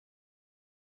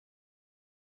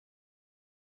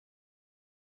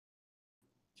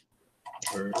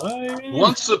Right.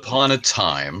 Once upon a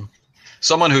time,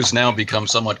 someone who's now become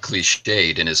somewhat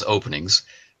cliched in his openings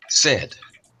said,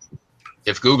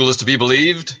 if Google is to be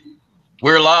believed,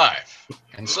 we're live.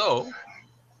 And so,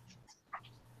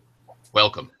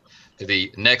 welcome to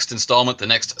the next installment, the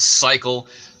next cycle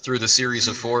through the series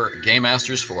of 4 Game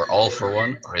Masters for All for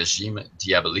One, Regime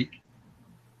Diabolique.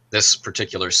 This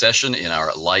particular session in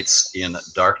our Lights in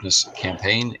Darkness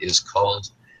campaign is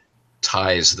called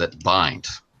Ties That Bind.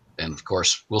 And of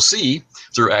course, we'll see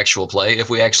through actual play if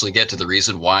we actually get to the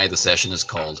reason why the session is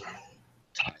called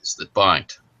Ties That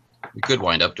Bind. We could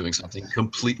wind up doing something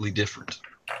completely different.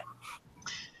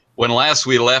 When last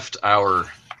we left our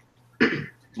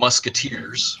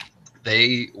musketeers,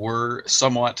 they were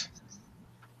somewhat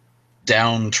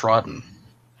downtrodden,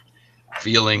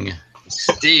 feeling the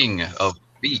sting of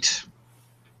defeat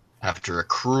after a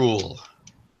cruel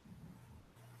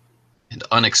and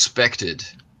unexpected,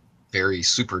 very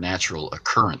supernatural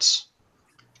occurrence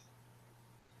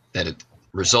that had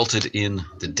resulted in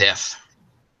the death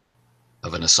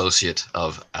of an associate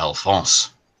of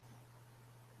Alphonse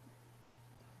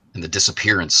and the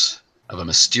disappearance of a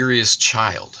mysterious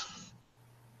child,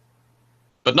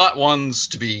 but not ones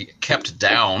to be kept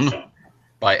down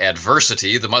by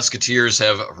adversity. The musketeers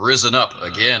have risen up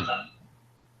again,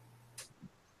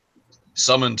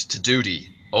 summoned to duty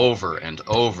over and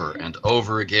over and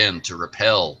over again to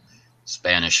repel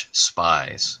Spanish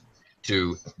spies,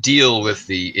 to deal with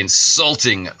the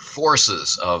insulting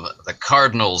forces of the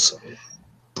Cardinal's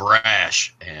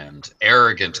brash and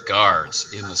arrogant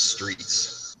guards in the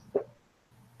streets,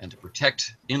 and to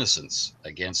protect innocents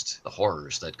against the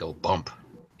horrors that go bump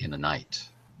in the night.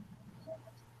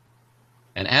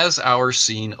 And as our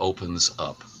scene opens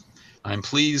up, I'm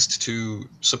pleased to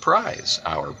surprise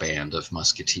our band of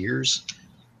musketeers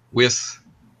with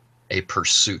a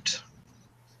pursuit,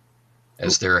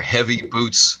 as their heavy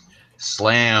boots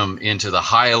slam into the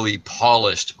highly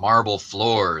polished marble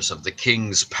floors of the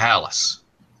king's palace,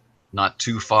 not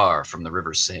too far from the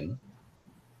River Seine.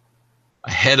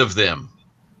 Ahead of them,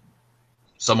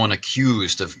 someone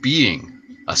accused of being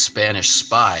a Spanish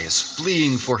spy is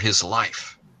fleeing for his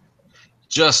life.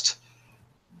 Just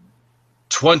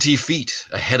 20 feet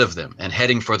ahead of them and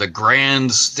heading for the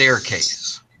grand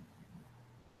staircase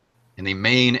in the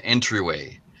main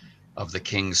entryway of the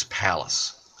king's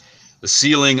palace. The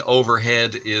ceiling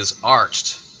overhead is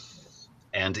arched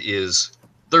and is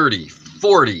 30,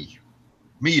 40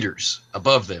 meters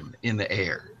above them in the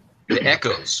air. The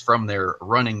echoes from their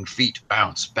running feet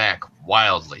bounce back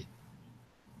wildly.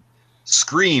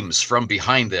 Screams from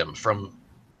behind them, from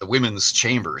the women's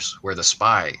chambers where the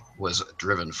spy was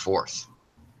driven forth.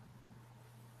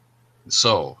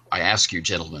 So, I ask you,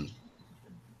 gentlemen,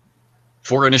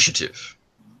 for initiative.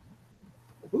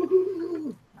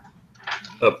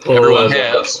 Everyone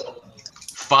has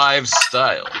 5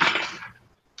 style.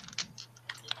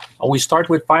 Oh, we start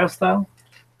with 5 style?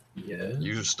 Yeah.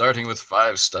 You're starting with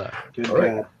 5 style. Good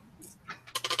Right.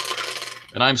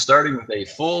 And I'm starting with a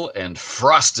full and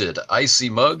frosted icy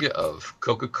mug of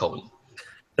Coca-Cola.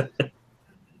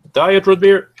 Diet root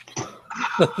beer.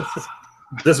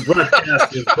 This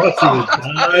broadcast is brought to you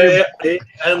by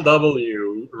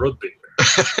A&W Root Beer.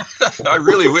 I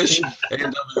really wish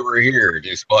A&W were here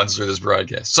to sponsor this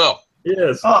broadcast. So,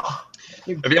 Yes. Oh,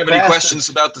 if you have any questions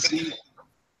about the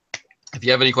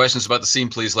scene,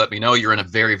 please let me know. You're in a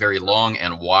very, very long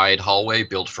and wide hallway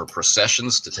built for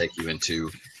processions to take you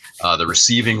into the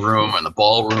receiving room and the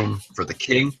ballroom for the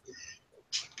king.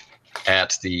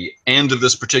 At the end of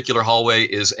this particular hallway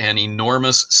is an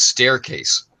enormous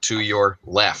staircase to your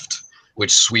left,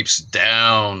 which sweeps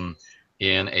down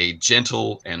in a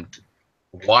gentle and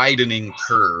widening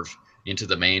curve into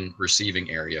the main receiving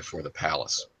area for the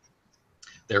palace.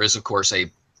 There is, of course,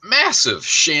 a massive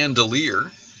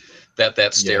chandelier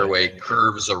that stairway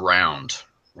curves around,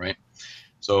 right?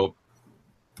 So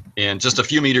in just a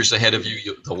few meters ahead of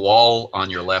you, the wall on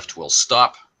your left will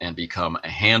stop and become a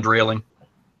hand railing,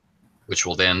 which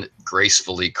will then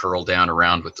gracefully curl down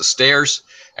around with the stairs.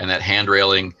 And that hand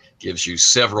railing gives you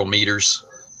several meters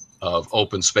of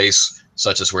open space,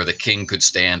 such as where the king could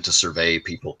stand to survey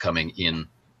people coming in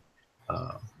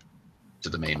to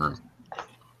the main room.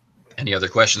 Any other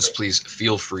questions, please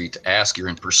feel free to ask. You're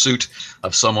in pursuit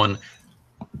of someone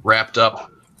wrapped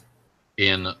up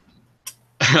in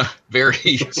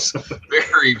very,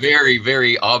 very, very,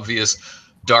 very obvious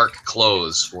dark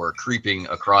clothes for creeping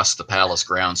across the palace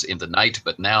grounds in the night,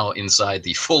 but now inside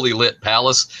the fully lit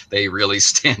palace, they really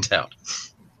stand out.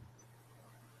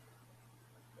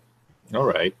 All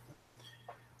right.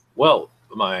 Well,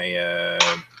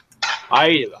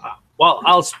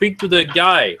 I'll speak to the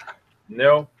guy.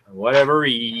 No, whatever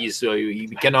he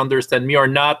can understand me or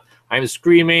not, I'm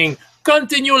screaming,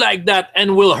 continue like that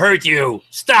and we'll hurt you.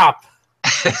 Stop.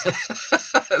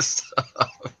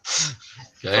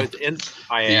 Okay. So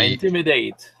I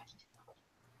intimidate.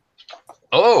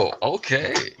 Oh,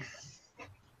 okay.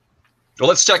 Well,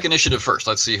 let's check initiative first.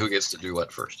 Let's see who gets to do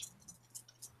what first.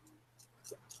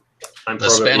 I'm The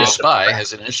probably Spanish not spy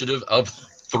has an initiative of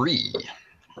 3.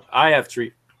 I have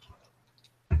 3.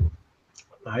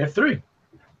 I have 3.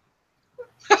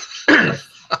 I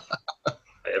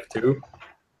have 2.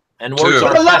 And words 2.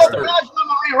 are For the love of faster. God,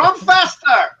 Marie, run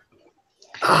faster!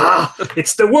 Ah,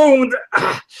 it's the wound.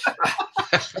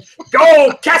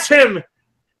 Go catch him.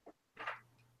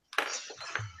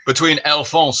 Between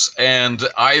Alphonse and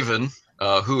Ivan,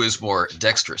 who is more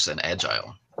dexterous and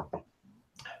agile?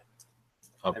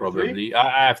 Probably.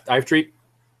 I have 3.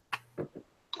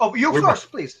 Oh, you We're-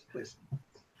 first, please.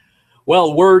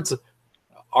 Well, words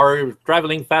are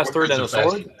traveling faster Words than are a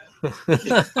sword.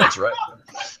 That's right.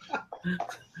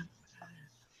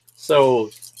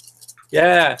 So,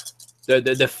 yeah,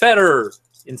 the feather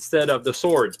instead of the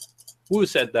sword. Who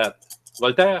said that?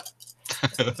 Voltaire.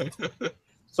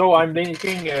 So I'm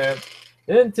thinking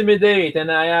intimidate,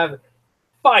 and I have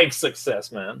 5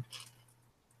 success, man.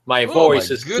 My Oh, voice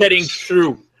my is goodness. getting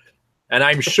through, and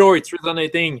I'm sure it's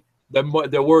resonating.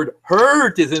 The word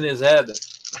hurt is in his head.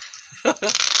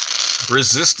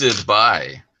 Resisted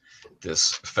by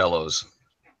this fellow's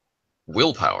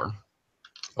willpower.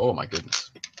 Oh my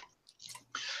goodness.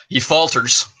 He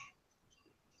falters,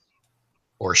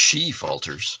 or she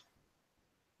falters,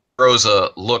 throws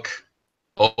a look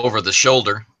over the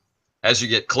shoulder. As you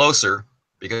get closer,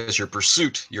 because your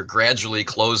pursuit, you're gradually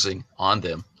closing on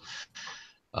them.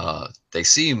 They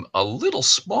seem a little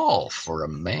small for a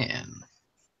man.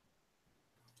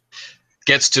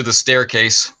 Gets to the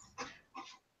staircase,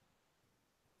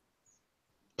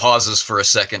 pauses for a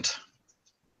second,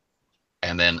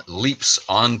 and then leaps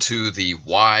onto the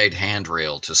wide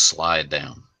handrail to slide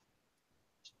down.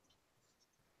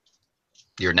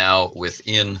 You're now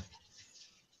within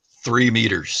 3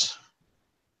 meters.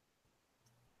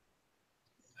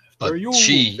 But you,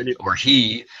 she Philippe. or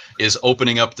he is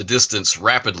opening up the distance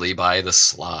rapidly by the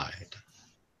slide.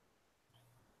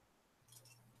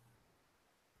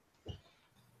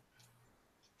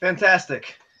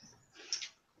 Fantastic.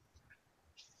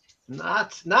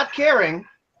 Not caring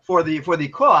for the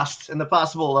costs and the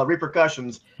possible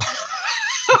repercussions.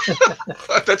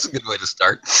 That's a good way to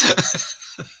start.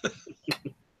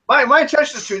 My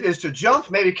intention is to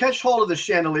jump, maybe catch hold of the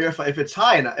chandelier if it's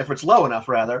high enough, if it's low enough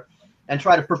rather, and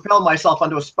try to propel myself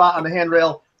onto a spot on the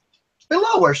handrail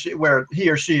below where he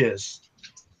or she is,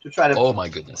 to try to Oh my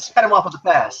goodness. cut him off at the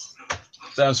pass.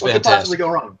 Sounds What could possibly fantastic. go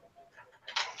wrong?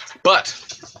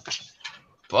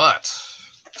 But,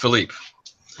 Philippe,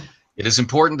 it is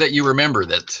important that you remember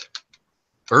that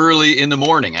early in the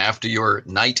morning after your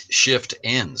night shift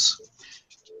ends,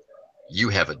 you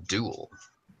have a duel.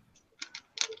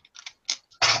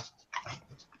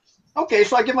 Okay,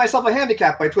 so I give myself a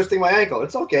handicap by twisting my ankle.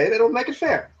 It's okay. They don't make it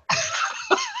fair.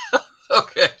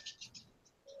 Okay.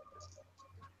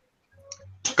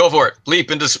 Go for it.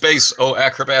 Leap into space, oh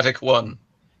acrobatic one.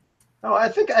 Oh, I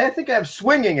think I'm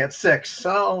swinging at 6.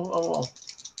 I'll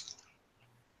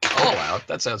allow it.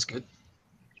 That sounds good.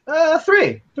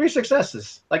 3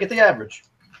 successes. I get the average.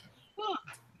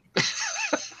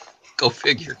 Go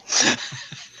figure.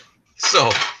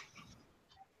 So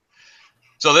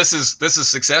this is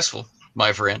successful,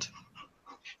 my friend.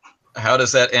 How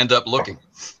does that end up looking?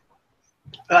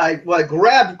 I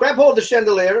grab hold of the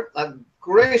chandelier.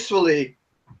 Gracefully,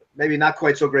 maybe not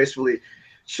quite so gracefully,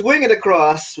 swing it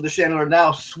across with the chandelier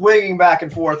now swinging back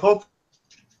and forth. Hopefully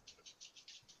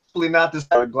not this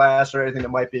glass or anything that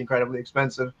might be incredibly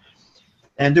expensive.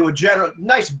 And do a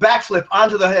nice backflip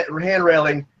onto the hand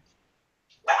railing.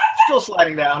 Still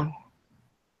sliding down.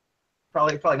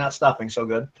 Probably not stopping so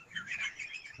good.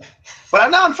 But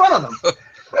I'm now in front of them.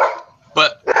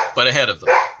 But ahead of them,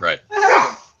 right?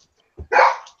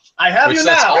 I have Which you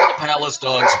sets now. all the palace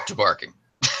dogs to barking.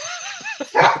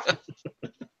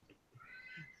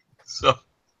 So,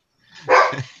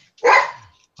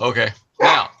 okay.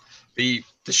 Now, the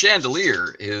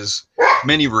chandelier is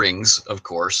many rings, of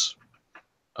course,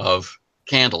 of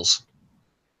candles,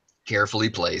 carefully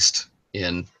placed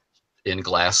in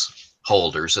glass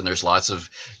holders, and there's lots of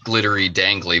glittery,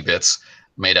 dangly bits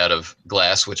made out of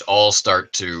glass, which all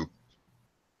start to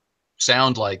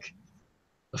sound like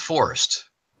the forest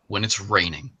when it's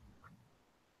raining,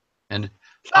 and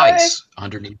ice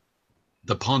underneath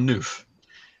the Pont Neuf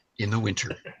in the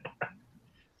winter.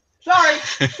 Sorry.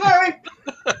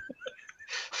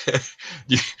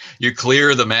 you You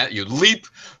clear the mat. You leap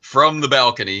from the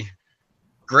balcony,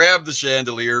 grab the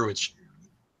chandelier, which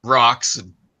rocks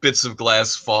and bits of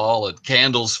glass fall and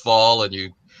candles fall, and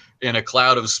you, in a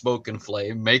cloud of smoke and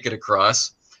flame, make it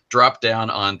across, drop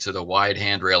down onto the wide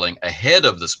hand railing ahead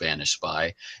of the Spanish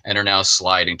spy, and are now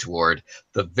sliding toward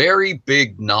the very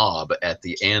big knob at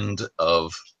the end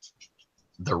of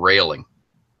the railing.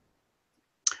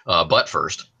 But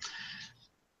first,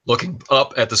 looking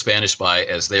up at the Spanish spy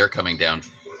as they're coming down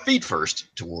feet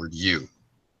first toward you.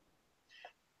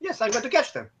 Yes, I'm going to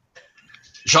catch them.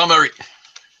 Jean-Marie.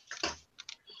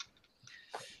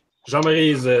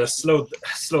 Jean-Marie is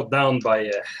slowed down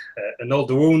by an old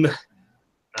wound.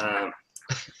 Not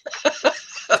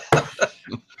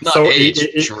so age,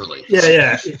 surely.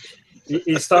 Yeah.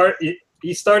 He's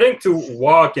starting to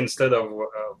walk instead of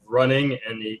running,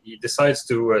 and he decides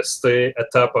to stay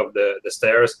atop of the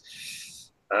stairs,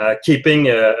 keeping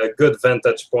a good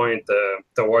vantage point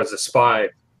towards the spy.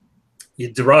 He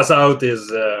draws out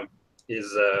his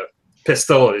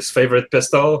pistol, his favorite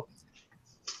pistol.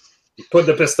 He put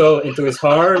the pistol into his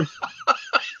arm,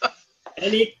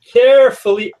 and he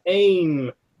carefully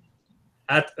aims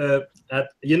at the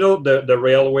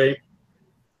railway,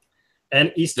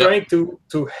 and he's trying to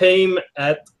aim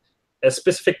at a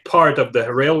specific part of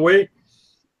the railway,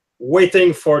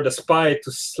 waiting for the spy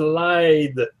to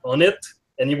slide on it,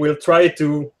 and he will try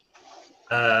to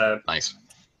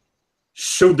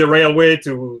shoot the railway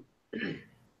to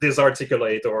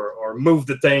disarticulate or move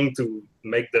the thing to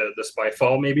make the spy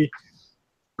fall, maybe.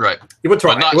 Right. He would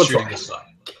try. But not shooting the spy.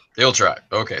 He'll try.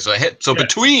 Okay, so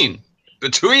between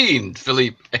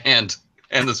Philippe and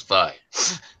the spy.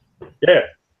 Yeah.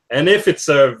 And if it's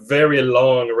a very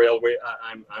long railway,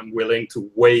 I'm willing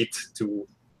to wait to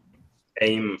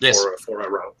aim for a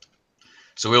round.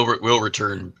 So we'll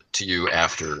return to you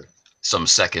after some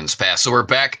seconds pass. So we're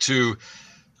back to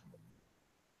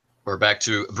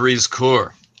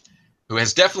Brise-Cour, who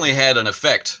has definitely had an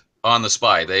effect on the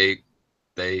spy.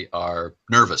 They are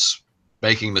nervous,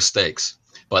 making mistakes,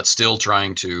 but still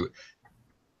trying to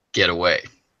get away.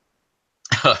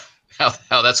 How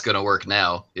that's going to work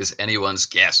now is anyone's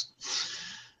guess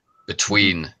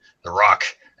between the rock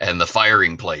and the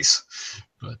firing place.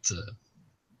 But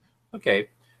okay.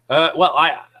 Well,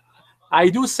 I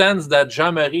do sense that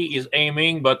Jean-Marie is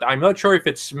aiming, but I'm not sure if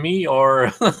it's me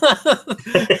or...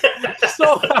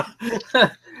 So,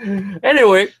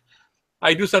 anyway,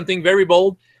 I do something very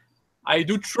bold. I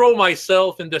do throw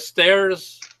myself in the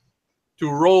stairs to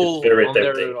roll on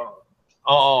their...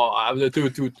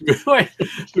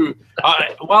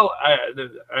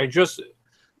 I just...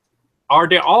 Are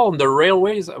they all on the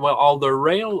railways? Well, all the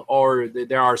rail, or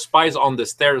there are spies on the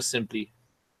stairs simply?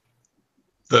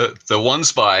 The one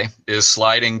spy is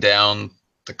sliding down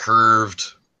the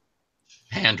curved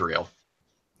handrail.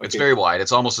 It's very wide.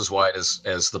 It's almost as wide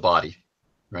as the body,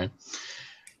 right?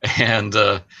 And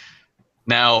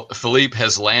now Philippe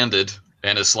has landed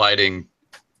and is sliding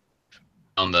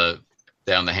down the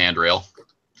handrail.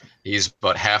 He's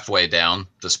about halfway down.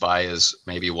 The spy is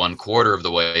maybe 1/4 of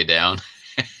the way down,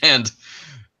 and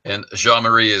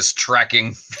Jean-Marie is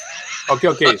tracking.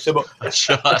 Okay. So a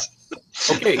shot.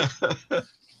 Okay.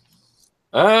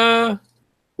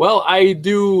 Well, I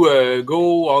do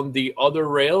go on the other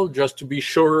rail just to be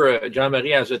sure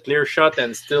Jean-Marie has a clear shot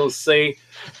and still say,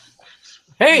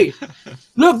 "Hey,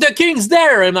 look, the king's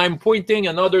there!" And I'm pointing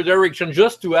another direction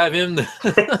just to have him.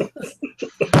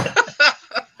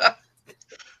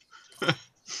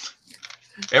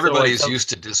 Everybody's used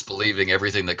to disbelieving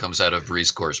everything that comes out of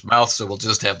Brise-Cour's mouth, so we'll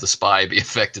just have the spy be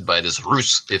affected by this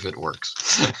ruse if it works.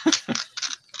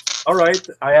 All right,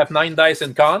 I have 9 dice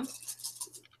in con.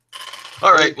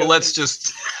 All right, well, let's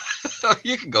just...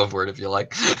 You can go for it if you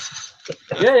like.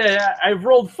 Yeah, I've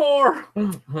rolled 4.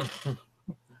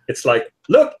 It's like,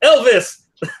 look, Elvis!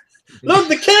 Look,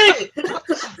 the king!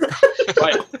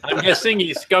 Right, I'm guessing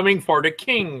he's coming for the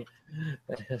king.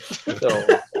 So,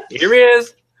 here he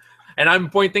is. And I'm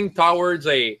pointing towards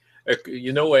a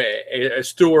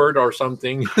steward or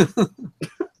something.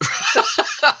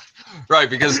 Right,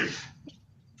 because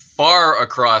far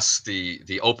across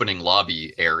the opening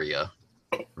lobby area,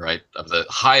 right, of the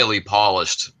highly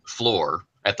polished floor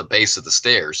at the base of the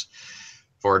stairs,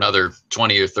 for another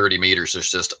 20 or 30 meters, there's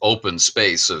just open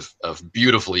space of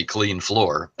beautifully clean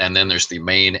floor. And then there's the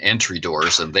main entry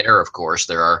doors. And there, of course,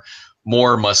 there are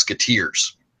more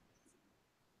musketeers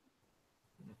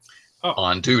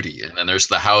on duty. And then there's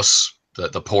the house,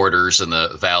 the porters and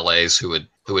the valets who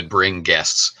would bring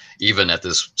guests, even at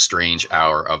this strange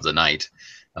hour of the night,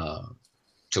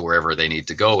 to wherever they need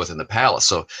to go within the palace.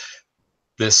 So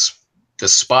the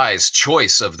spy's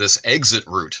choice of this exit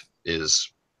route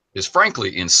is is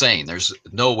frankly insane. There's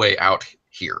no way out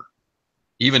here.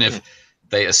 Even if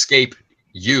they escape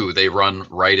you, they run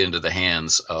right into the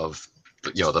hands of,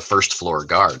 you know, the first floor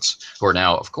guards, who are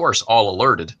now, of course, all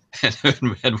alerted,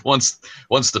 and once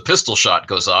the pistol shot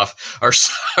goes off, are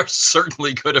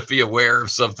certainly going to be aware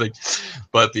of something.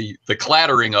 But the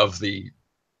clattering of the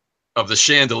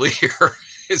chandelier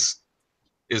is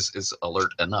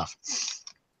alert enough.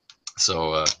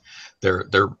 So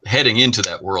they're heading into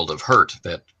that world of hurt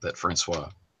that Francois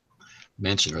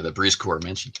mentioned, or that Briscoe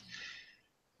mentioned.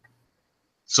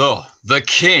 So the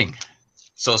king.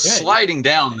 So sliding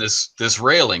down this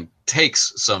railing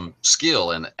takes some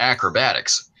skill and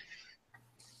acrobatics.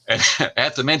 And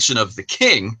at the mention of the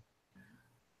king,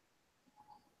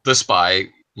 the spy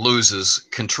loses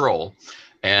control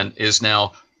and is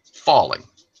now falling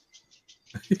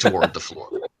toward the floor.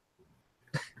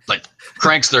 Like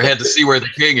cranks their head to see where the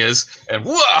king is, and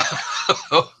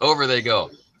whoa, over they go.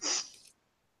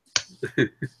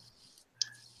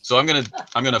 So I'm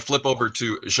gonna flip over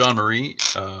to Jean-Marie.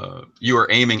 You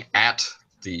are aiming at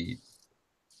the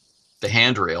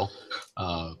handrail,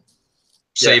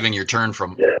 saving your turn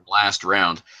from last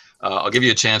round. I'll give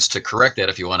you a chance to correct that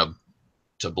if you want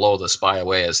to blow the spy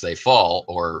away as they fall,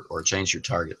 or change your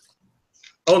target.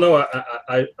 Oh no,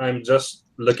 I'm just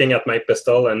looking at my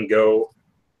pistol and go,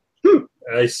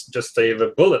 I just save a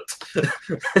bullet.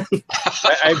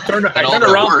 I turn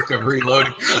around. Work of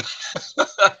reloading.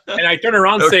 And I turn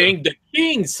around saying, the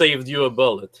king saved you a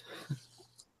bullet.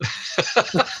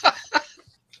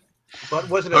 But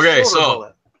was it a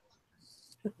silver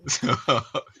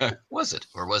bullet? Was it,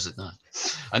 or was it not?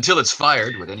 Until it's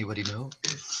fired, would anybody know?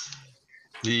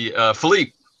 The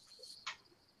Philippe,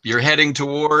 you're heading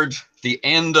toward the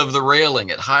end of the railing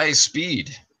at high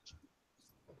speed.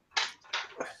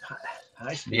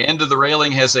 The end of the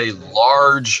railing has a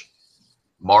large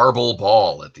marble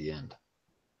ball at the end.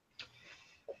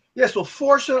 Yes, well,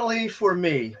 fortunately for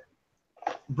me,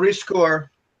 Briscoe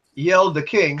yelled the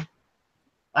king.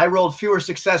 I rolled fewer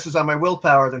successes on my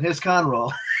willpower than his con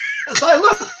roll. So I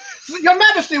looked, Your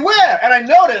Majesty, where? And I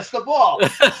noticed the ball.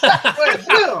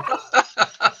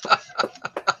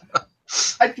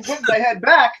 I put my head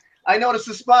back. I noticed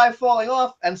the spy falling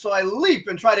off, and so I leap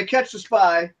and try to catch the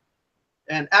spy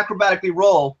and acrobatically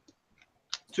roll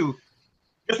to,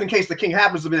 just in case the king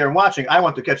happens to be there and watching, I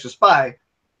want to catch the spy.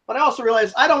 But I also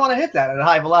realized I don't want to hit that at a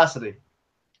high velocity.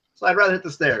 So I'd rather hit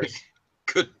the stairs.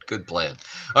 Good plan.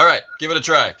 All right, give it a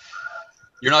try.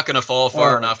 You're not going to fall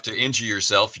far enough to injure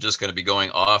yourself. You're just going to be going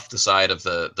off the side of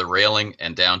the railing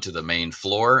and down to the main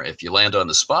floor. If you land on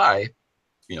the spy,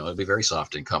 you know, it'll be very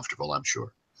soft and comfortable, I'm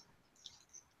sure.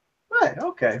 Right,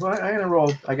 okay. Well, I'm going to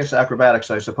roll, I guess,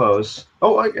 acrobatics, I suppose.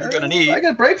 Oh, you're going to need... I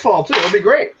get break fall, too. It'll be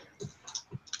great.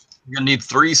 You're going to need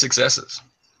 3 successes.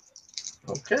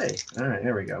 Okay. All right,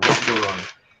 here we go. What's go wrong?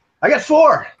 I got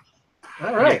 4.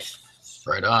 All right. Yes.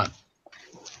 Right on.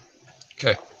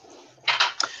 Okay.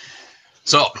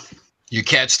 So, you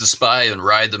catch the spy and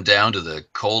ride them down to the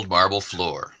cold marble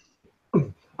floor.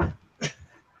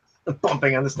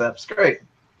 Bumping on the steps. Great.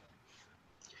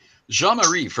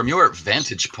 Jean-Marie, from your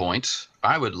vantage point,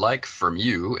 I would like from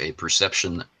you a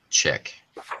perception check.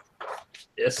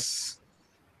 Yes.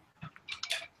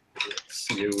 Let's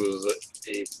use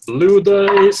a blue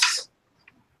dice.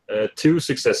 2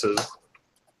 successes.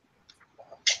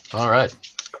 All right.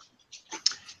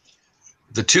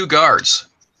 The 2 guards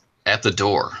at the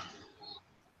door.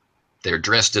 They're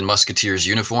dressed in musketeers'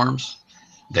 uniforms.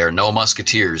 They're no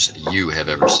musketeers you have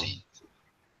ever seen.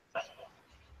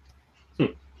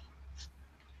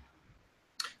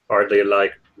 Are they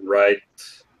like right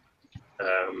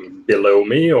below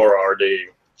me, or are they?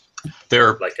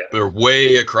 They're like they're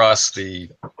way across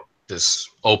this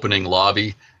opening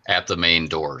lobby at the main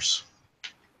doors.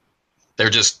 They're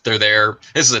there.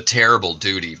 This is a terrible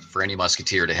duty for any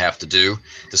musketeer to have to do,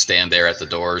 to stand there at the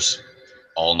doors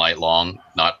all night long,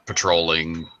 not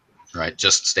patrolling, right?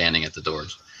 Just standing at the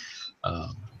doors.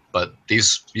 But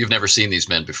you've never seen these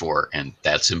men before, and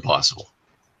that's impossible.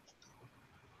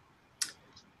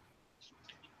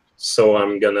 So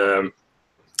I'm gonna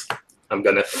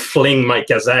fling my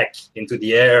Kazakh into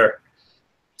the air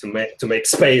to make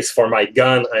space for my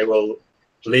gun. I will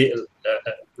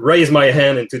raise my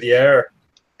hand into the air,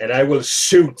 and I will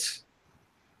shoot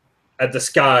at the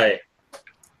sky,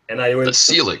 and I will... The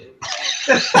ceiling.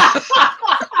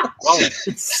 Well,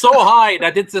 it's so high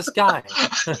that it's the sky.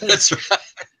 That's right.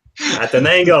 At an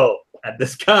angle, at the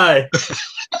sky.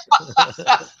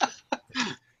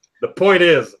 The point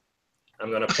is, I'm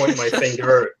going to point my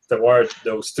finger toward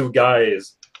those 2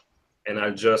 guys, and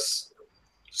I'll just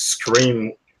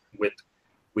scream with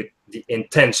with the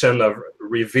intention of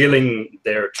revealing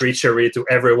their treachery to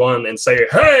everyone and say,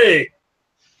 "Hey,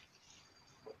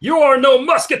 you are no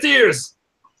musketeers!"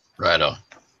 Right on.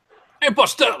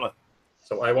 Imposteur!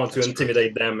 So I want to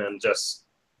intimidate them and just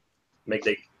make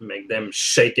them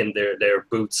shake in their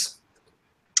boots.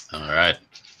 All right.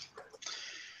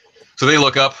 So they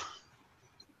look up,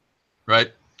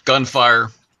 right? Gunfire,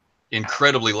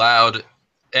 incredibly loud,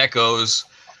 echoes.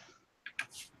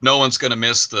 No one's going to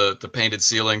miss the painted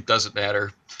ceiling. Doesn't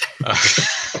matter.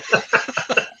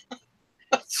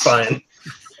 It's fine.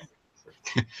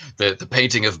 The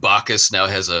painting of Bacchus now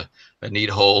has a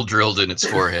neat hole drilled in its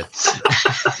forehead.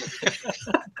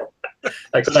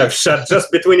 I could have shot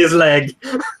just between his leg.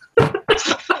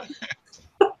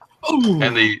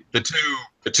 And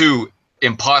the two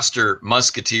imposter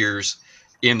musketeers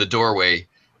in the doorway,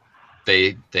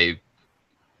 they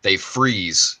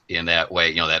freeze in that way.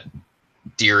 You know, that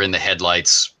deer in the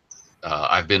headlights,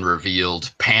 I've been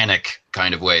revealed, panic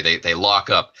kind of way. They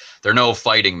lock up. They're no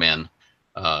fighting men.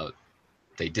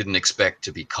 They didn't expect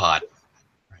to be caught.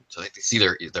 So they see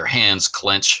their hands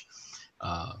clench.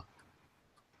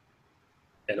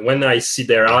 And when I see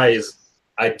their eyes,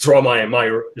 I draw my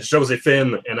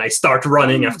Josephine and I start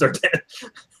running after them.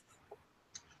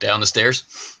 Down the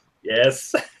stairs?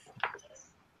 Yes.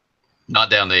 Not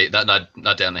down the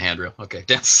not down the handrail. Okay,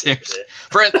 downstairs.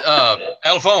 Brent,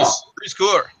 Alphonse,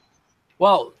 pre-score.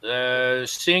 Well,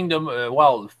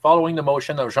 following the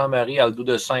motion of Jean-Marie, I'll do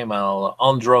the same. I'll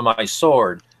undraw my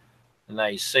sword, and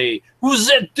I say, "Vous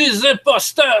êtes des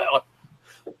imposteurs."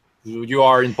 You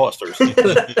are imposters.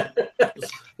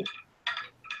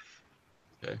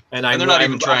 Okay. And they're not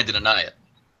even trying to deny it.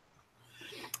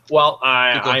 Well,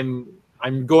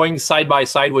 I'm going side by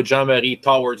side with Jean-Marie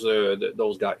towards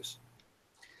those guys.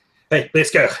 Hey,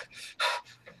 Brisker,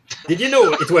 did you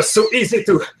know it was so easy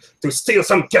to steal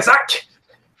some Kazakh?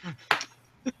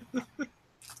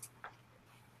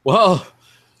 Well,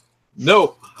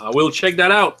 no, I will check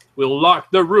that out. We'll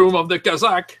lock the room of the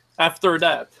Kazakh after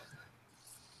that.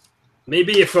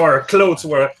 Maybe if our clothes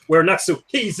were not so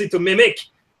easy to mimic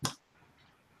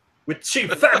with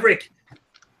cheap fabric.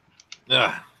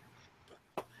 Yeah.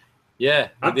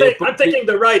 I'm taking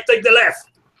the right, take the left.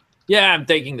 Yeah, I'm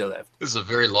taking the left. This is a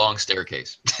very long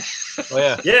staircase. Oh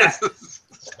yeah. Yeah.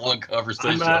 Long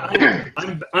conversation.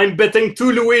 I'm betting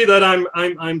 2 louis that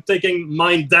I'm taking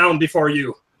mine down before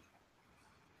you.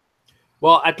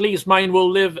 Well, at least mine will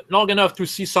live long enough to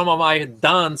see some of my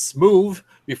dance move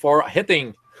before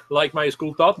hitting, like my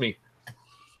school taught me.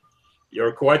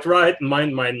 You're quite right.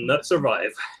 Mine might not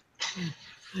survive.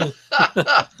 All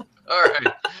right.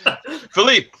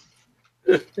 Philippe,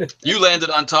 you landed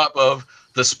on top of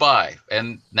the spy,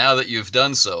 and now that you've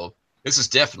done so, this is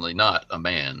definitely not a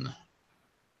man.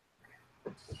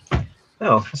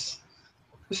 No,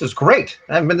 this is great.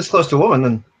 I haven't been this close to a woman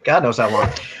in God knows how long.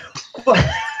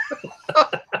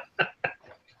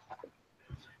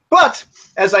 But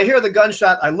as I hear the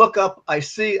gunshot, I look up, I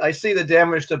see the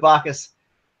damage to Bacchus.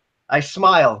 I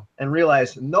smile and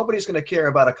realize nobody's going to care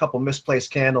about a couple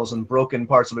misplaced candles and broken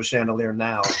parts of a chandelier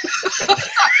now.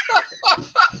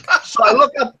 So I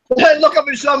look up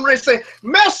at Jean-Marie and say,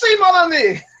 "Merci, mon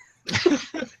ami."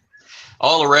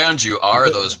 All around you are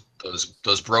those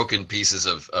broken pieces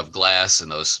of glass, and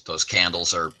those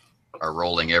candles are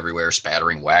rolling everywhere,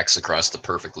 spattering wax across the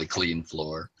perfectly clean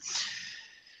floor.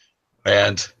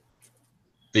 And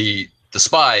the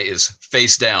spy is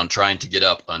face down, trying to get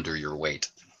up under your weight.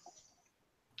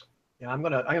 Yeah, I'm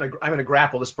gonna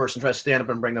grapple this person, try to stand up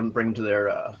and bring them to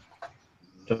their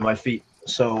to my feet.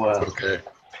 So okay.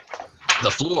 The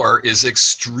floor is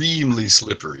extremely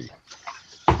slippery.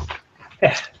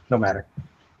 No matter.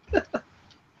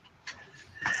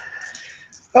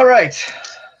 All right.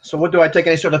 So what do I take?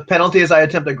 Any sort of penalty as I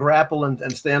attempt to grapple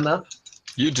and stand up?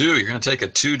 You do. You're going to take a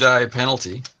 2-die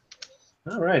penalty.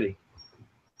 All righty.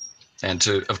 And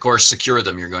to, of course, secure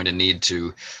them, you're going to need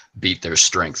to beat their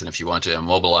strength. And if you want to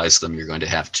immobilize them, you're going to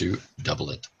have to double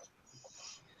it.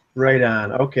 Right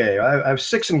on. Okay. I have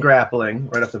 6 in grappling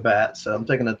right off the bat, so I'm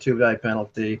taking a 2-die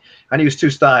penalty. I use 2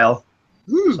 style,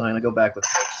 so I'm going to go back with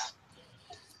 6.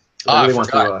 I really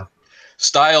forgot.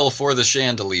 Style for the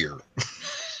chandelier.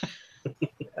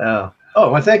 Oh,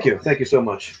 well, thank you. Thank you so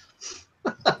much.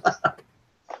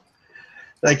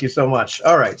 Thank you so much.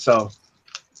 All right, so I'm going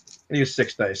to use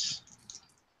 6 dice.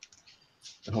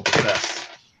 And hope for the best.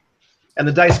 And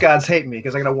the dice gods hate me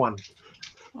because I got a 1.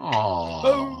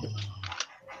 Oh.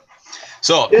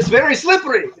 So it's very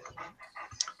slippery.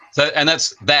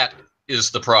 That is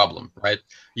the problem, right?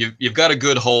 You've got a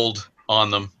good hold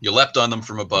on them. You leapt on them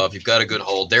from above. You've got a good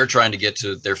hold. They're trying to get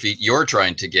to their feet. You're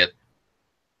trying to get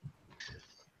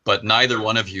but neither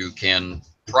one of you can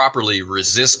properly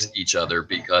resist each other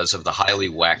because of the highly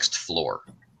waxed floor.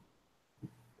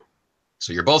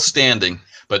 So you're both standing,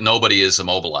 but nobody is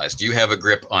immobilized. You have a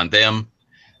grip on them,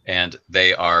 and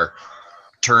they are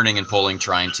turning and pulling,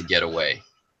 trying to get away.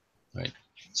 Right?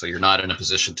 So you're not in a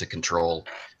position to control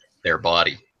their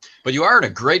body. But you are in a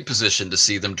great position to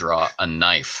see them draw a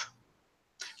knife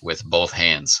with both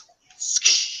hands.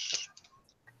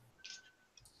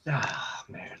 Ah,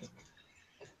 man.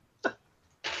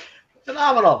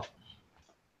 Phenomenal.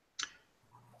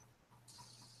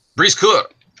 Briscoe,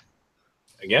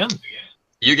 Again?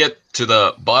 you get to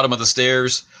the bottom of the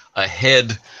stairs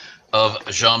ahead of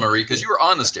Jean-Marie, because you were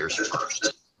on the stairs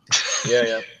first.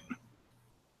 Yeah.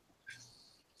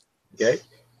 Okay.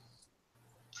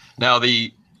 Now,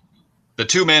 the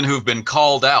two men who've been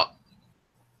called out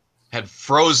had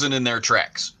frozen in their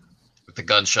tracks with the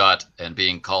gunshot and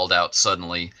being called out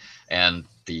suddenly, and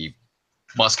the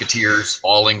musketeers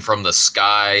falling from the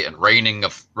sky and raining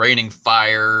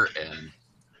fire and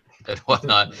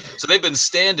whatnot. So they've been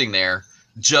standing there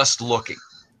just looking,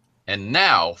 and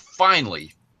now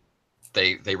finally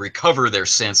they recover their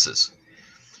senses,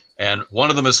 and one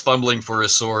of them is fumbling for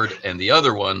his sword, and the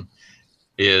other one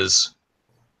is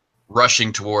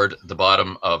rushing toward the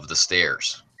bottom of the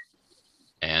stairs,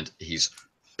 and he's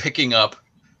picking up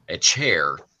a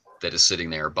chair that is sitting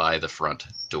there by the front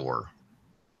door,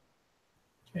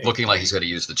 looking like he's going to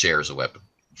use the chair as a weapon.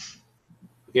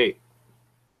 Okay.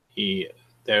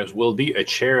 There will be a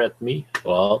chair at me.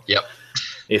 Well, Yep.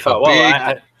 If A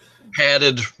I big,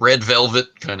 padded red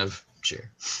velvet kind of chair.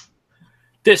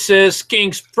 this is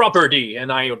King's property,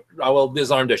 and I will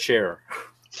disarm the chair.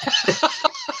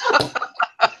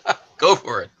 Go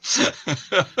for it.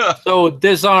 So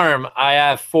disarm. I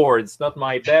have 4. It's not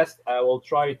my best. I will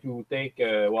try to take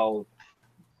 2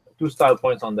 style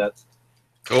points on that.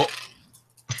 Cool.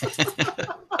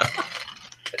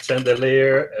 A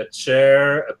chandelier, a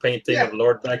chair, a painting of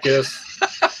Lord Bacchus.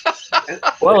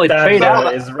 Well, it paid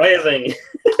out. Is rising.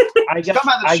 I got,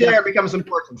 Somehow the I share got, becomes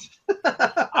important.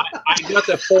 I got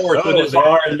a 4 to Oh, they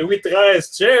disarm. are Louis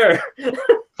XIII's chair.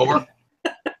 4.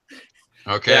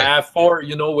 Okay. Yeah, I have 4.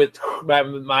 You know, with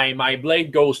my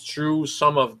blade goes through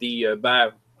some of the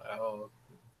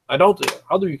I don't.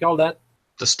 How do you call that?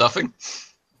 The stuffing.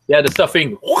 Yeah, the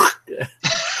stuffing.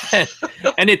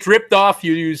 And it ripped off.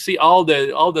 You see all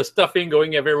the stuffing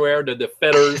going everywhere. The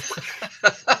feathers.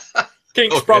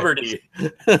 King's property.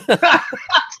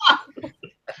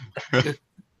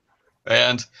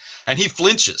 and he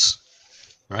flinches,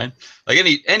 right? Like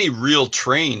any real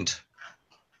trained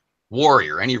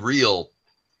warrior, any real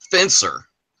fencer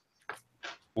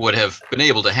would have been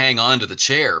able to hang on to the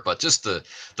chair, but just the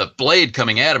blade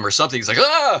coming at him or something, he's like,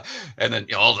 ah! And then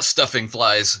all the stuffing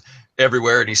flies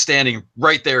everywhere, and he's standing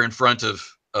right there in front of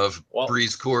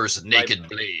Breeze Cour's naked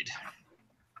blade.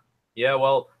 Yeah,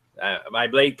 well, my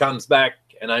blade comes back,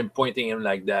 and I'm pointing him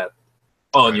like that.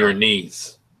 On your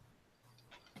knees.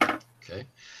 Okay.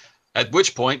 At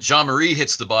which point, Jean-Marie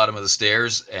hits the bottom of the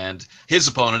stairs, and his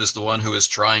opponent is the one who is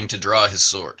trying to draw his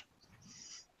sword.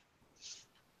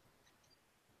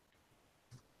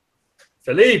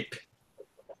 Philippe,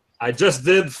 I just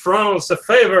did France a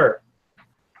favor.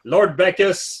 Lord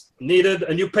Bacchus needed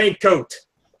a new paint coat.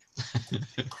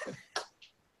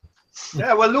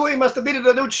 Yeah, well, Louis must have needed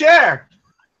a new chair.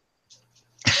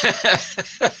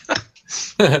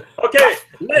 Okay,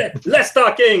 less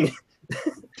talking.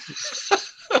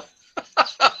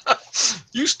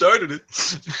 You started it.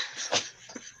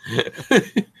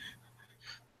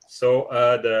 So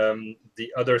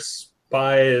the other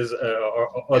spies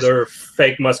or other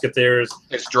fake musketeers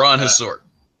It's drawn his sword.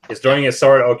 is drawing his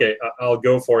sword. Okay, I'll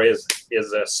go for his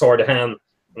sword hand.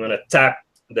 I'm gonna tap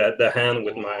the hand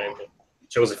with my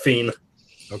Josephine.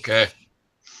 Okay.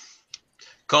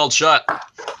 Called shot.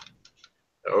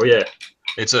 Oh yeah.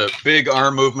 It's a big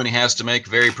arm movement he has to make,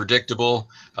 very predictable.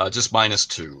 Just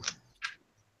 -2.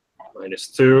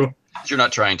 -2. You're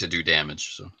not trying to do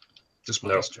damage, so just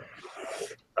No. -2.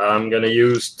 I'm gonna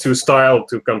use 2 style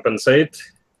to compensate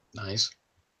Nice.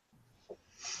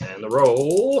 and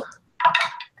roll.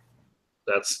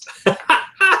 That's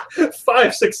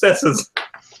 5 successes.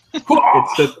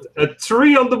 It's a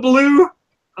 3 on the blue.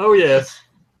 Oh yes.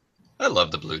 I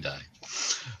love the blue die.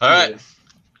 All right.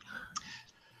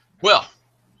 Well,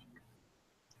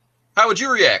 how would you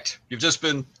react? You've just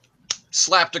been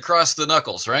slapped across the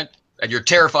knuckles, right? And you're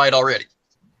terrified already.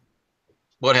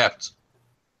 What happens?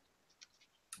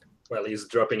 Well, he's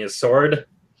dropping his sword,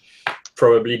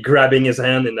 probably grabbing his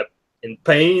hand in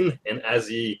pain, and as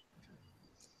he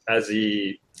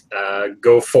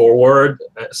go forward,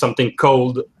 something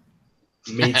cold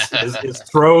meets his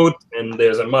throat, and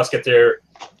there's a musketeer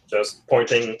just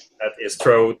pointing at his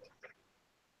throat.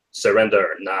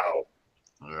 Surrender now.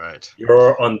 All right.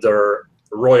 You're under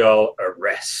royal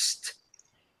arrest.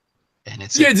 And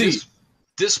it's at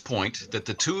this point that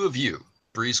the two of you,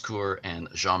 Brisecourt and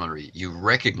Jean-Marie, you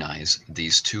recognize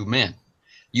these two men.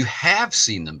 You have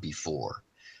seen them before.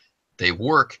 They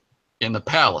work in the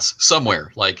palace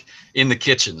somewhere, like in the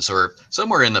kitchens or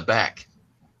somewhere in the back.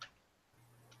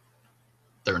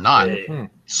 They're not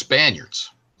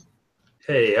Spaniards.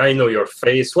 Hey, I know your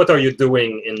face. What are you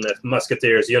doing in the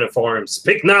musketeer's uniform?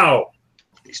 Speak now!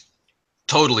 He's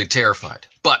totally terrified.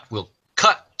 But we'll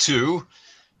cut to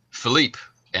Philippe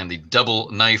and the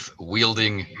double knife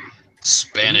wielding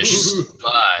Spanish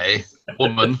spy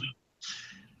woman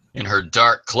in her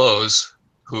dark clothes,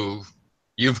 who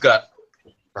you've got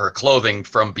her clothing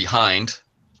from behind.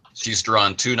 She's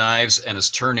drawn two knives and is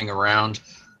turning around,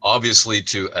 obviously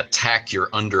to attack your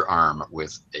underarm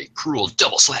with a cruel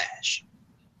double slash.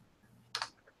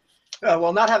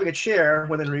 Well, not having a chair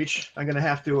within reach, I'm going to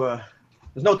have to.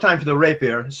 There's no time for the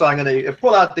rapier, so I'm going to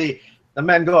pull out the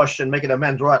main gauche and make it a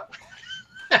main droite,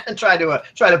 and try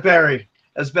to parry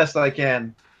as best I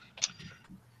can.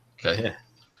 Okay.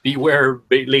 Beware,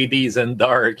 ladies in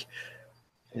dark.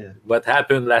 Yeah. What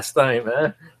happened last time,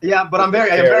 huh? Yeah, but I'm very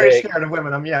scared of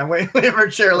women. I'm waiting for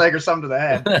a chair leg or something to the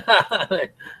head.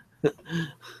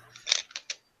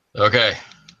 Okay.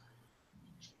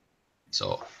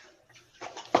 So,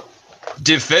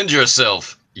 defend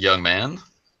yourself, young man.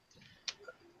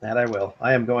 That I will.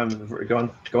 I am going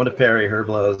to parry her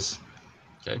blows.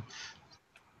 Okay.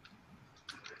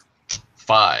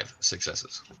 5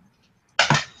 successes.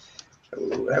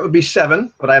 Ooh, that would be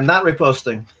 7, but I'm not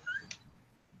riposting.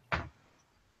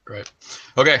 Right.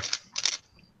 Okay.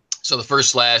 So the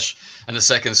first slash and the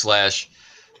second slash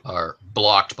are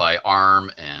blocked by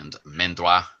arm and main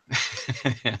droit.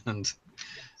 And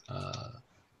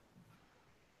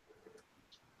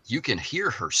you can hear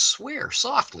her swear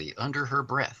softly under her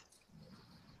breath.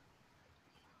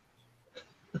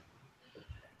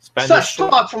 Spanish. Such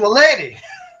talk from a lady.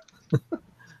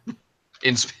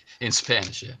 In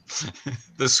Spanish, yeah.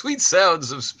 The sweet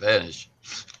sounds of Spanish.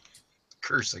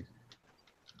 Cursing.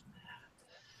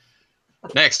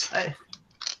 Next. Hey.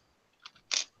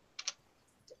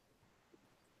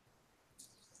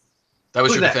 That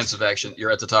was Who's your next? defensive action.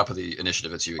 You're at the top of the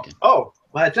initiative. It's you again. Oh,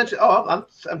 my attention. Oh,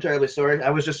 I'm terribly sorry.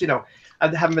 I was just, I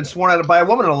haven't been sworn at by a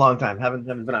woman in a long time. Haven't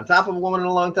been on top of a woman in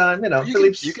a long time.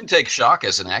 You can take shock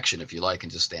as an action if you like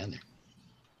and just stand there.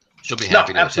 She'll be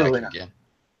happy to attack you again.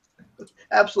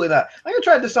 Absolutely not. I'm gonna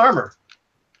try to disarm her.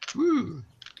 Woo.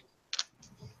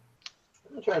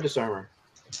 I'm gonna try to disarm her.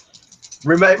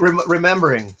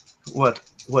 Remembering what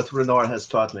Renard has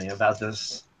taught me about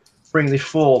this, bringing the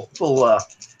full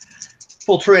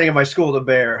training of my school to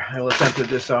bear, I will attempt to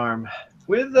disarm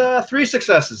with 3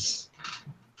 successes.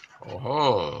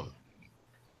 Oh,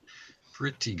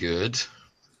 pretty good.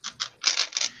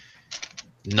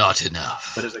 Not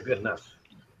enough. But is it good enough?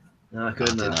 Not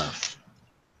good enough.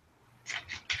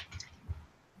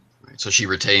 Right, so she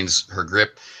retains her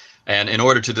grip, and in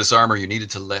order to disarm her, you needed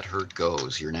to let her go.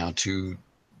 So you're now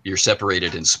you're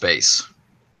separated in space.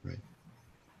 Right.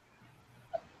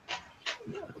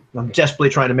 I'm desperately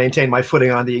trying to maintain my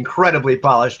footing on the incredibly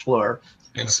polished floor.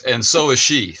 And so is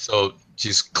she. So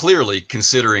she's clearly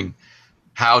considering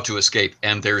how to escape,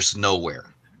 and there's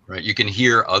nowhere. Right. You can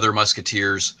hear other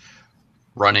musketeers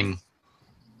running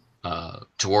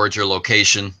towards your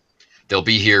location. They'll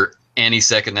be here any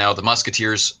second now. The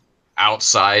musketeers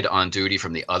outside on duty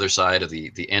from the other side of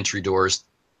the entry doors.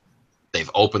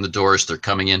 They've opened the doors. They're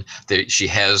coming in. She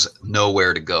has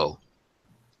nowhere to go.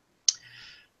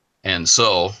 And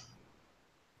so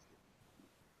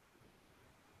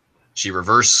she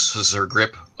reverses her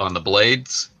grip on the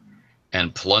blades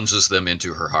and plunges them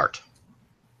into her heart.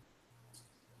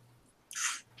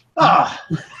 Ah.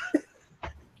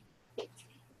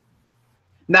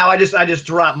 Now I just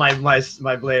dropped my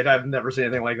blade. I've never seen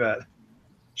anything like that.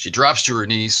 She drops to her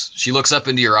knees. She looks up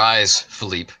into your eyes,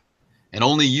 Philippe, and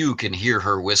only you can hear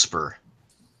her whisper,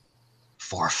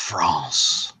 "For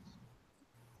France."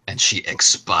 And she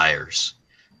expires,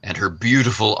 and her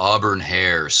beautiful auburn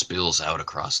hair spills out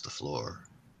across the floor.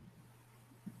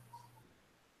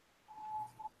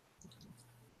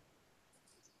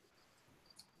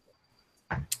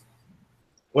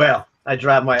 Well, I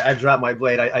dropped my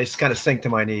blade. I just kind of sink to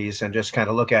my knees and just kind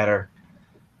of look at her,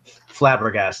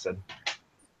 flabbergasted.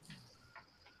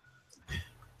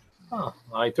 Oh,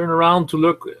 I turn around to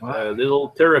look a little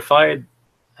terrified,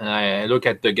 and I look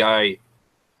at the guy.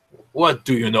 What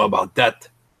do you know about that?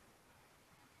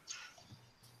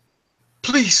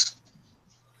 Please.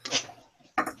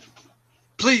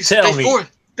 Please. Tell me.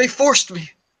 They forced me.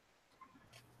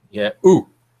 Yeah. Ooh.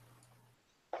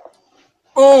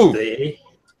 Ooh. They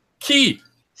Key.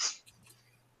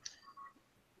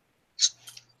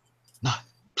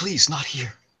 Please, not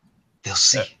here. They'll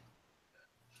see.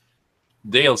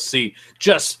 They'll see.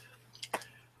 Just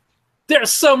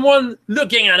there's someone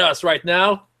looking at us right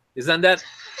now. Isn't it?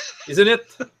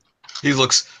 He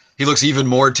looks even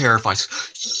more terrified.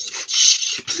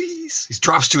 Please. He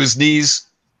drops to his knees.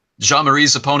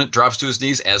 Jean-Marie's opponent drops to his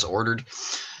knees as ordered.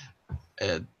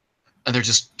 And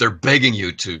they're begging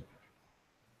you to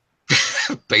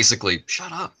basically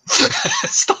shut up.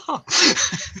 Stop.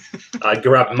 I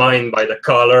grab mine by the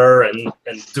collar and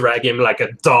drag him like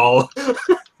a doll.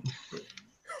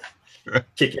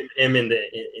 Kicking him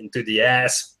into the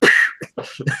ass.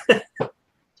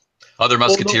 Other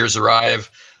musketeers arrive,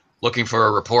 looking for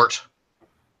a report.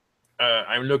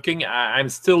 I'm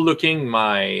still looking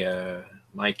my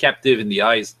captive in the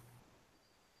eyes.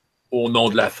 Au nom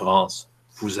de la France,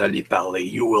 vous allez parler.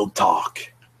 You will talk.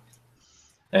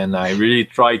 And I really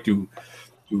try to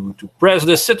press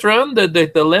the citron,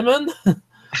 the lemon.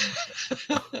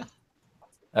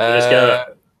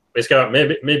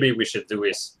 Maybe we should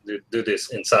do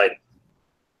this inside.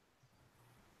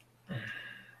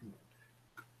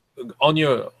 On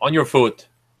your foot.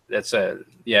 Let's do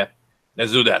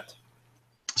that.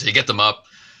 So you get them up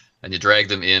and you drag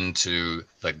them into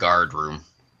the guard room,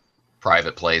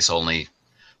 private place. Only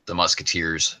the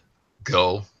musketeers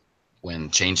go when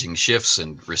changing shifts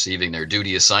and receiving their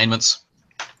duty assignments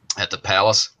at the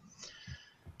palace.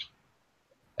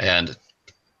 And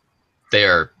they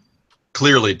are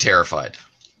clearly terrified.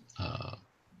 I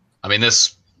mean,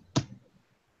 this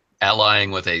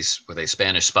allying with a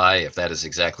Spanish spy, if that is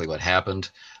exactly what happened,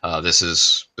 this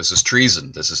is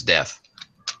treason. This is death.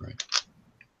 Right?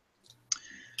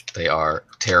 They are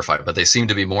terrified, but they seem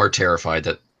to be more terrified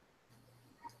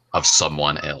of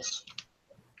someone else.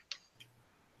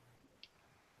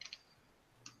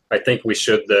 I think we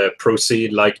should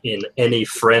proceed like in any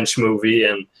French movie,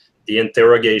 and the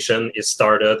interrogation is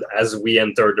started as we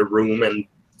enter the room and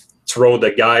throw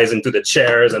the guys into the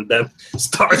chairs and then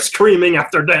start screaming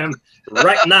after them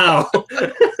right now.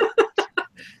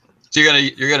 So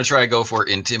you're gonna try to go for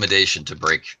intimidation to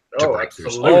break through.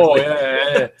 Absolutely. Oh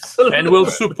yeah. And we'll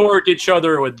support each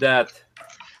other with that.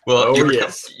 Well,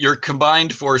 yes. your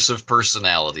combined force of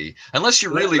personality, unless you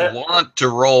really want to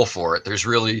roll for it, there's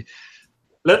really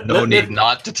no need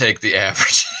not to take the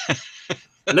average.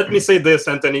 Let me say this,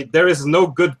 Anthony. There is no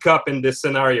good cop in this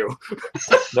scenario.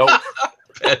 No.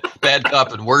 Bad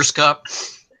cop and worse cop.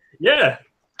 Yeah.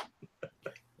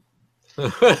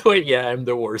 Wait, yeah, I'm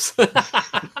the worst.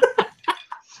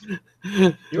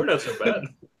 You're not so bad.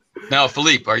 Now,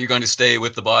 Philippe, are you going to stay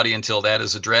with the body until that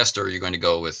is addressed, or are you going to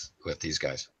go with these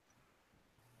guys?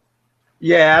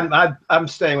 Yeah, I'm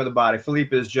staying with the body.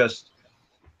 Philippe is just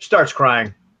starts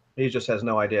crying. He just has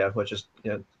no idea what just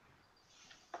It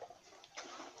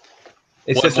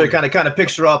sits there, kind of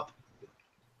picks her up,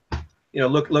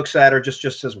 looks at her,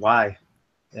 just says why,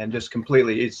 and just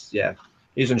completely he's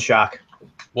in shock.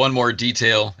 One more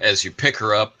detail: as you pick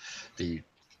her up, the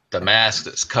mask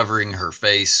that's covering her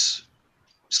face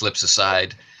slips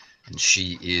aside, and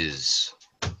she is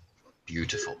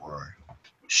beautiful, or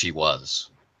she was.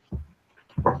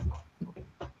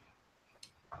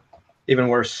 Even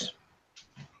worse.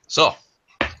 So,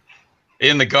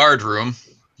 in the guard room,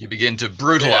 you begin to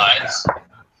brutalize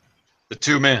the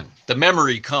two men. The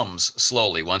memory comes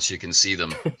slowly once you can see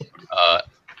them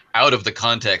out of the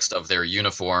context of their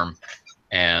uniform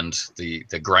and the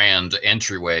grand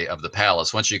entryway of the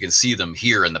palace. Once you can see them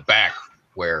here in the back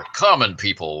where common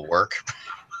people work,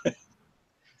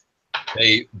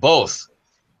 they both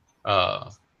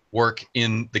work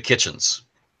in the kitchens,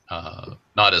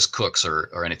 not as cooks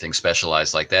or anything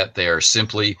specialized like that. They are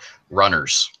simply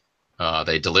runners.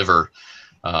 They deliver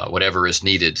whatever is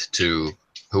needed to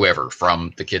whoever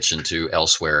from the kitchen to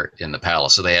elsewhere in the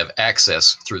palace. So they have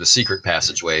access through the secret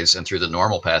passageways and through the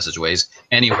normal passageways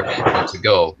anywhere they want to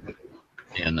go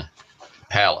in the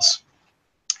palace.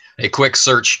 A quick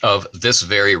search of this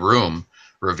very room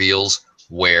reveals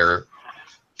where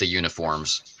the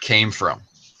uniforms came from.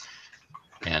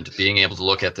 And being able to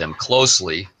look at them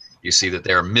closely, you see that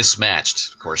they're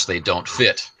mismatched. Of course, they don't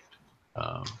fit.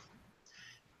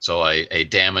 So a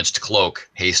damaged cloak,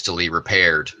 hastily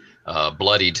repaired,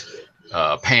 bloodied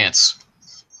pants,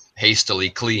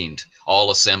 hastily cleaned, all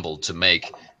assembled to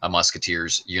make a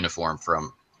musketeer's uniform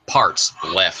from parts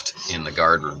left in the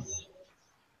guard room.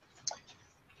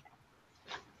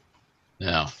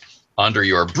 Now, under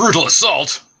your brutal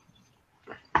assault,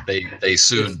 they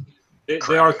soon.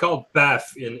 They are called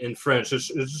bath in French.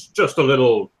 It's just a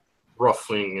little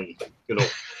ruffling and, you know,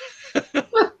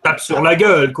 tape sur la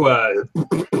gueule, quoi.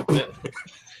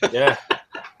 Yeah.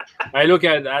 I look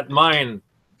at mine.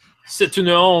 C'est une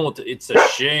honte. It's a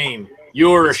shame.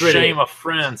 You're It's a really- shame of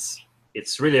France.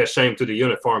 It's really a shame to the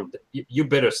uniform. You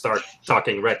better start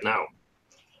talking right now.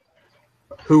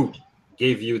 Who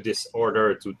gave you this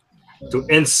order to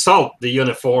insult the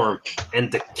uniform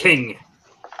and the king?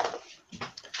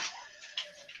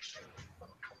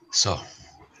 So,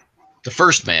 the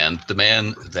first man, the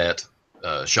man that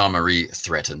Jean-Marie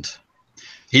threatened,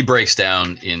 he breaks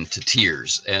down into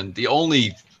tears, and the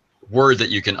only word that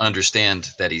you can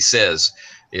understand that he says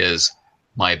is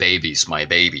my babies,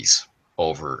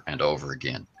 over and over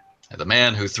again. And the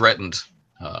man who threatened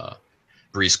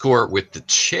Briscourt with the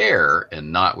chair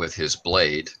and not with his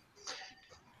blade,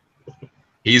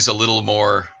 he's a little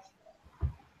more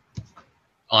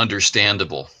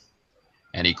understandable.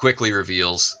 And he quickly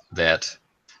reveals that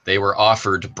they were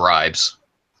offered bribes,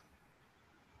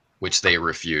 which they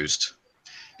refused.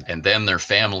 And then their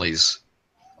families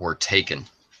were taken.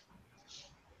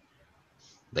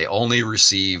 They only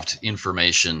received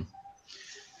information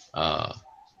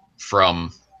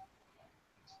from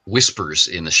whispers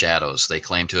in the shadows. They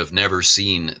claim to have never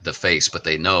seen the face, but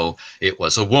they know it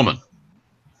was a woman.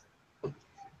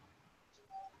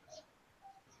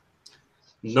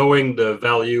 Knowing the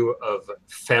value of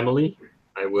family,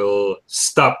 I will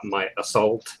stop my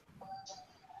assault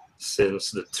since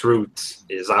the truth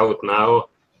is out now,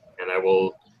 and I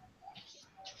will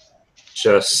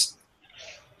just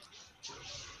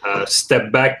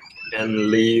step back and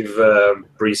leave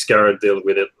Briscourt deal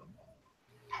with it.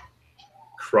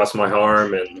 Cross my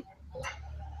arm and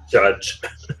judge.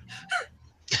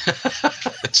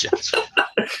 Judge.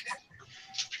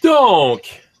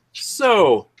 Donc,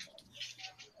 so,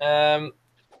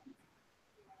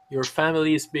 your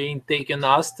family is being taken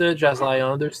hostage, as I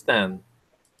understand.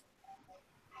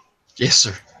 Yes,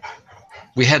 sir.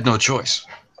 We had no choice.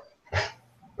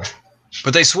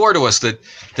 But they swore to us that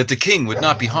the king would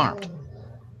not be harmed.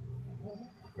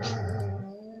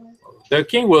 The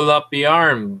king will not be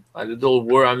harmed. I'm a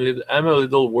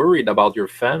little worried about your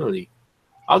family.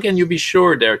 How can you be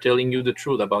sure they're telling you the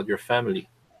truth about your family?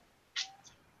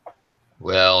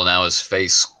 Well, now his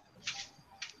face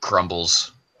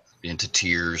crumbles into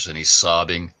tears and he's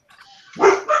sobbing.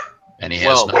 And he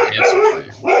has no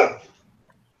answer for you.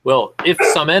 Well, if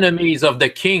some enemies of the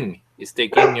king is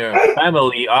taking your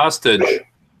family hostage,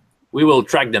 we will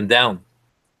track them down.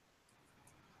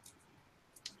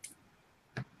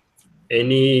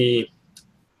 Any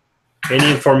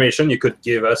information you could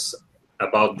give us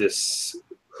about this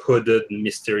hooded,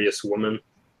 mysterious woman?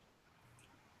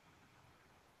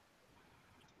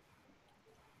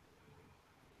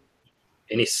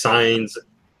 Any signs,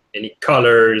 any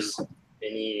colors,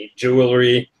 any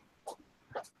jewelry?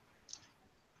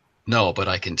 No, but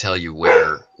I can tell you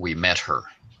where we met her.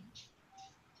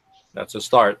 That's a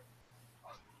start.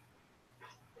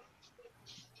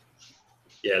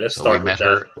 Yeah, let's So start we with met that.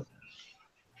 her.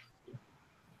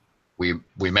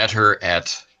 We met her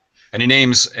at, and he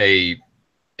names a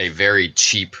very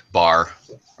cheap bar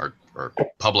or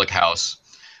public house.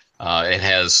 It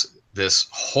has this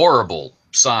horrible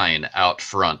sign out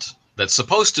front that's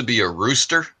supposed to be a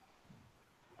rooster,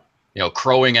 you know,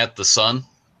 crowing at the sun.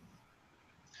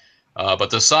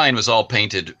 But the sign was all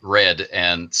painted red,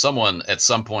 and someone at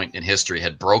some point in history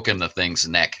had broken the thing's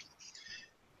neck.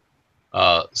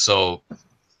 So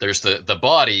there's the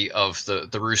body of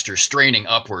the rooster straining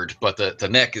upward, but the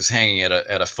neck is hanging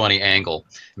at a funny angle.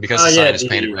 And because the sign is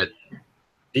painted red.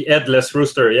 The headless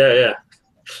rooster, yeah.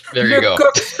 There you go.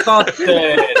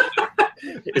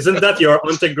 Isn't that your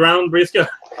underground, Briscoe?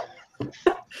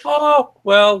 Oh,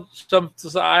 well,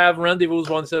 I have rendezvous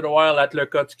once in a while at Le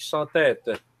Coq Sans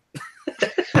Tête.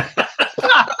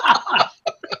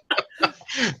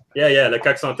 Yeah, Le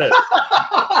Coq Sans Tête.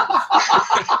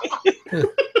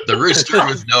 The rooster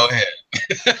with no head.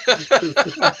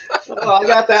 Oh, I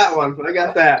got that one. I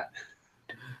got that.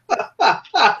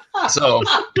 So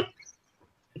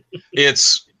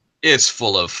it's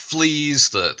full of fleas.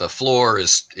 The floor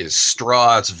is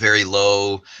straw. It's very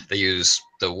low. They use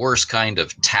the worst kind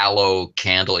of tallow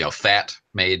candle, you know, fat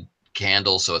made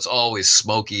candle, so it's always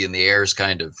smoky and the air is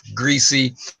kind of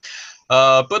greasy.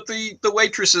 But the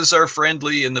waitresses are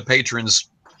friendly and the patrons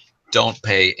don't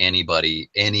pay anybody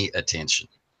any attention.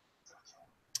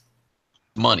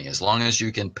 Money, as long as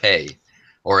you can pay,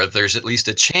 or if there's at least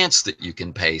a chance that you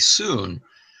can pay soon,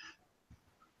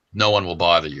 no one will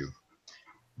bother you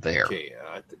there. Okay.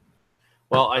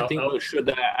 Well, I think we should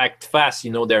act fast.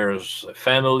 You know, there's a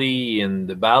family and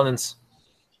the balance.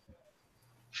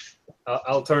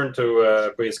 I'll turn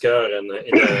to Brisker and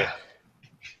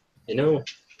you know,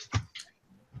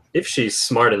 if she's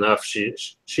smart enough,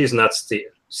 she's not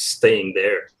staying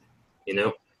there. You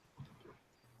know,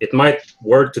 it might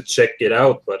work to check it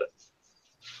out, but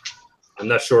I'm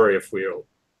not sure if we'll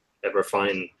ever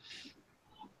find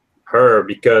her,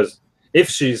 because if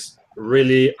she's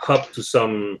really up to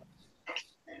some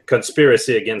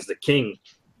conspiracy against the king,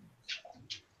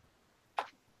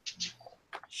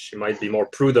 she might be more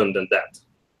prudent than that.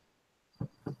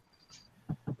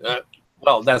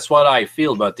 Well, that's what I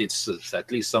feel, but it's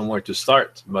at least somewhere to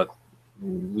start. But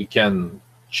we can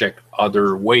check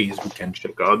other ways. We can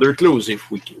check other clues if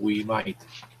we might.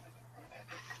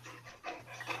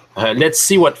 Let's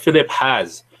see what Philip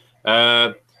has.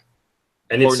 And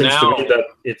it seems to me that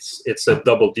it's a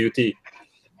double duty.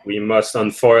 We must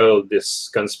unfoil this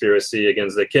conspiracy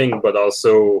against the king, but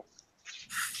also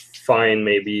find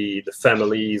maybe the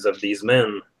families of these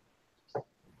men.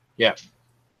 Yeah.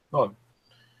 Oh.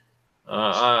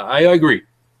 I agree.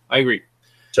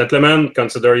 Gentlemen,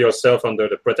 consider yourself under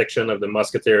the protection of the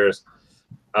musketeers.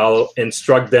 I'll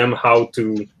instruct them how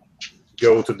to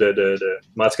go to the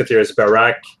musketeers'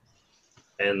 barrack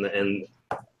and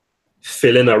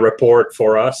fill in a report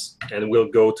for us, and we'll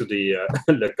go to the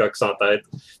Le Coq Sans Tête.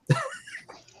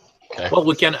 Okay. Well,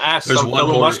 we can ask some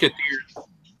fellow musketeers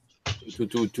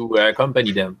to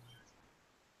accompany them.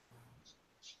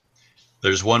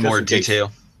 There's one more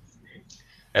detail.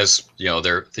 As you know,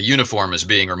 the uniform is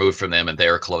being removed from them, and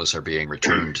their clothes are being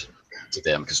returned to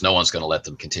them, because no one's going to let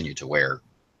them continue to wear,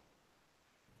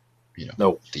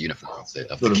 the uniform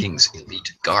of the king's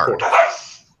elite guard.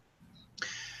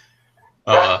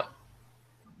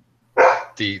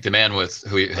 The man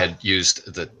who had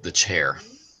used the chair,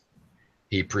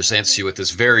 he presents you with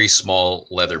this very small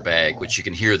leather bag, which you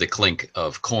can hear the clink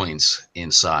of coins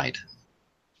inside,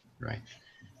 right?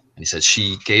 And he says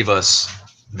she gave us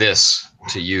this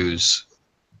to use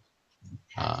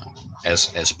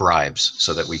as bribes,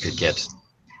 so that we could get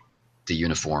the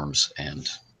uniforms and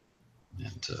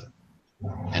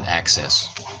access.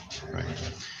 Right.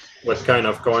 What kind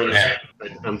of coins?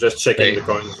 I'm just checking the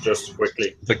coins just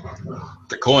quickly.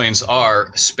 The coins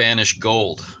are Spanish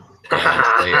gold, and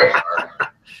they are,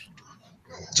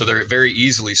 so they're very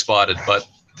easily spotted. But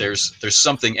there's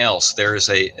something else. There is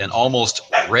an almost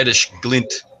reddish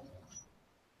glint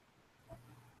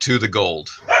to the gold.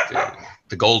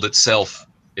 The gold itself,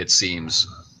 it seems,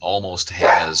 almost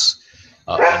has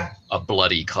a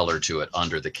bloody color to it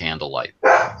under the candlelight.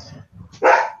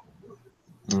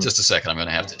 Just a second, I'm going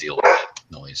to have to deal with that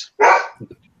noise.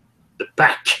 The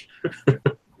back.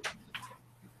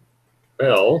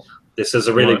 Well, this is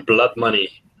really blood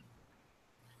money.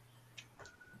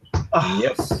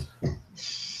 Yes.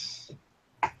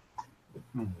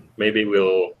 Maybe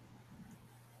we'll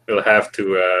have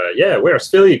to. Yeah, where's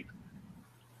Philippe?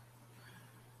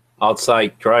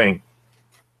 Outside crying.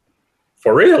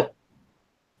 For real?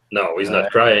 No, he's not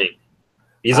crying.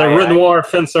 He's a Renoir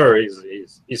fencer.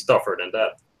 He's tougher than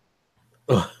that.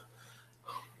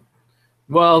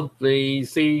 Well, they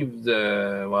saved.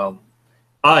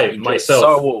 I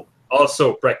myself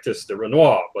also practice the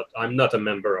Renoir, but I'm not a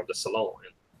member of the salon.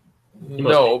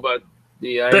 No, but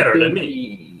better than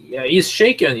me. He's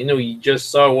shaken. He just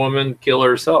saw a woman kill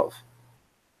herself.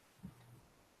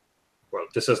 Well,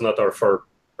 this is not our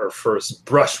first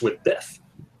brush with death.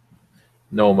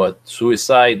 No, but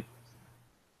suicide.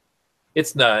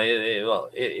 It's not.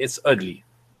 It's ugly.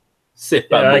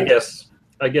 Yeah,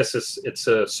 I guess it's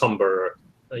a somber.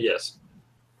 Yes,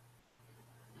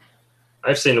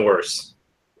 I've seen worse.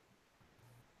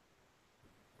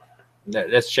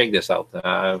 Let's check this out.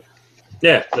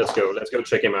 Yeah, let's go. Let's go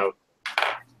check him out.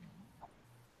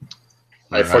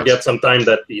 I forget sometimes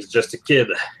that he's just a kid.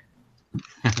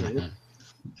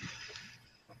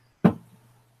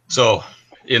 So,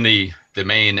 in the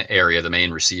main area, the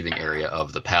main receiving area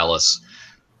of the palace,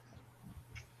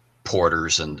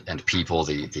 porters and people,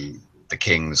 the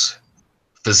king's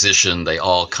physician, they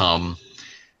all come,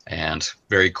 and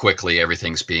very quickly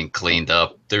everything's being cleaned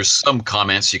up. There's some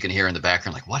comments you can hear in the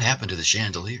background, like, what happened to the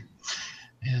chandelier?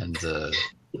 And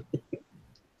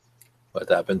what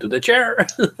happened to the chair?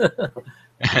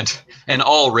 and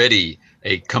already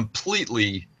a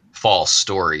completely false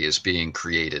story is being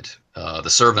created. The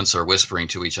servants are whispering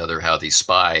to each other how the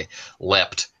spy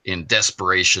leapt in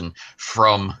desperation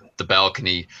from the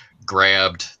balcony,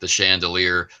 grabbed the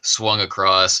chandelier, swung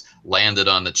across, landed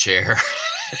on the chair.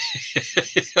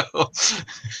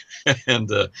 And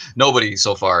nobody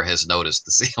so far has noticed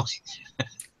the ceiling.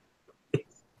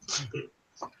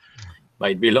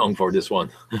 Might be long for this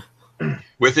one.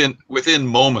 Within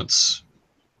moments,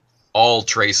 all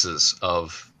traces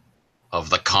of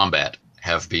the combat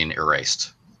have been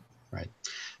erased. Right,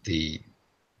 the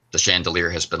chandelier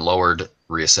has been lowered,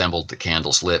 reassembled, the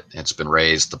candles lit, it's been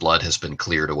raised, the blood has been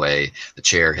cleared away, the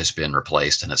chair has been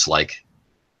replaced, and it's like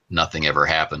nothing ever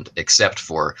happened except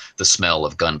for the smell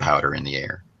of gunpowder in the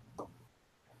air.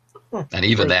 And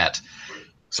even that,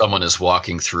 someone is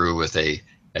walking through with a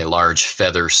large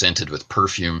feather scented with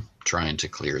perfume, trying to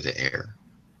clear the air.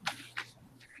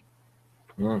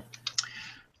 Mm.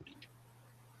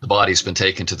 The body's been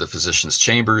taken to the physician's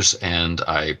chambers, and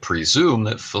I presume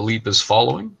that Philippe is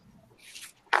following.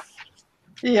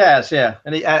 He has, yeah.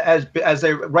 And he, as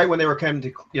they right when they were coming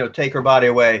to take her body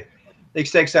away, he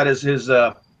takes out his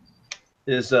knife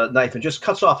and just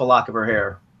cuts off a lock of her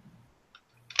hair.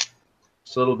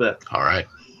 Just a little bit. All right.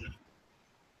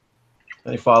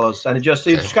 And he follows, and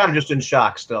he's kind of just in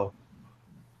shock still,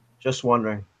 just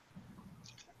wondering.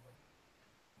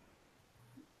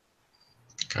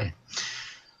 Okay.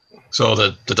 So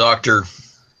the doctor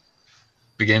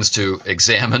begins to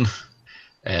examine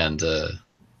and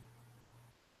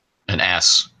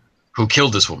asks, "Who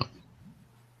killed this woman?"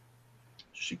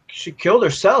 She killed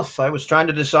herself. I was trying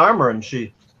to disarm her, and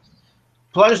she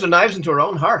plunged the knives into her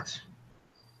own heart.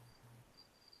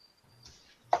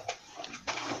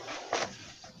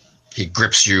 He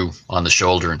grips you on the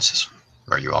shoulder and says,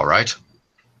 "Are you all right?"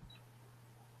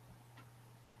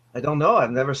 I don't know.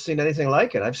 I've never seen anything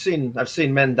like it. I've seen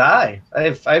men die.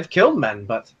 I've killed men,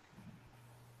 but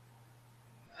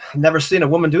I've never seen a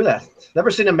woman do that.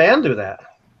 Never seen a man do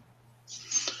that.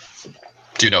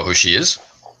 Do you know who she is?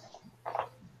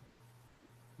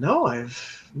 No,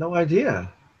 I've no idea.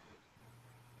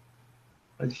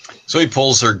 So he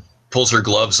pulls her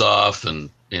gloves off and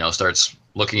starts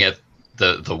looking at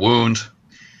the wound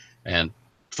and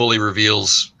fully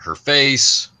reveals her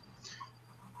face.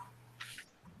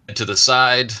 To the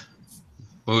side,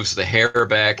 moves the hair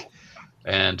back,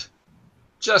 and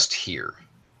just here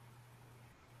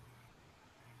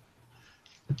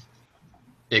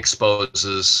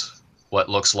exposes what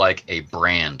looks like a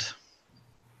brand.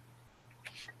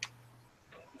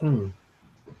 What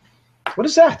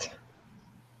is that?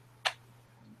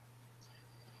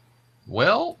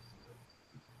 Well,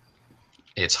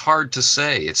 it's hard to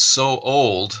say. It's so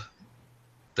old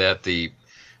that the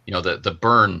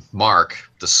burn mark,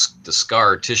 the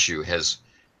scar tissue has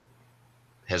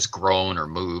grown or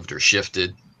moved or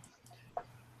shifted.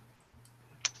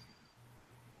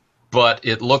 But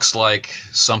it looks like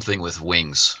something with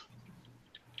wings.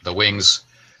 The wings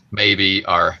maybe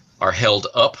are held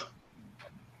up,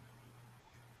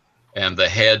 and the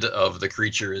head of the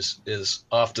creature is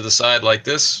off to the side like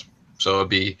this. So it'd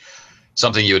be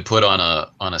something you would put on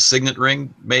a signet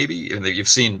ring, maybe. And you've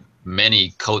seen many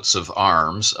coats of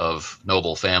arms of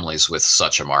noble families with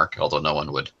such a mark, although no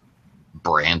one would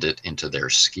brand it into their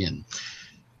skin.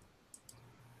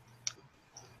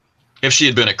 If she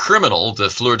had been a criminal,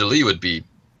 the fleur-de-lis would be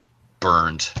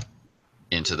burned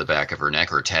into the back of her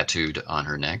neck or tattooed on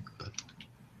her neck. But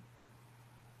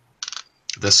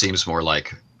this seems more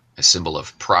like a symbol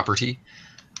of property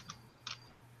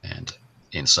and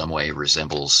in some way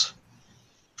resembles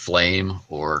flame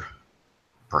or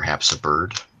perhaps a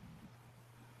bird.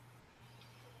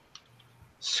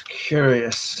 It's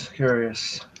curious.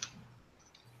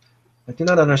 I do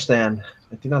not understand.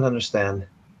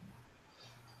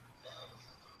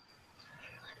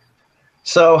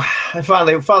 So I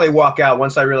finally walk out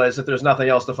once I realize that there's nothing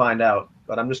else to find out.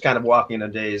 But I'm just kind of walking in a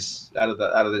daze out of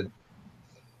the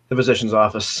physician's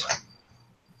office.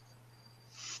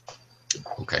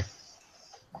 Okay.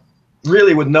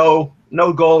 Really, with no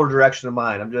goal or direction in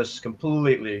mind. I'm just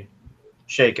completely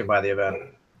shaken by the event.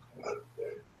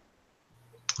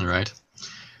 All right.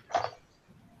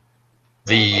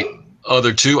 The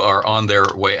other two are on their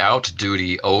way out,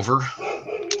 duty over,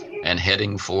 and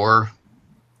heading for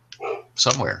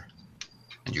somewhere.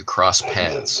 And you cross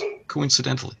paths,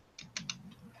 coincidentally.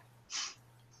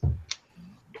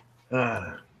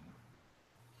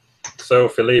 So,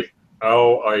 Philippe,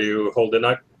 how are you holding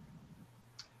up?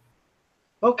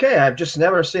 Okay, I've just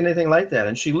never seen anything like that.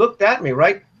 And she looked at me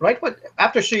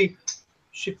after she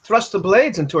thrust the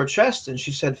blades into her chest, and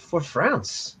she said, "For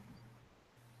France."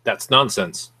 That's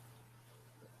nonsense.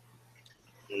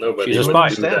 Nobody She's a would spy.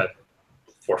 do that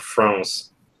for France.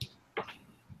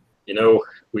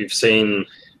 We've seen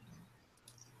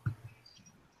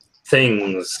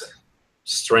things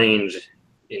strange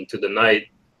into the night.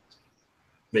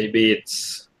 Maybe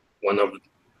it's one of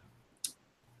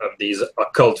these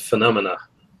occult phenomena.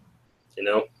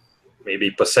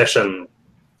 Maybe possession.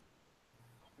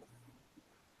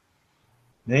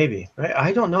 Maybe. Right?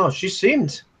 I don't know. She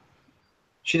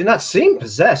did not seem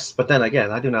possessed, but then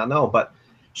again, I do not know. But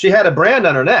she had a brand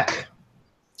on her neck.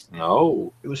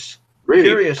 No. It was Really?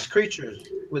 curious creatures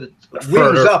with wings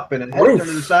Further up and a head turned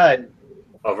to the side.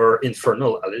 of her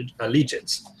infernal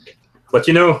allegiance. But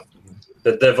you know,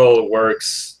 the devil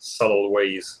works subtle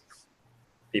ways.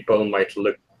 People might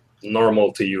look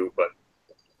normal to you, but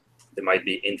they might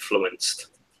be influenced.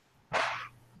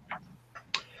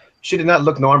 She did not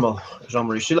look normal,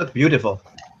 Jean-Marie. She looked beautiful.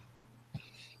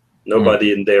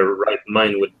 Nobody in their right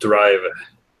mind would drive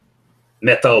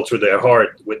metal through their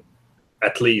heart, with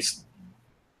at least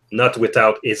not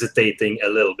without hesitating a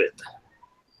little bit.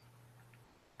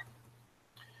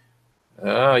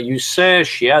 You say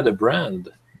she had a brand.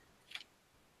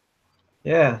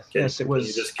 Yeah. Yes, it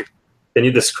was. Can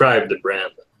you describe the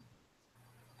brand?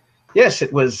 Yes,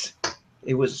 it was.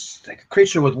 It was like a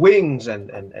creature with wings and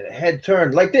a head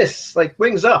turned like this, like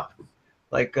wings up,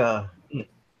 like.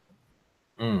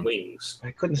 Wings. I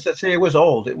couldn't say it was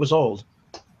old. It was old.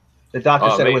 The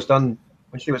doctor said it was done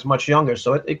when she was much younger,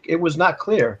 so it was not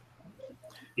clear.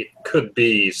 It could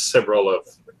be several of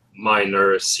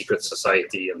minor secret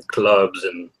society and clubs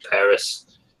in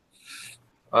Paris.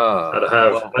 I'd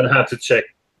have to check.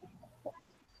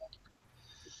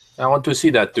 I want to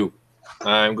see that too.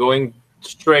 I'm going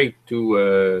straight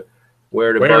to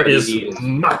where the Where body is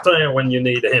Martin when you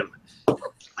need him?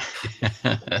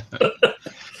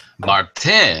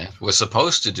 Martin was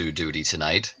supposed to do duty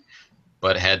tonight,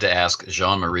 but had to ask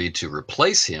Jean-Marie to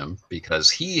replace him because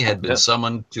he had been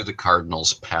summoned to the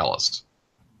Cardinal's palace.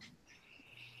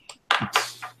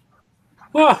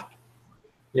 Ah,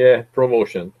 yeah,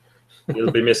 promotion.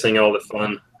 You'll be missing all the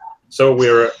fun. So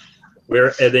we're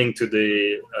heading to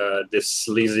the this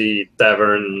sleazy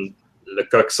tavern, Le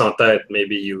Coq Sans Tête.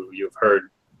 Maybe you've heard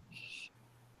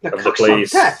of the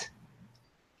place.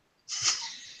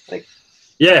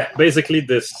 Yeah, basically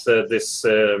this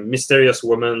mysterious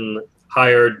woman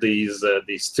hired these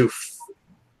two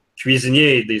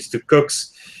cuisiniers, these two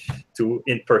cooks, to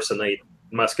impersonate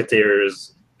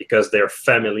musketeers because their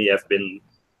family have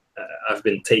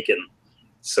been taken.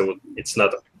 So it's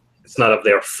not of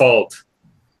their fault,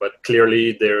 but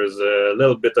clearly there's a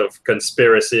little bit of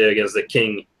conspiracy against the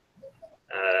king.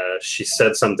 She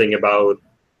said something about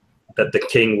that the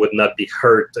king would not be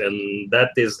hurt, and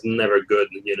that is never good,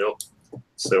 you know.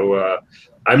 So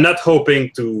I'm not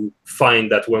hoping to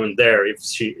find that woman there. If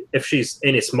she's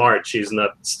any smart, she's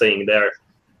not staying there.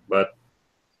 But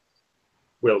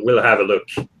we'll have a look.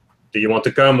 Do you want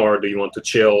to come, or do you want to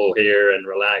chill here and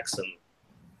relax? And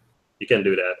you can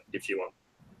do that if you want.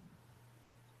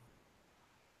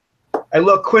 I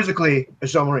look quizzically at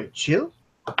Jean-Marie. Chill?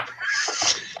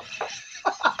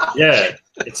 Yeah,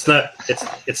 it's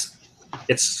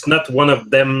not one of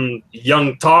them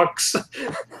young talks.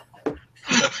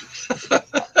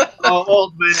 Oh,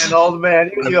 old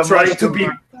man. I'm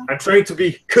trying to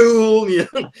be cool. You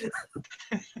know?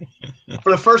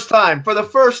 For the first time,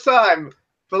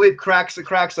 Philippe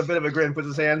cracks a bit of a grin, puts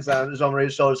his hands on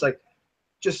Jean-Marie's shoulders, like,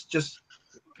 just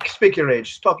speak your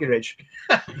age, talk your age.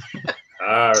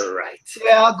 All right.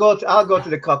 Yeah, I'll go to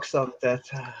the Coq Sans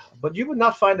Tête. But you would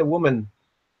not find a woman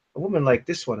like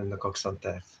this one in the Coq Sans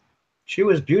Tête. She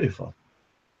was beautiful.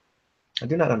 I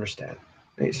do not understand.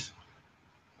 Please.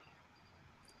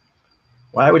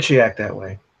 Why would she act that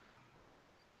way?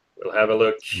 We'll have a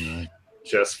look,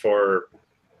 just for,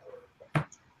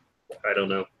 I don't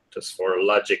know, just for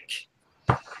logic,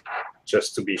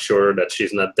 just to be sure that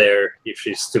she's not there if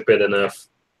she's stupid enough.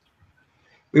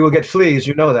 We will get fleas,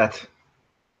 you know that.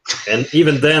 And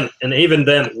even then,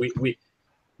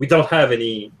 we don't have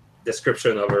any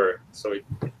description of her. So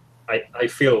I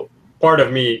feel, part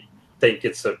of me think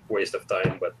it's a waste of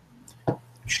time, but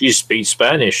She speaks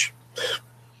Spanish.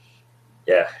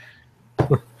 yeah.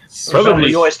 Probably.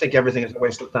 You always think everything is a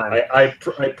waste of time. I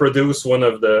produce one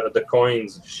of the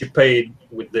coins. She paid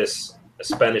with this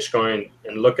Spanish coin,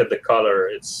 and look at the color.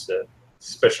 It's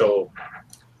special.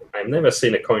 I've never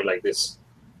seen a coin like this.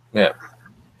 Yeah.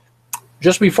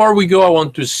 Just before we go, I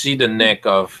want to see the neck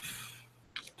of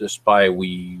the spy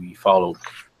we followed.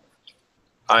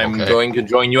 I'm going to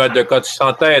join you at the Coq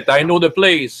Sans Tête. I know the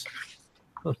place.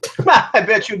 I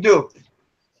bet you do.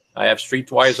 I have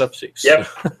streetwise of 6. Yep.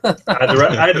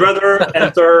 I'd rather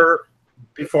enter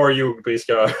before you,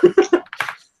 Bisca.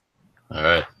 All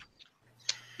right.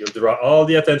 You'll draw all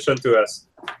the attention to us.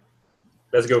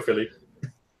 Let's go, Philippe. All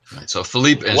right, so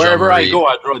Philippe and Wherever I Jean-Marie, go,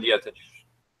 I draw the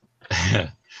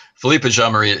attention. Philippe and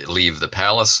Jean-Marie leave the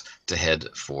palace to head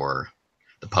for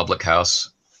the public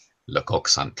house, Le Coq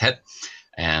Sans Tête,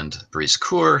 and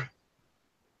Brisecourt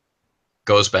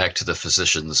goes back to the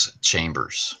physician's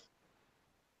chambers.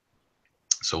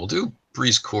 So we'll do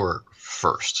Brise Court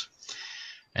first.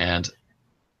 And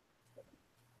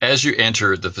as you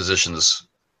enter the physician's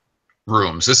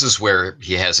rooms, this is where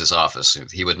he has his office.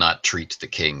 He would not treat the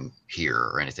king here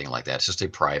or anything like that. It's just a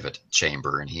private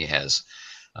chamber, and he has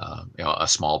a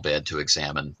small bed to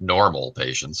examine normal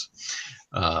patients.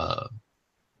 The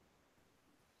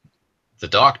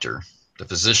doctor, the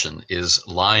physician, is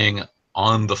lying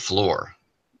on the floor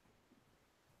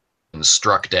and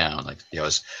struck down. Like,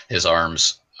 his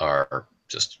arms are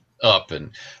just up,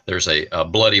 and there's a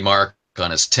bloody mark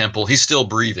on his temple. He's still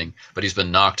breathing, but he's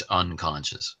been knocked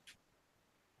unconscious.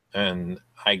 And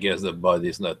I guess the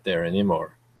body's not there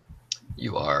anymore.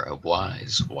 You are a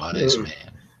wise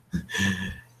man.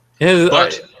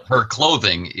 But her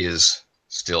clothing is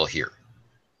still here.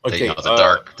 Okay,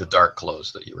 the dark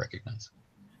clothes that you recognize.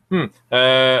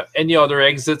 Any other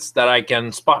exits that I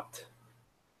can spot?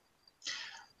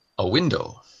 A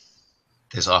window.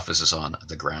 His office is on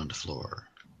the ground floor.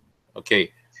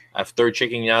 Okay. After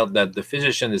checking out that the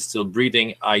physician is still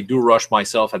breathing, I do rush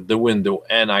myself at the window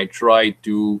and I try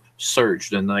to search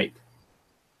the night.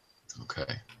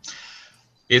 Okay.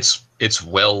 It's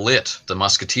well lit. The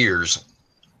musketeers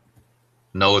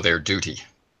know their duty.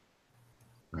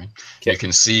 Right? Okay. You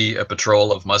can see a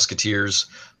patrol of musketeers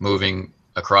moving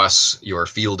across your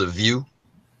field of view,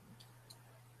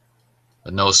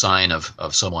 but no sign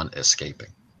of someone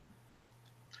escaping.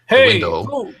 Hey, the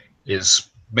window is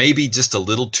maybe just a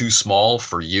little too small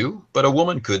for you, but a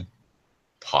woman could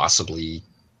possibly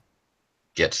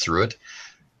get through it.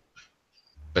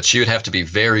 But she would have to be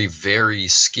very, very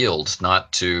skilled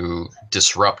not to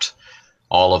disrupt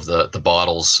all of the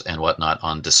bottles and whatnot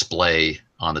on display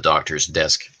on the doctor's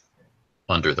desk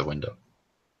under the window.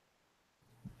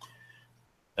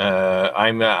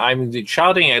 I'm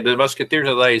shouting at the musketeers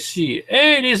that I see.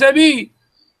 Hey, les amis!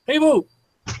 Hey, vous!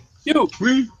 You!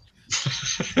 Oui.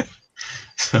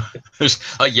 There's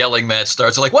a yelling match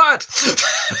starts. Like, what?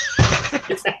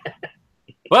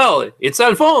 Well, it's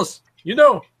Alphonse. You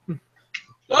know.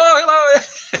 Oh,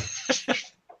 hello.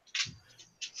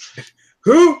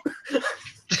 Who?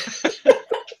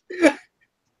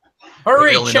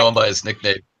 Hurry! I only know him by his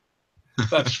nickname.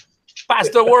 Pass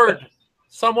the word.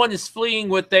 Someone is fleeing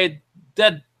with a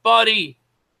dead body.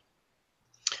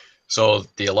 So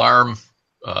the alarm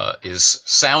is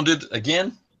sounded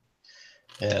again,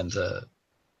 and the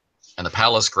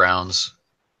palace grounds,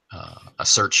 a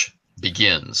search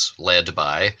begins, led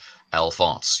by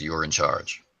Alphonse. You're in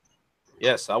charge.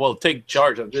 Yes, I will take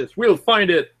charge of this. We'll find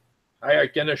it. I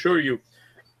can assure you.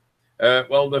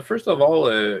 Well, first of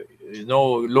all,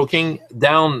 looking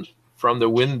down from the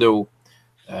window,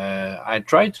 I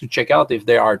try to check out if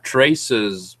there are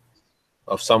traces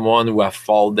of someone who have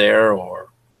fallen there or.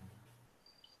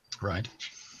 Right.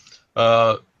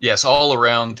 Yes, all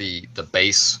around the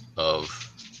base of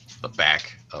the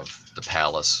back of the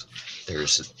palace,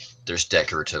 there's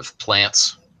decorative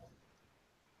plants.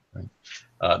 Right?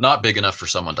 Not big enough for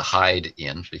someone to hide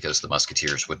in, because the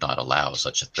musketeers would not allow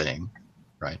such a thing,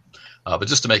 right? But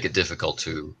just to make it difficult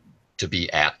to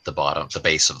be at the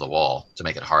base of the wall, to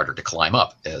make it harder to climb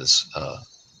up, as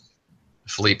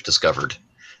Philippe discovered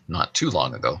not too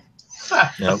long ago.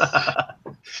 Yep.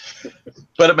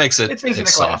 But it makes it's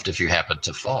soft climb. if you happen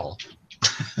to fall.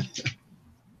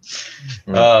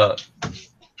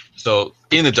 So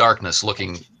in the darkness,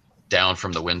 looking down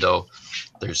from the window,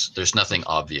 there's nothing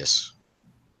obvious,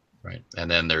 right? And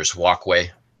then there's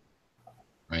walkway,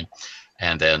 right?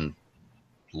 And then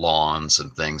lawns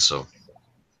and things. So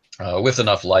with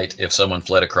enough light, if someone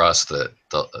fled across the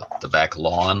back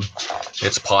lawn,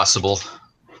 it's possible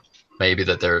maybe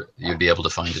that you'd be able to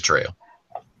find a trail.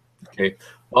 Okay.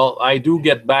 Well, I do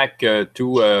get back to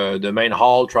the main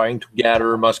hall, trying to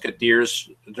gather musketeers,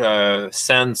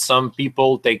 send some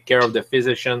people, take care of the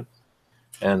physician,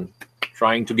 and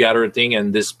trying to gather a thing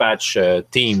and dispatch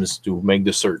teams to make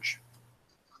the search.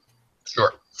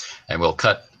 Sure. And we'll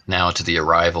cut now to the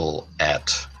arrival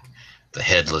at the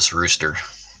Headless Rooster.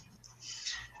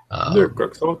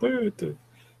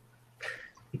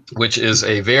 Which is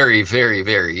a very, very,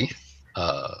 very...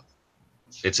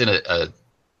 it's in a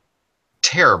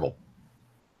terrible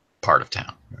part of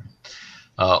town.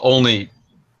 Only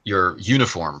your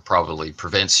uniform probably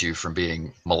prevents you from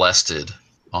being molested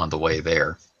on the way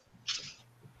there.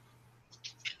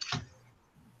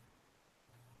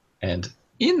 And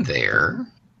in there,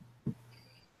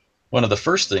 one of the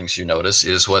first things you notice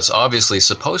is what's obviously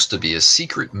supposed to be a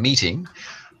secret meeting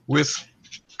with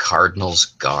Cardinal's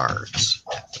guards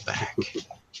at the back.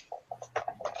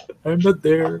 I'm not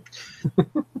there.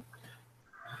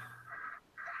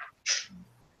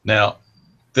 Now,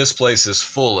 this place is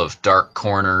full of dark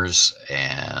corners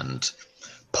and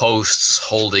posts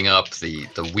holding up the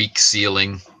weak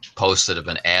ceiling, posts that have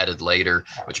been added later,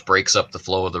 which breaks up the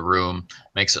flow of the room,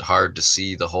 makes it hard to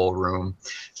see the whole room.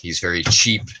 He's very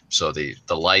cheap, so the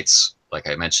lights, like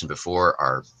I mentioned before,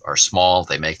 are small.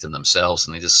 They make them themselves,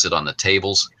 and they just sit on the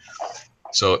tables.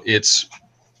 So it's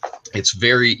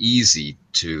very easy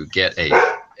to get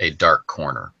a dark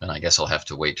corner, and I guess I'll have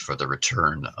to wait for the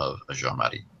return of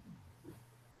Jean-Marie.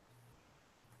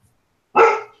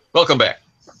 Welcome back.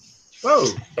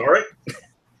 Oh, sorry.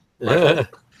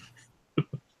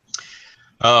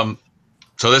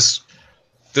 So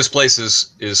this place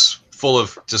is full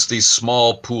of just these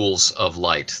small pools of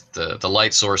light. The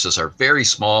light sources are very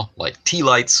small, like tea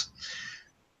lights,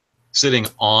 sitting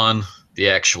on the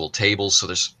actual tables. So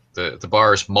there's the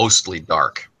bar is mostly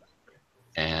dark,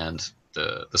 and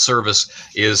the service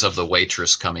is of the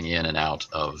waitress coming in and out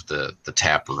of the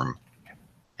tap room.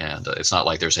 And it's not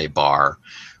like there's a bar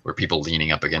where people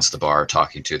leaning up against the bar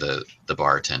talking to the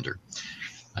bartender.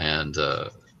 And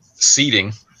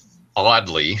seating,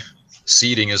 oddly,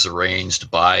 seating is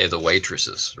arranged by the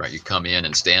waitresses, right? You come in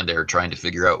and stand there trying to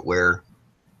figure out where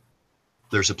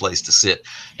there's a place to sit,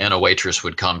 and a waitress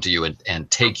would come to you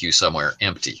and take you somewhere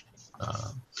empty,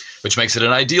 which makes it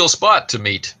an ideal spot to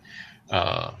meet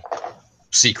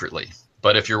secretly.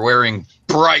 But if you're wearing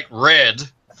bright red,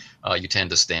 you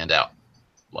tend to stand out,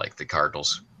 like the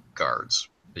Cardinals guards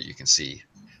that you can see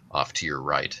off to your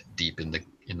right, deep in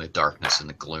the darkness and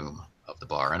the gloom of the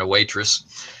bar. And a waitress,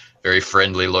 very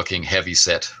friendly looking, heavy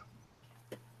set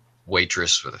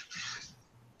waitress with a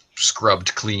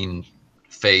scrubbed clean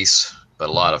face, but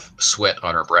a lot of sweat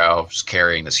on her brow, just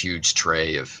carrying this huge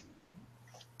tray of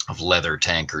leather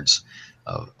tankards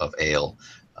of ale.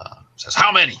 Says,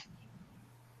 "How many?"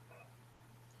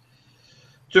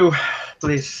 Two,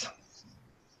 please.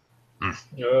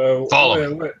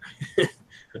 Follow me.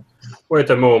 Wait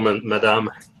a moment, madame.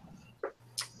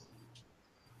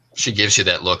 She gives you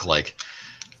that look like,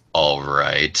 all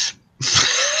right.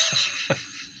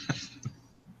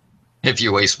 If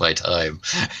you waste my time.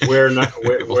 We're not.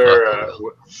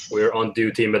 We're on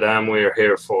duty, madame. We're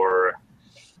here for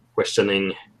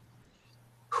questioning.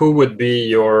 Who would be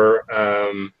your?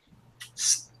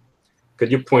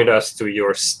 Could you point us to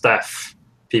your staff?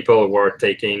 People who are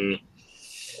taking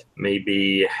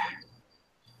maybe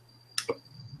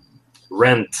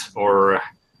rent or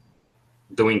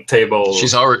doing tables.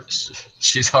 She's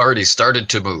already started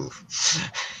to move.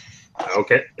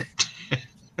 Okay.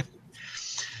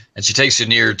 And she takes you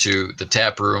near to the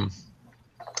tap room,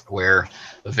 where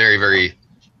a very, very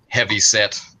heavy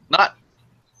set, not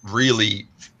really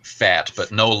fat,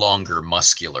 but no longer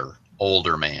muscular,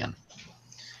 older man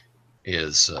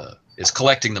is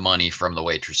collecting the money from the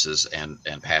waitresses and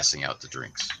passing out the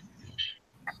drinks.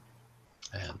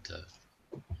 And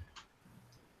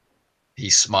he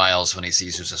smiles when he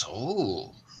sees you and says,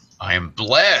 "Oh, I am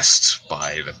blessed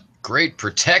by the great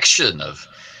protection of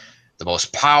the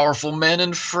most powerful men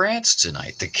in France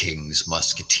tonight, the King's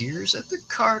Musketeers and the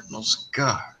Cardinal's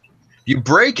Guard. If you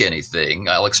break anything,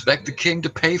 I'll expect the King to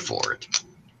pay for it."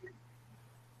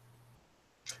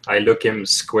 I look him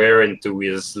square into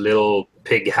his little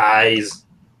pig eyes,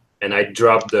 and I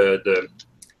drop the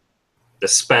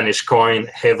Spanish coin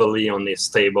heavily on his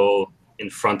table in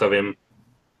front of him,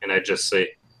 and I just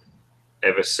say,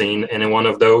 "Ever seen any one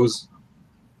of those?"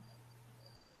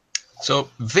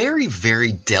 So very,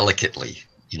 very delicately,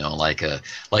 like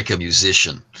a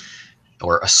musician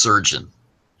or a surgeon,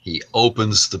 he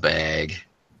opens the bag,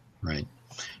 right,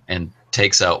 and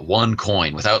takes out one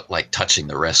coin without touching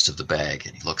the rest of the bag,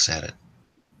 and he looks at it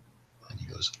and he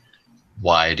goes,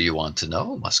 "Why do you want to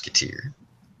know, Musketeer?"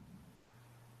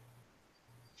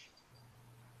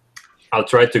 I'll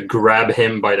try to grab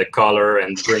him by the collar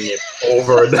and bring it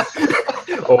over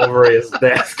over his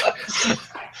desk.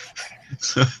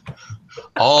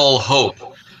 All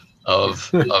hope of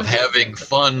having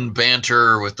fun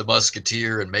banter with the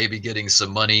Musketeer and maybe getting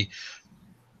some money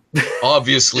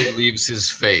obviously leaves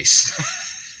his face.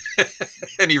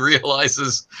 And he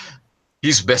realizes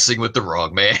he's messing with the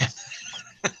wrong man.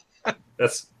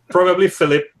 That's probably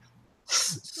Philip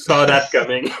saw that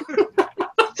coming.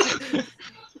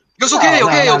 He goes, okay.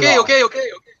 No.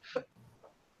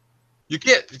 You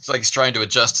can't, it's like he's trying to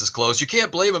adjust his clothes. You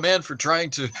can't blame a man for trying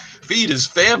to feed his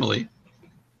family.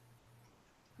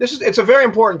 It's a very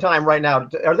important time right now.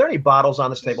 Are there any bottles on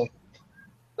this table?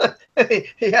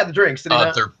 He had the drinks. Did he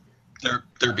not?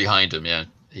 They're behind him, yeah.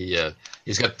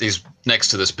 He's got these next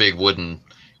to this big wooden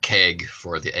keg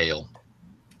for the ale.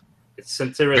 It's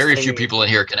interesting. Very few people in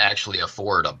here can actually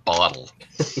afford a bottle.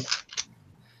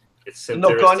 It's No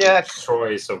interesting cognac.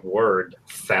 choice of word,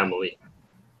 family.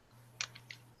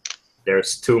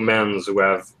 There's two men who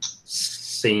have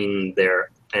seen their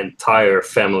entire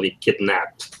family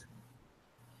kidnapped.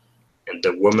 And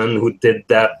the woman who did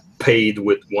that paid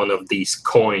with one of these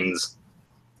coins.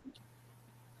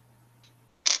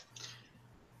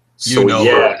 So You know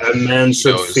yeah, her. a man He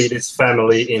should knows. feed his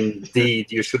family.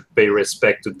 Indeed, you should pay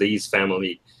respect to these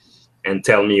family and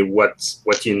tell me what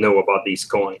you know about these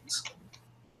coins.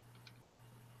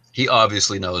 He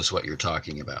obviously knows what you're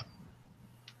talking about.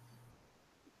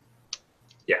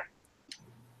 Yeah.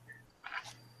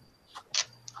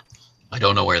 I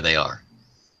don't know where they are.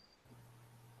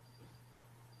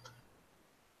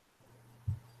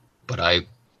 But I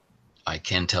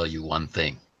can tell you one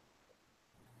thing.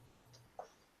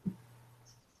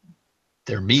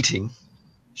 Their meeting,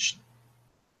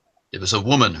 it was a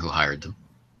woman who hired them.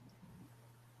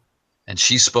 And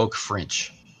she spoke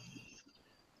French.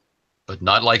 But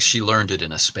not like she learned it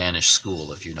in a Spanish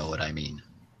school, if you know what I mean.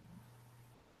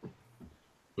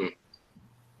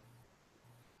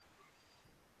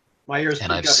 My ears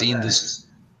And speak I've up seen with that. this.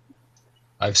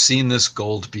 I've seen this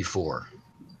gold before.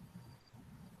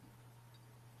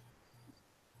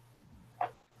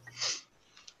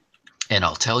 And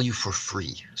I'll tell you for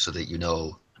free so that you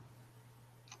know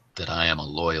that I am a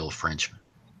loyal Frenchman.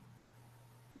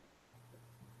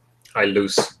 I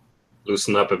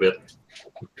loosen up a bit.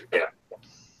 Yeah.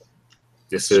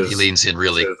 This So is he leans in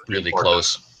really, this is really important.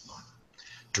 close,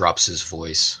 drops his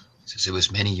voice, says, it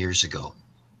was many years ago.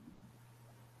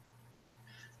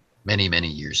 Many, many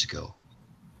years ago.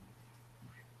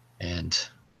 And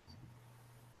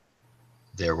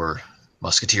there were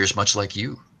musketeers much like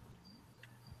you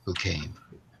who came.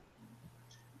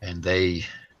 And they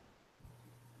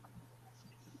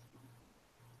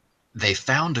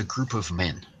found a group of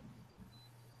men.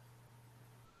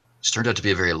 It turned out to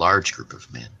be a very large group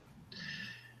of men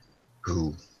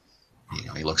who, you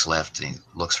know, he looks left, and he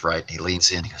looks right, and he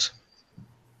leans in, he goes,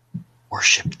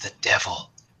 worshipped the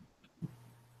devil.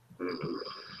 And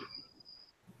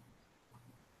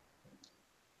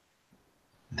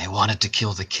they wanted to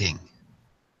kill the king.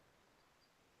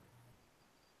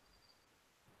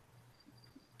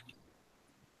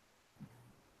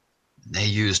 And they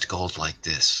used gold like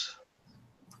this.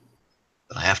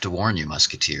 But I have to warn you,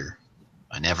 musketeer,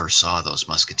 I never saw those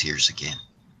musketeers again.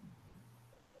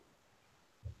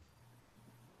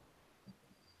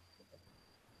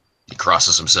 He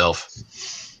crosses himself.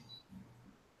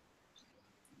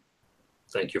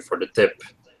 Thank you for the tip.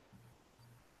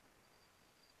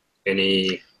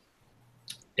 Any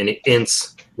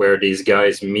hints where these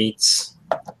guys meets?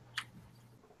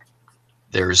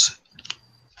 There's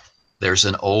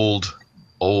an old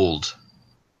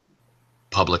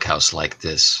public house like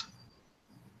this.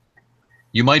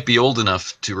 You might be old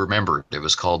enough to remember it. It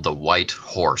was called the White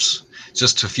Horse.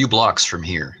 Just a few blocks from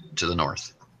here to the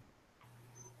north.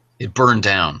 It burned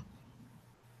down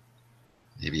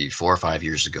maybe 4 or 5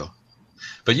 years ago.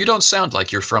 But you don't sound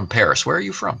like you're from Paris. Where are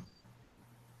you from?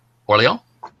 Orléans?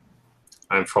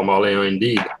 I'm from Orléans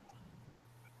indeed.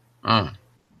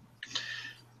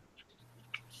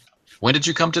 When did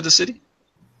you come to the city?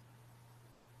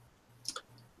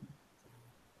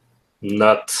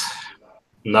 Not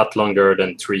longer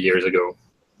than 3 years ago.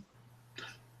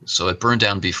 So it burned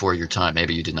down before your time.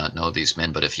 Maybe you did not know these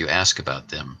men, but if you ask about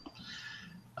them,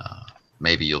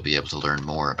 maybe you'll be able to learn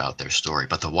more about their story.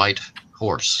 But the White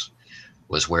Horse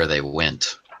was where they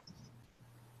went.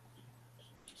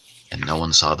 And no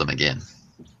one saw them again.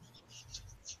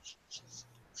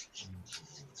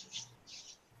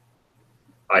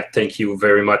 I thank you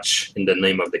very much in the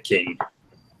name of the king,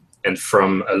 and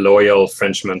from a loyal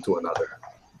Frenchman to another.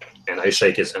 And I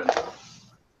shake his hand.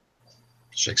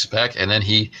 Shakes it back, and then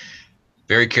he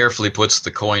very carefully puts the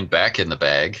coin back in the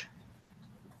bag.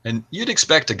 And you'd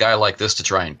expect a guy like this to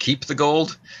try and keep the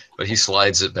gold, but he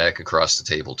slides it back across the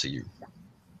table to you.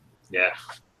 Yeah.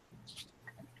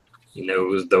 He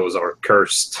knows those are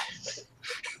cursed.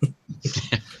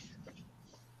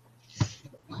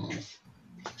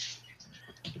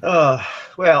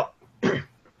 Well,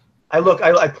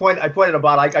 I point at a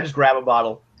bottle. I just grab a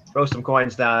bottle, throw some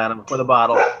coins down at him with a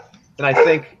bottle. Then I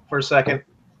think for a second.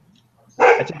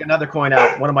 I take another coin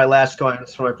out, one of my last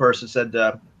coins from my purse, and said,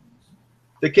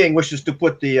 the king wishes to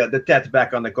put the tête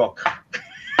back on the cock.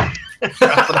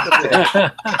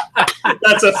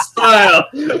 That's a style.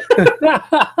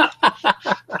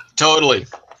 Totally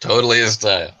his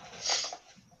style.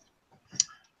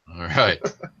 All right.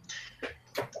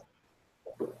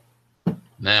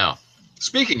 Now,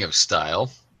 speaking of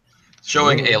style,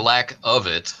 showing a lack of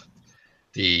it,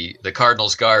 the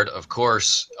Cardinals Guard, of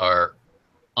course, are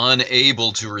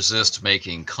unable to resist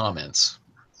making comments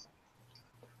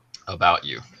about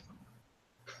you.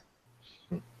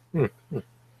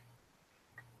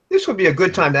 This would be a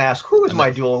good time to ask, who is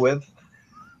my duel with?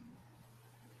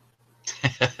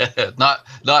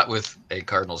 not with a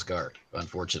Cardinal's Guard,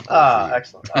 unfortunately.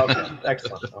 Excellent. Okay,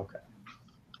 excellent. Okay.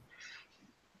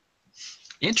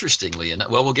 Interestingly enough,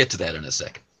 well, we'll get to that in a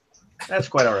second. That's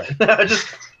quite all right.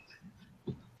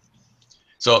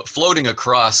 So floating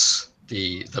across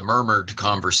the murmured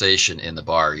conversation in the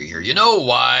bar, you hear, you know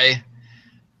why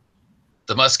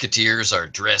the musketeers are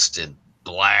dressed in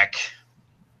black?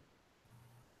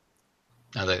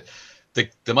 Now,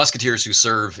 the musketeers who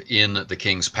serve in the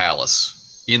king's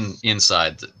palace,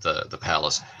 inside the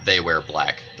palace, they wear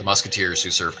black. The musketeers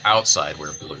who serve outside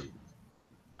wear blue.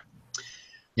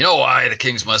 You know why the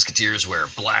king's musketeers wear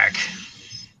black?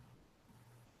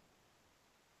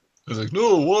 I was like,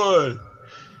 no, why?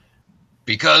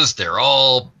 Because they're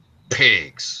all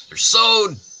pigs. They're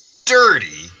so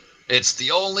dirty, it's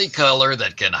the only color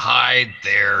that can hide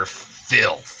their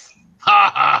filth.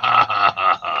 Ha ha ha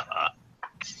ha ha ha.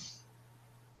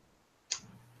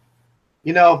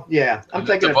 You know, yeah, I'm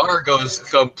thinking the bar goes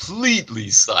completely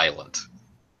silent.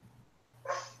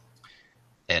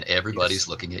 And everybody's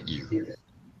looking at you.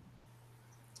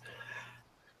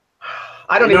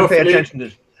 I don't even pay attention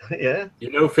to. Yeah.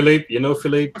 You know,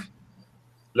 Philippe.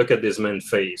 Look at this man's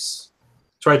face.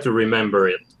 Try to remember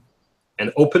it,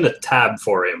 and open a tab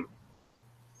for him.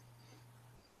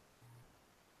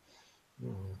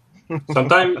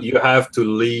 Sometimes you have to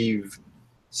leave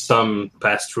some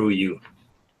pass through you,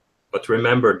 but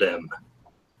remember them.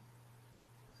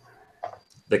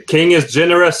 The king is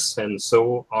generous, and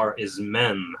so are his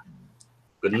men.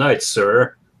 Good night,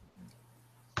 sir.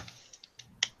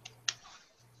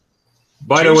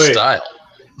 By the way, style.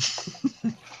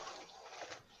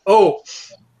 Oh,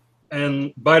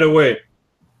 and by the way,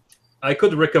 I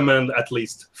could recommend at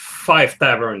least 5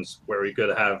 taverns where you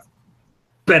could have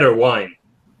better wine.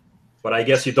 But I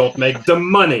guess you don't make the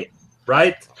money,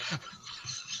 right?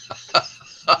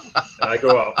 And I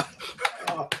go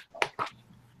out.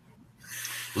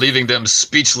 Leaving them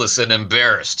speechless and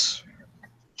embarrassed.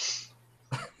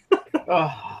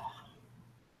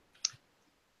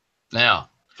 Now,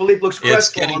 Philippe looks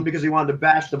crestfallen because he wanted to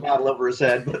bash the bottle over his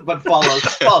head, but follows.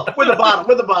 Oh, with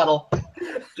the bottle.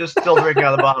 Just still drinking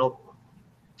out of the bottle.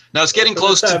 Now it's getting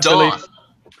close to dawn.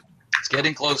 It's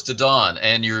getting close to dawn,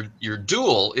 and your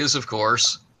duel is, of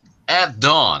course, at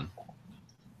dawn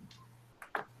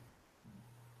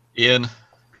in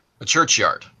a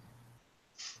churchyard,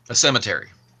 a cemetery,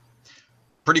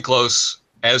 pretty close,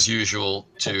 as usual,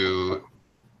 to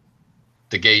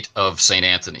the gate of St.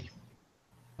 Anthony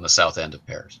on the south end of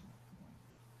Paris.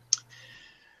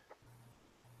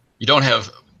 You don't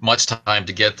have much time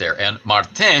to get there, and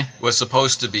Martin was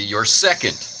supposed to be your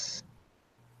second.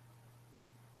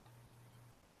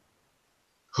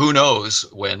 Who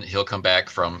knows when he'll come back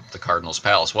from the Cardinal's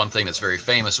palace. One thing that's very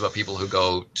famous about people who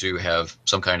go to have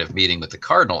some kind of meeting with the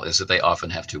Cardinal is that they often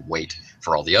have to wait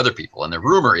for all the other people. And the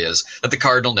rumor is that the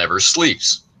Cardinal never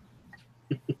sleeps.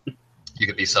 You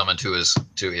could be summoned to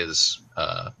his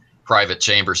private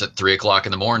chambers at 3 o'clock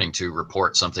in the morning to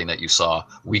report something that you saw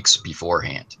weeks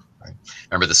beforehand. Right?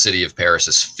 Remember, the city of Paris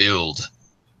is filled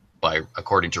by,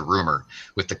 according to rumor,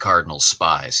 with the Cardinal's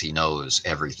spies. He knows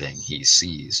everything. He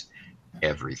sees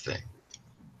everything.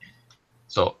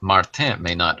 So Martin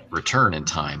may not return in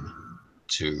time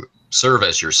to serve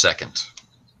as your second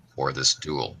for this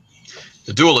duel.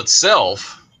 The duel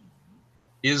itself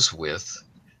is with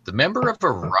the member of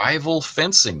a rival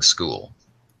fencing school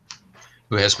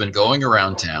who has been going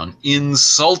around town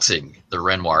insulting the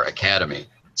Renoir Academy,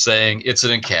 saying it's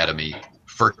an academy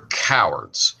for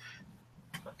cowards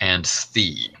and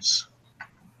thieves.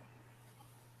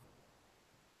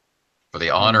 For the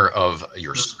honor of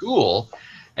your school,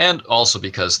 and also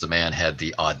because the man had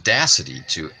the audacity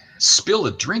to spill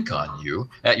a drink on you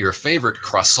at your favorite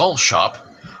croissant shop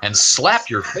and slap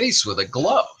your face with a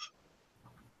glove.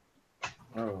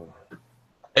 Oh.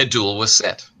 A duel was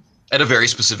set at a very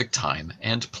specific time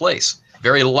and place,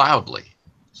 very loudly,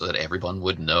 so that everyone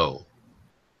would know.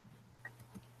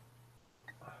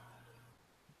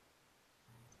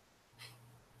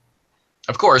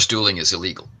 Of course, dueling is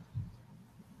illegal.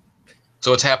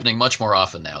 So it's happening much more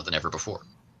often now than ever before.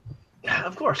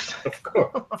 Of course. Of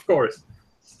course.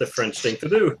 It's the French thing to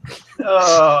do.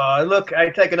 Look, I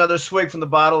take another swig from the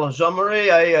bottle.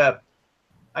 Jean-Marie, I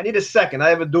need a second. I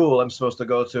have a duel I'm supposed to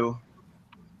go to.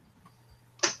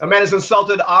 A man has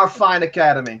insulted our fine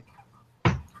academy,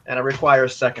 and I require a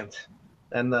second.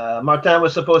 And Martin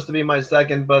was supposed to be my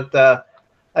second, but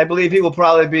I believe he will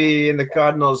probably be in the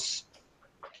Cardinals'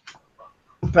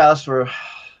 palace for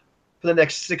the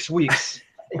next 6 weeks,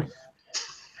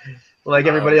 like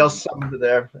everybody else summoned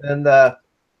there. And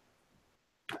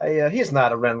he's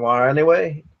not a Renoir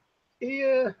anyway.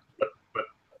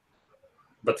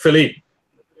 But Philippe,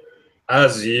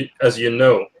 as you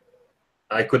know,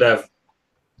 I could have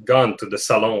gone to the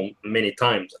salon many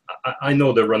times. I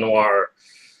know the Renoir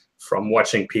from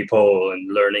watching people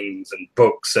and learnings and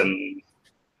books and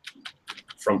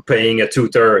from paying a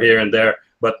tutor here and there.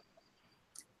 But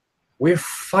we're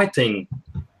fighting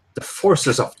the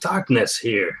forces of darkness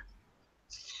here.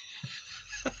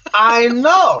 I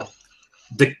know.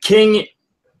 The king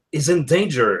is in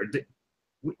danger.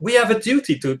 We have a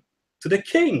duty to the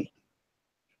king.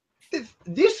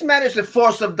 This man is the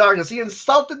force of darkness. He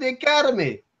insulted the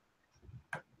Academy.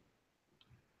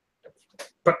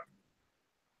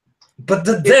 But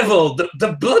the devil,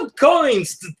 the blood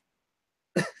coins.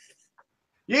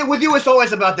 Yeah, with you it's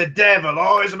always about the devil,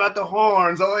 always about the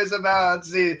horns, always about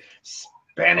the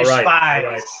Spanish spies.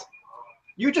 All right.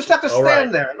 You just have to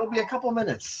stand there. It'll be a couple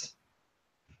minutes.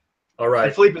 All right.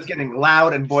 And Philippe is getting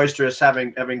loud and boisterous,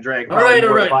 having drank All right.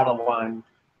 a bottle of wine.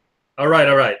 All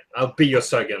right. I'll be your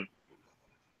second.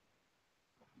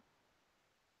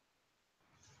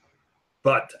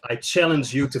 But I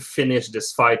challenge you to finish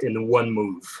this fight in one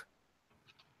move.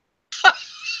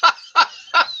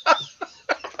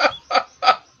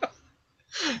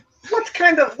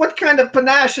 What kind of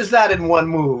panache is that in one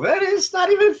move? That is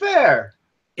not even fair.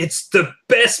 It's the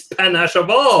best panache of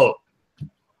all.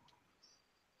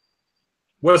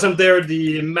 Wasn't there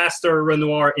the Master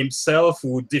Renoir himself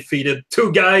who defeated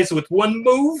 2 guys with 1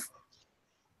 move?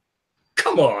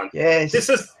 Come on. Yes.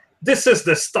 This is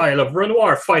the style of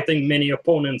Renoir, fighting many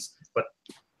opponents. But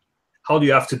all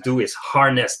you have to do is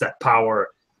harness that power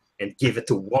and give it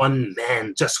to one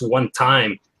man just one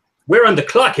time. We're on the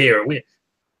clock here. We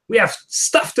have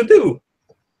stuff to do.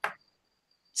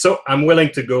 So I'm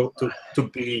willing to go to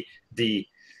be the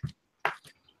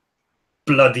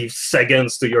bloody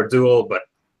seconds to your duel, but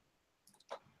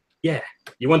yeah,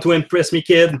 you want to impress me,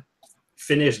 kid?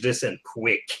 Finish this and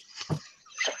quick.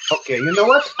 Okay, you know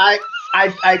what? I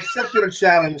accept your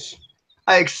challenge.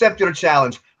 I accept your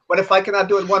challenge. But if I cannot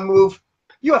do it one move,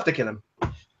 you have to kill him.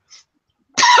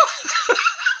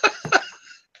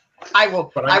 I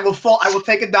will fall. I will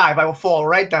take a dive. I will fall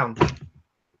right down.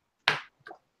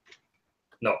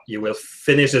 No, you will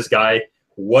finish this guy.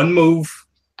 One move.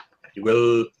 You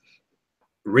will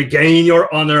regain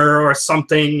your honor or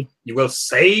something. You will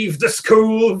save the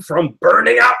school from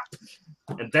burning up.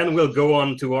 And then we'll go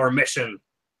on to our mission.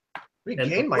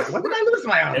 Regain my honor? When did I lose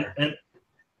my honor?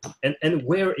 And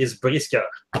where is Brisca?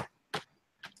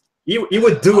 He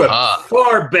would do a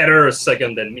far better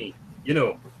second than me. You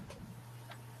know.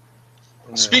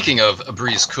 Speaking of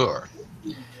Brise Cour,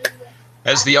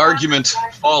 as the argument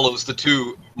follows the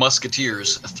 2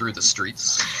 musketeers through the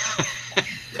streets,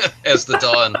 as the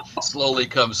dawn slowly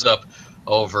comes up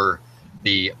over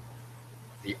the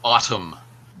autumn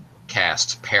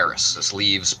cast Paris, as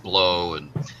leaves blow and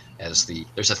as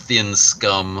there's a thin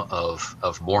scum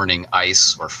of morning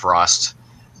ice or frost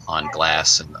on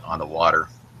glass and on the water,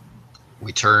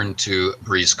 we turn to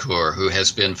Brise Cour, who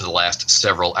has been for the last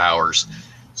several hours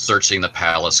searching the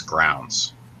palace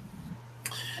grounds.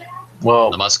 Well,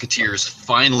 the musketeers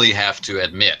finally have to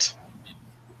admit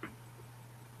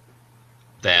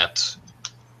that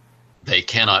they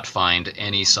cannot find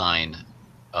any sign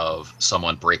of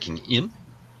someone breaking in.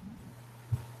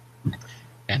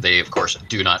 And they, of course,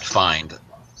 do not find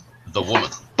the woman.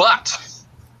 But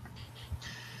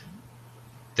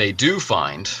they do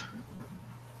find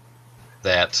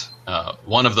that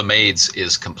one of the maids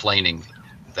is complaining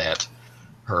that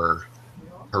her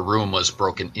room was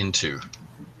broken into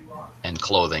and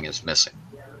clothing is missing.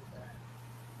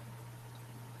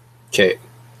 Okay.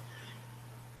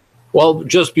 Well,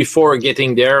 just before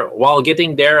getting there, while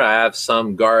getting there, I have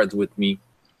some guards with me,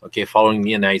 okay, following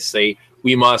me, and I say,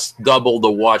 we must double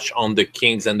the watch on the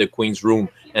king's and the queen's room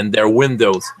and their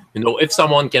windows. You know, if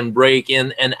someone can break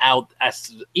in and out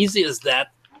as easy as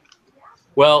that,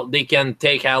 well, they can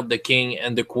take out the king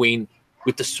and the queen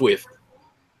with the swift.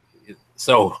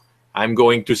 So I'm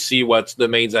going to see what the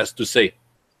maids has to say.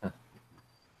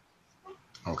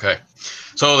 Okay.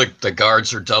 So the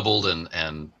guards are doubled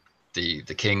and the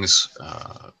king's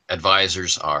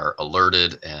advisors are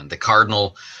alerted, and the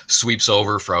cardinal sweeps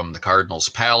over from the cardinal's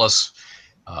palace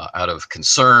out of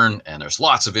concern, and there's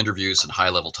lots of interviews and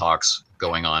high-level talks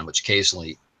going on, which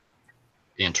occasionally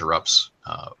interrupts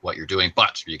what you're doing.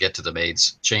 But you get to the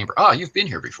maid's chamber. Ah, you've been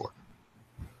here before.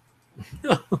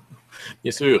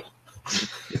 Yes, sir.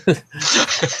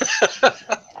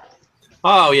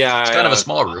 Oh yeah, It's kind of a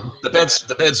small room. The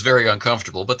bed's very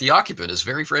uncomfortable, but the occupant is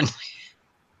very friendly.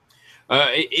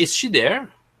 Is she there?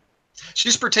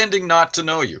 She's pretending not to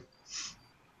know you.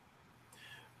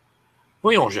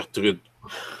 Voyons, Gertrude.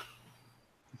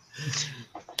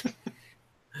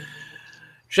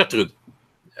 Gertrude,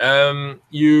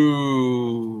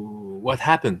 what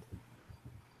happened?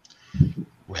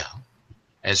 Well,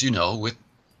 as you know,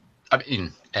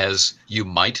 as you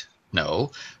might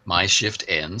know, my shift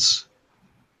ends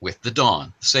with the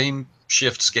dawn. Same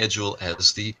shift schedule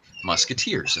as the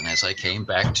Musketeers. And as I came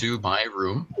back to my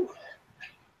room,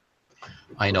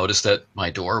 I noticed that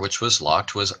my door, which was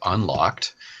locked, was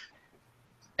unlocked.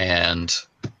 And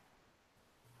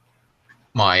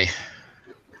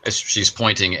she's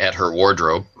pointing at her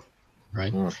wardrobe,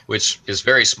 right? Which is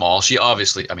very small. She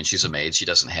obviously, she's a maid. She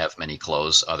doesn't have many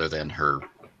clothes other than her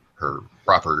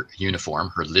proper uniform,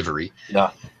 her livery.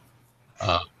 Yeah.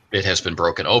 It has been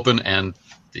broken open, and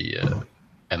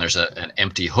there's an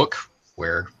empty hook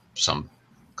where some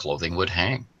clothing would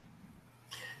hang.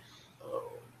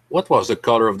 What was the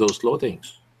color of those clothing?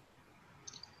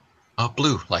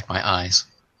 Blue, like my eyes.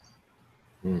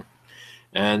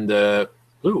 And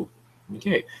blue.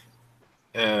 Okay.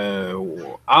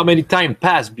 How many time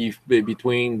passed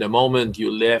between the moment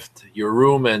you left your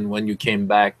room and when you came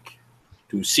back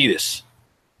to see this?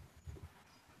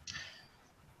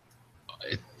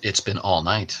 It's been all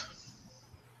night.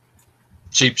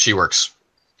 She works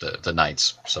the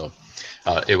nights, so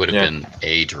it would have been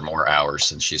 8 or more hours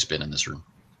since she's been in this room.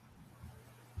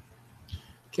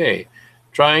 Okay.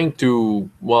 Trying to,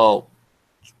 well,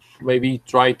 maybe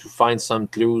try to find some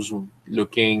clues,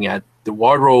 looking at the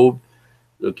wardrobe,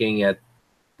 looking at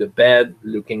the bed,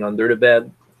 looking under the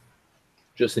bed,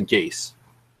 just in case.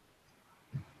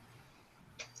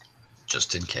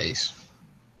 Just in case.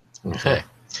 Okay.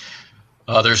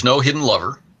 There's no hidden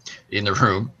lover in the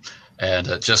room, and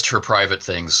just her private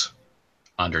things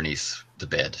underneath the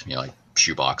bed, like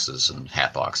shoe boxes and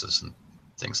hat boxes and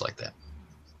things like that.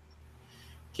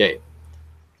 Okay.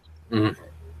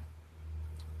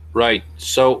 Right.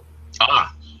 So.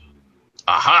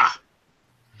 Aha!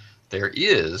 There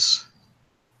is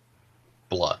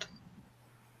blood.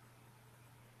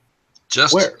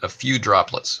 Just a few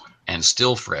droplets, and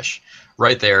still fresh,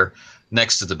 right there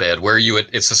next to the bed, where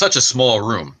it's such a small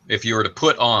room. If you were to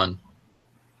put on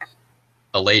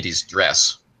a lady's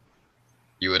dress,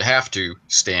 you would have to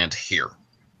stand here,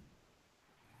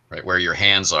 right where your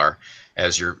hands are,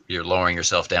 as you're lowering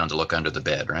yourself down to look under the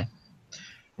bed, right?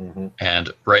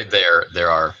 And right there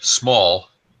are small,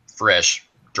 fresh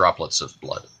droplets of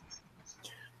blood.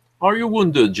 Are you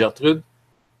wounded, Gertrude?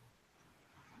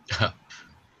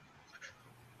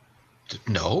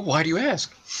 No. Why do you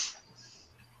ask?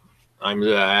 I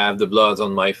have the bloods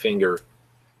on my finger.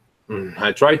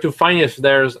 I try to find if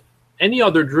there's any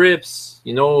other drips.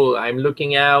 I'm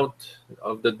looking out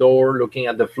of the door, looking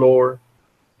at the floor.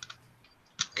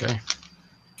 Okay.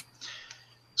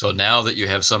 So now that you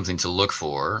have something to look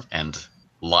for, and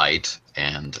light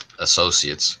and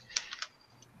associates,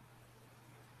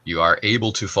 you are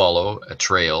able to follow a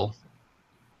trail.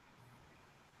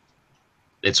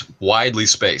 It's widely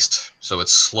spaced, so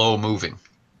it's slow moving.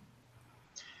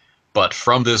 But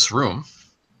from this room,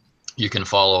 you can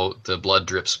follow the blood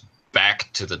drips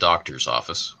back to the doctor's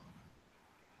office.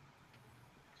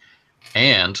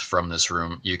 And from this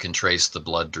room, you can trace the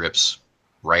blood drips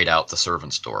right out the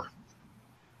servant's door.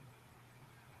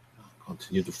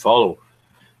 Continue to follow.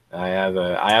 I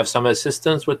have some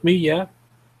assistants with me, yeah?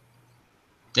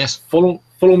 Yes. Follow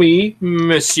me,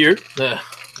 monsieur.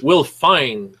 We'll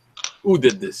find who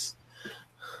did this.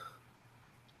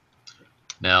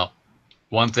 Now,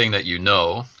 one thing that you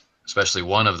know, especially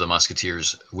one of the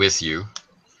musketeers with you,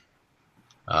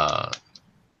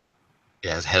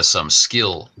 has some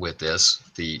skill with this.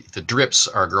 The drips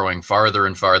are growing farther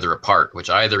and farther apart, which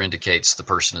either indicates the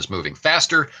person is moving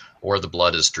faster or the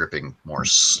blood is dripping more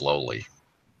slowly.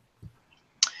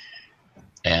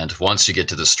 And once you get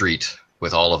to the street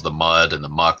with all of the mud and the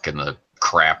muck and the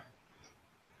crap,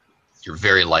 you're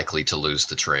very likely to lose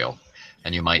the trail,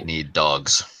 and you might need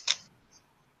dogs.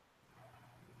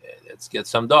 Let's get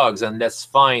some dogs and let's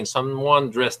find someone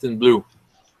dressed in blue.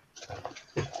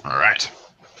 All right.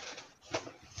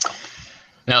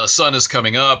 Now the sun is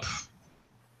coming up.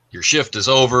 Your shift is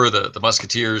over. The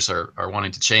musketeers are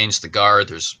wanting to change the guard.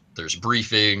 There's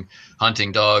briefing.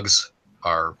 Hunting dogs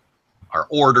are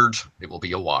ordered. It will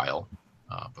be a while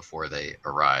before they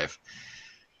arrive.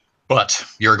 But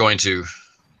you're going to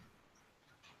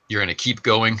keep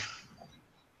going,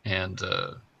 and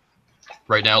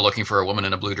right now looking for a woman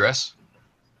in a blue dress.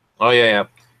 Oh yeah.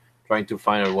 Trying to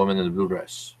find a woman in a blue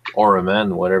dress or a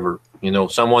man, whatever.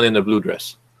 Someone in a blue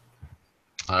dress.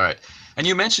 All right. And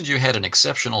you mentioned you had an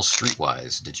exceptional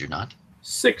streetwise, did you not?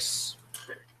 6.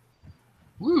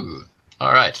 Woo.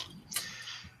 All right.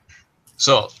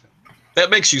 So that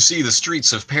makes you see the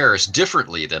streets of Paris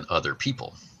differently than other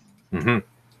people. Mm-hmm.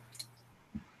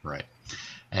 Right.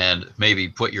 And maybe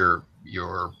put your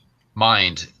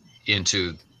mind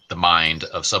into the mind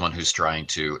of someone who's trying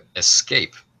to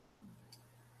escape,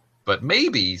 but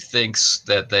maybe thinks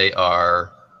that they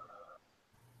are,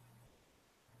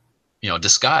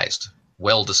 disguised,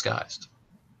 well disguised.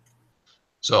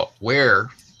 So where,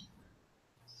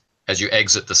 as you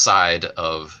exit the side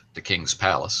of the king's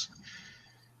palace,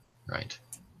 right,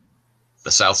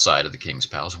 the south side of the king's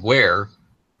palace, where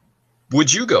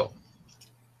would you go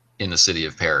in the city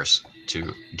of Paris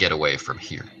to get away from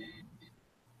here?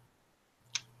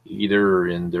 Either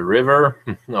in the river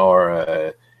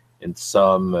or in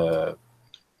some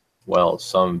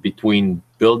some between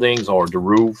buildings or the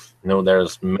roof.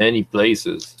 There's many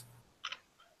places.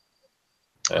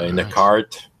 In a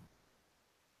cart.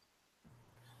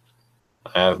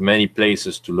 I have many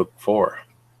places to look for.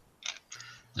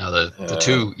 Now the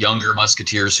two younger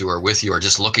musketeers who are with you are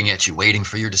just looking at you, waiting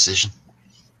for your decision.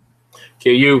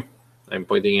 Okay, you. I'm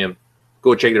pointing him.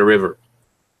 Go check the river.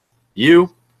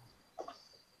 You.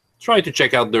 Try to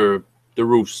check out the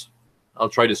roofs. I'll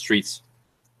try the streets.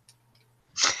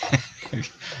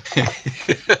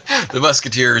 The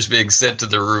musketeer is being sent to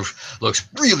the roof. Looks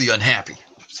really unhappy.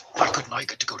 Why couldn't I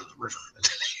get to go to the river?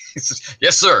 He says,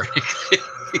 yes, sir. He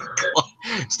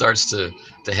starts to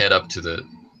head up to the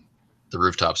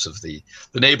rooftops of the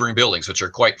neighboring buildings, which are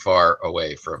quite far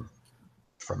away from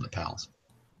the palace.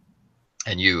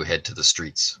 And you head to the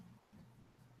streets.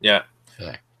 Yeah.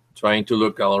 Okay. Trying to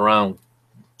look all around.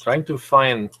 Trying to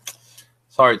find.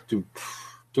 Sorry,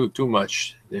 too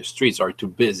much. The streets are too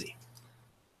busy.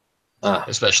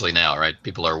 Especially now, right?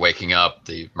 People are waking up.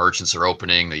 The merchants are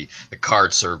opening. The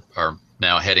carts are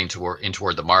now heading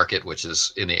toward the market, which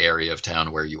is in the area of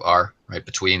town where you are, right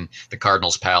between the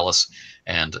Cardinal's Palace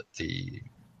and the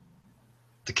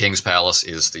King's Palace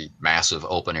is the massive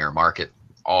open air market.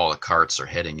 All the carts are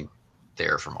heading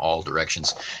there from all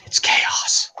directions. It's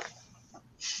chaos.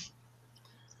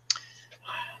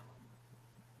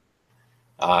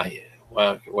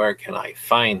 Where can I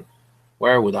find?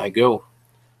 Where would I go?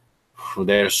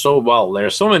 There's so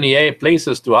many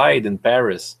places to hide in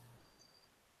Paris.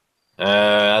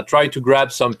 I try to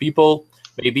grab some people,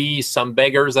 maybe some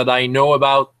beggars that I know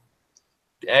about.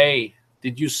 Hey,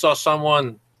 did you saw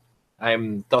someone?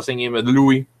 I'm tossing him a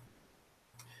louis.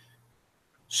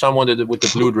 Someone with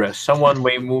the blue dress. Someone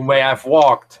who may have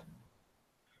walked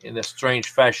in a strange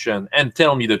fashion, and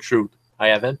tell me the truth. I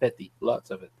have empathy, lots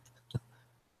of it.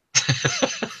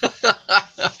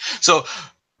 So,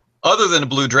 other than a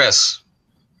blue dress,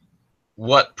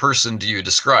 what person do you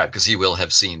describe? Because he will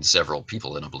have seen several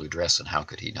people in a blue dress, and how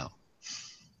could he know?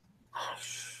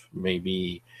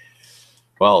 Maybe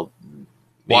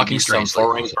walking some strangely.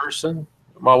 foreign person.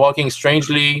 Well, walking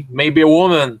strangely, maybe a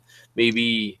woman,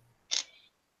 maybe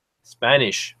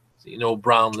Spanish.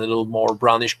 Brown, little more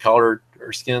brownish colored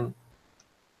her skin.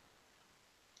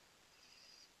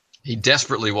 He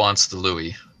desperately wants the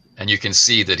louis, and you can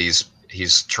see that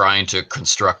he's trying to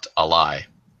construct a lie.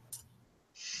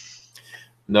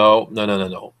 No.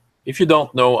 If you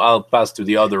don't know, I'll pass to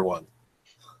the other one.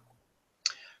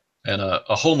 And a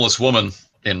homeless woman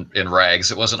in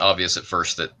rags. It wasn't obvious at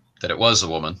first that it was a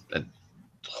woman. A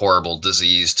horrible,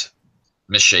 diseased,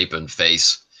 misshapen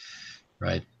face,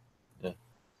 right? Yeah.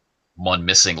 One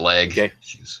missing leg. Okay.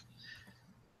 She's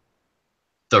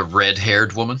the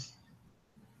red-haired woman.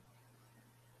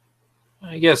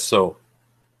 I guess so.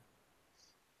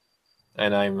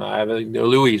 And I have a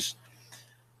Louise.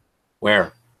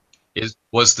 Where?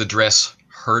 Was the dress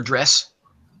her dress?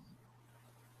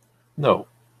 No.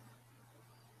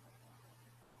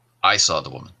 I saw the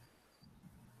woman.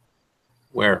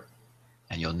 Where?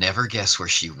 And you'll never guess where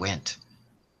she went.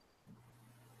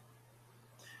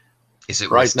 Is it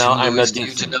right now? I'm not you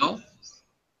to know?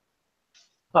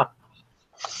 Huh.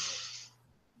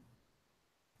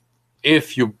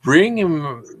 If you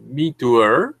bring me to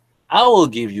her, I will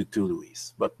give you 2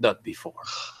 louis, but not before.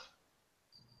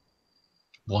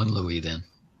 1 louis, then.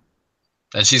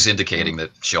 And she's indicating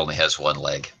that she only has 1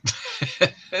 leg.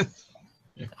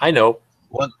 I know.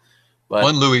 1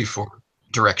 louis for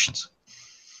directions.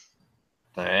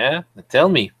 Yeah, tell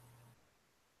me.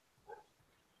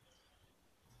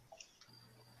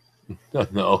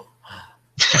 No.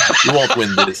 You won't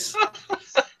win this.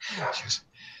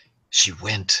 She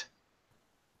went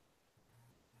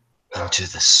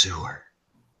into the sewer.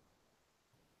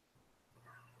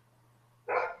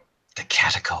 The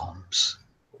catacombs.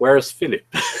 Where's Philip?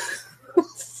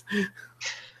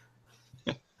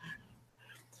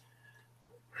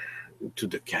 To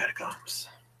the catacombs.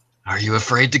 Are you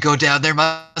afraid to go down there,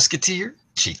 Musketeer?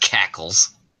 She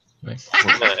cackles.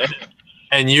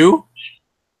 And you?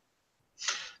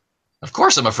 Of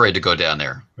course I'm afraid to go down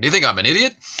there. Do you think I'm an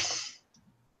idiot?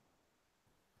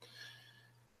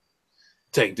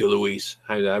 Take the Louise.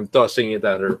 I'm tossing it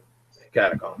at her.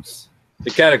 Catacombs.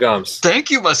 The catacombs. Thank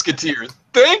you, Musketeer.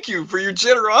 Thank you for your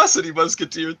generosity,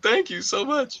 Musketeer. Thank you so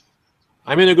much.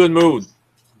 I'm in a good mood.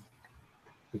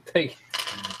 Take.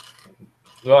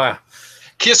 Ah,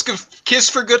 Kiss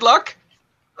for good luck?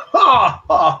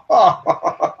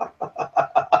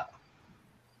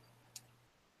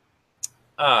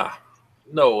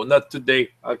 no, not today.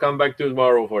 I'll come back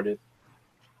tomorrow for it.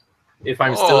 If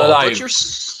I'm still alive.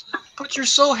 But you're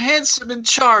so handsome and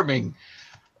charming.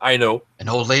 I know. An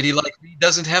old lady like me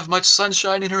doesn't have much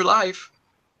sunshine in her life.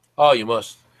 Oh, you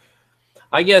must.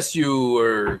 I guess you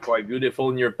were quite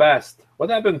beautiful in your past. What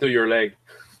happened to your leg?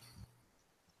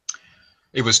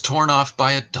 It was torn off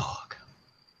by a dog.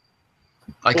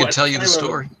 I could tell you the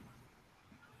story.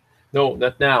 No,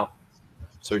 not now.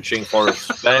 Searching for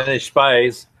Spanish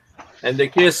spies. And the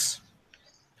kiss.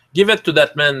 Give it to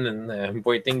that man, and I'm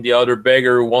pointing the other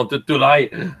beggar who wanted to lie.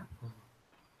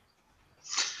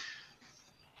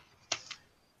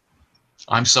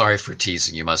 I'm sorry for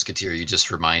teasing you, Musketeer. You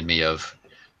just remind me of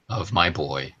my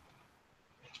boy.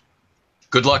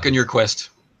 Good luck in your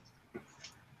quest.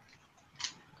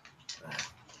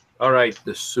 All right,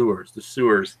 the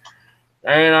sewers.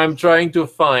 And I'm trying to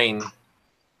find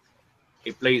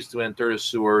a place to enter the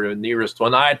sewer, the nearest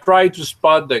one. I tried to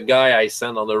spot the guy I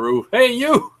sent on the roof. Hey,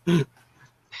 you!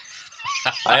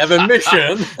 I have a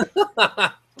mission.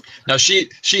 Now, she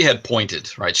had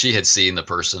pointed, right? She had seen the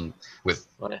person with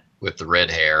the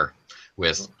red hair,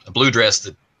 with a blue dress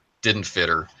that didn't fit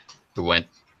her, who went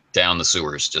down the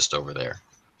sewers just over there.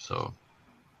 So,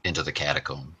 into the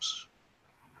catacombs.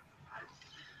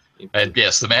 And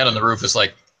yes, the man on the roof is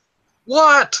like,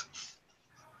 what?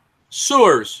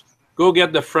 Sewers. Go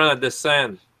get the friend at the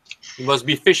sand. He must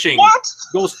be fishing. What?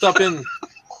 Go stop in.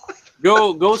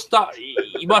 Go stop.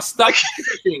 He must stop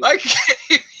fishing. I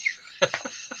can't.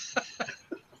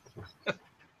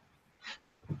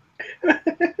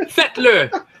 Faites-le.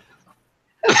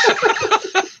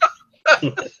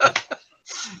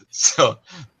 So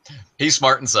he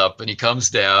smartens up and he comes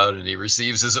down and he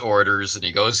receives his orders and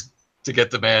he goes to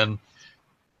get the man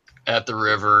at the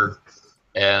river,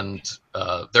 and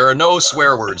there are no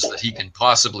swear words that he can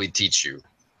possibly teach you.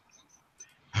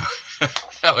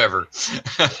 However,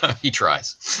 he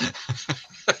tries.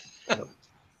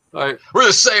 Right. We're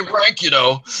the same rank, you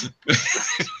know.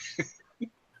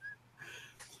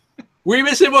 Oui,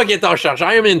 mais c'est moi qui est en charge.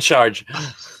 I am in charge.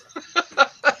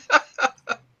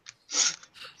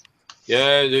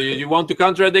 Yeah, you want to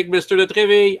contradict Mr. de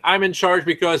Treville? I'm in charge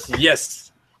because,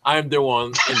 yes, I'm the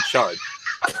one in charge.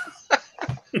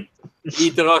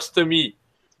 He trusts me.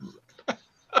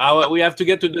 We have to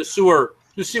get to the sewer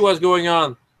to see what's going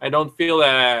on. I don't feel...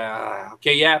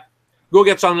 okay, yeah. Go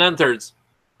get some lanterns.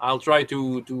 I'll try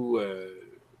to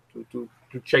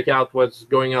check out what's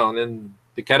going on in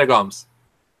the catacombs.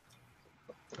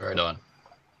 Right on.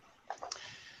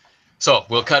 So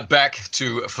we'll cut back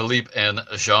to Philippe and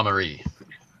Jean-Marie.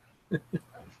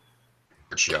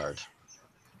 Churchyard.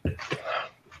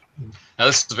 Now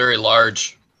this is a very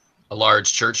large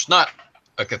church, not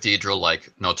a cathedral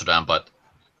like Notre Dame, but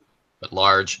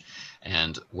large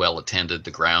and well attended.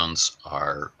 The grounds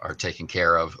are taken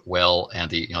care of well, and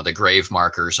the grave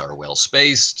markers are well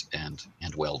spaced and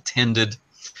well tended,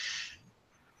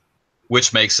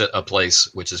 which makes it a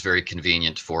place which is very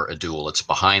convenient for a duel. It's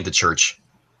behind the church,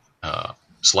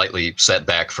 slightly set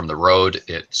back from the road.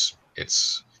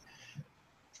 It's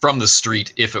from the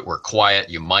street. If it were quiet,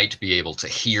 you might be able to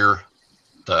hear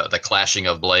the clashing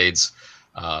of blades,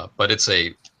 but it's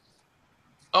a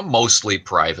mostly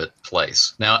private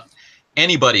place. Now,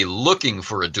 anybody looking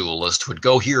for a duelist would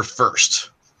go here first,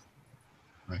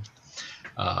 right?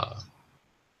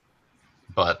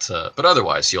 But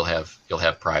otherwise, you'll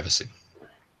have privacy.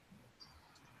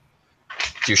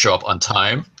 Do you show up on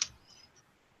time?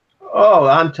 Oh,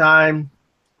 on time,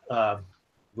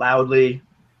 loudly,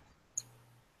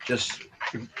 just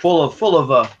full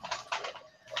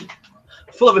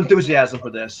of enthusiasm for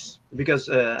this, because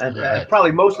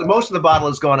probably most of the bottle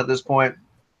is gone at this point,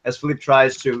 as Philippe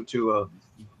tries to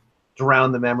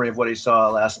drown the memory of what he saw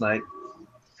last night.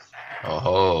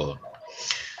 Oh,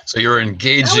 so you're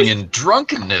engaging in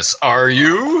drunkenness, are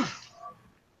you?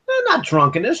 Not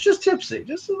drunkenness, just tipsy,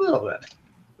 just a little bit.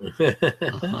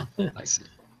 I see.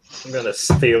 I'm gonna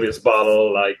steal his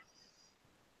bottle. Like,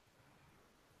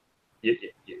 you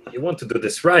want to do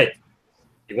this right.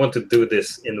 You want to do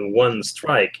this in one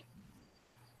strike.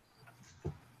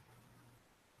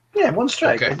 Yeah, one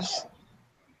strike. Okay.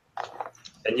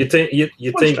 And you think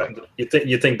One strike.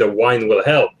 you think the wine will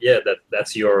help? Yeah,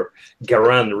 that's your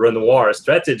Grand Renoir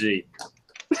strategy.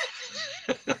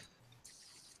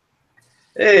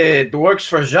 It works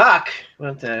for Jacques,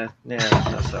 but yeah,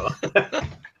 not so.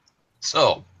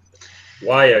 So,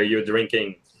 Why are you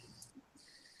drinking?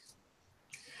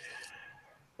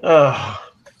 Oh,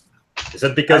 Is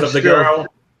it because I'm of the still- girl?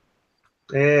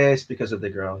 it's because of the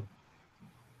girl.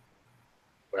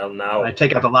 Well, now I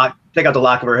take out the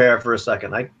lock of her hair for a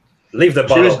second. leave the She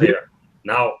bottle was- here.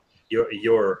 Now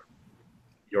your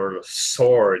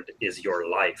sword is your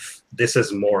life. This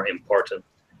is more important.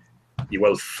 You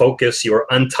will focus your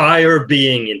entire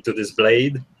being into this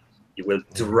blade. You will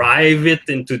drive it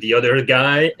into the other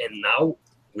guy, and now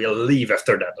we'll leave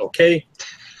after that, okay?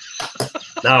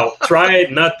 Now, try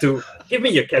not to... Give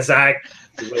me your Kazakh.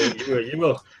 You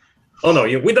will... Oh, no,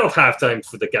 we don't have time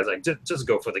for the Kazakh. Just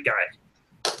go for the guy.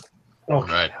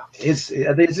 Okay. right. Is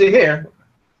he here?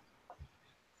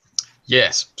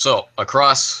 Yes. So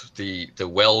across the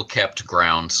well-kept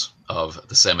grounds of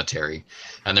the cemetery,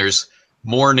 and there's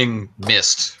morning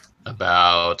mist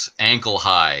about ankle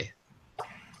high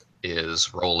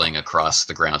is rolling across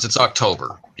the grounds. It's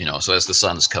October, so as the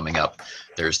sun's coming up,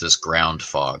 there's this ground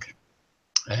fog.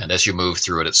 And as you move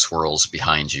through it, it swirls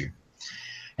behind you.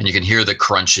 And you can hear the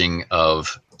crunching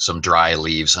of some dry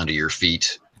leaves under your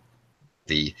feet,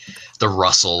 the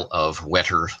rustle of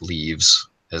wetter leaves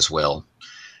as well.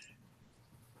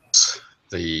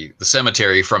 The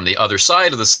cemetery, from the other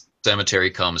side of the cemetery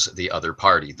comes the other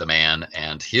party, the man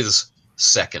and his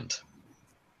second.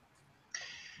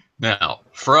 Now,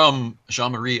 from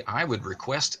Jean-Marie, I would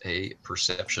request a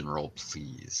perception roll,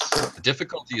 please. The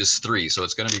difficulty is 3, so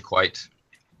it's going to be quite...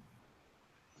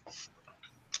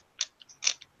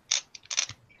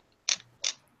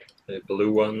 A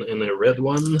blue one and a red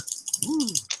one.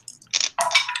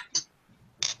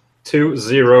 2,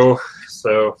 0.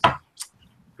 So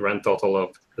grand total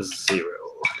of 0.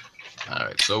 All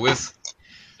right, so with...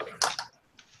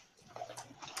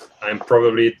 I'm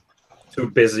probably too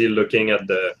busy looking at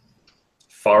the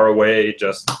far away,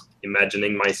 just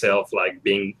imagining myself like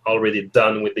being already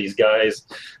done with these guys.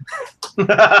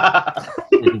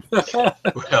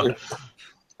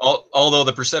 Well, although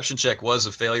the perception check was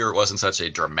a failure, it wasn't such a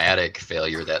dramatic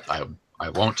failure that I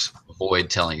won't avoid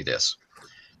telling you this.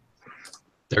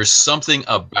 There's something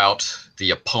about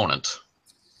the opponent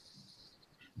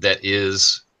that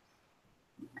is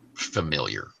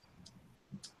familiar.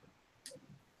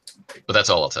 But that's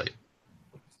all I'll tell you.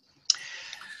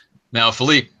 Now,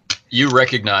 Philippe, you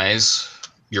recognize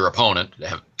your opponent,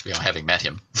 having met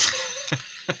him.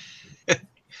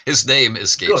 His name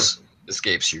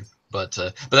escapes you, but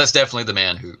that's definitely the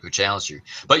man who challenged you.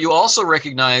 But you also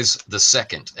recognize the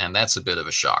second, and that's a bit of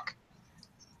a shock,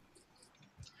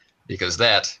 because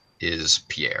that is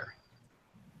Pierre.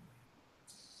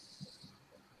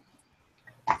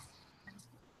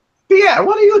 Pierre,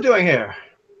 what are you doing here?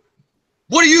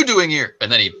 What are you doing here? And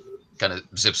then he kind of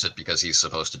zips it because he's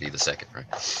supposed to be the second, right?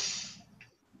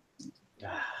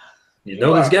 You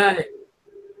know this guy?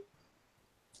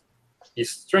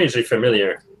 He's strangely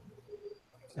familiar.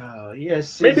 Oh,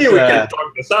 yes. Maybe we can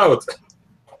talk this out.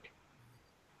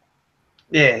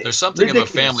 Yeah. There's something of a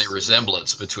ridiculous. family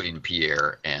resemblance between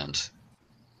Pierre and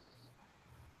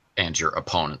your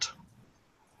opponent.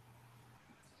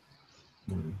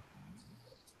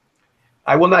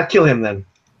 I will not kill him then.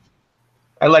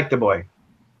 I like the boy.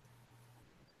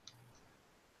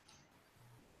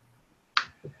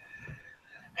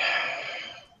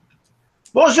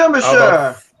 Bonjour,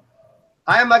 monsieur.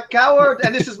 I am a coward,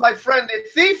 and this is my friend, a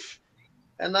thief,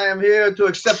 and I am here to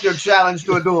accept your challenge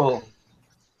to a duel.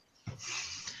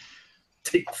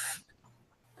 Thief.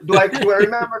 Do I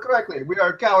remember correctly? We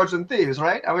are cowards and thieves,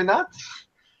 right? Are we not?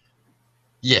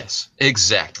 Yes,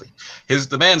 exactly.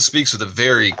 The man speaks with a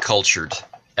very cultured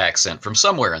accent from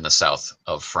somewhere in the south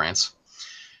of France,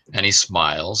 and he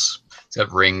smiles. He's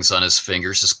got rings on his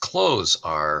fingers. His clothes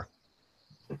are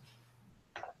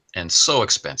so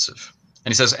expensive.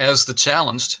 And he says, as the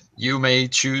challenged, you may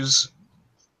choose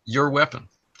your weapon.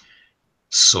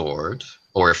 Sword,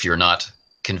 or if you're not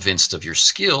convinced of your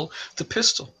skill, the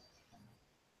pistol.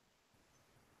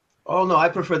 Oh, no, I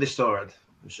prefer the sword.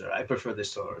 Sure, I prefer the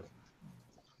sword.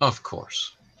 Of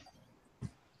course.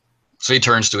 So he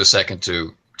turns to a second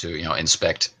to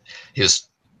inspect his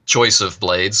choice of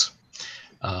blades.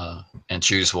 and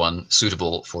choose one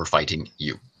suitable for fighting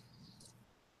you.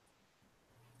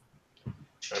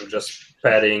 I'm just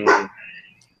patting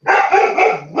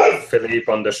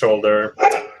Philippe on the shoulder.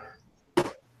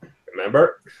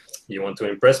 Remember, you want to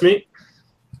impress me?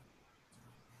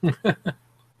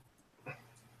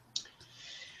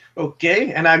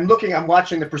 Okay, and I'm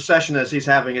watching the procession as he's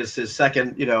having his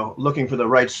second, looking for the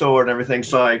right sword and everything.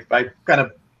 So I kind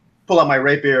of pull out my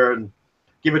rapier and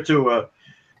give it to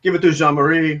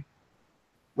Jean-Marie.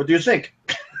 What do you think?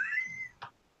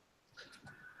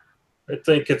 I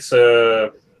think it's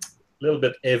a little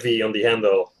bit heavy on the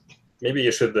handle. Maybe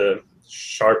you should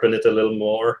sharpen it a little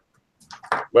more.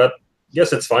 But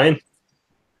yes, it's fine.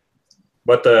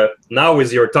 But now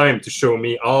is your time to show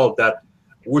me all that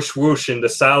whoosh whoosh in the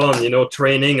salon,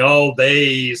 training all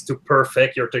days to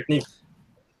perfect your technique.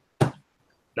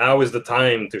 Now is the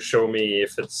time to show me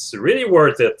if it's really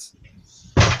worth it.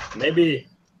 Maybe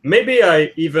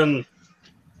I even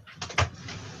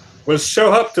will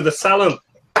show up to the salon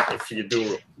if you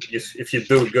do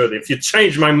good. If you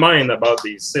change my mind about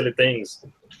these silly things.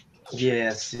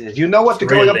 Yes. You know what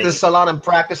going up to the salon and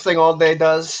practicing all day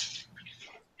does?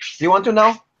 Do you want to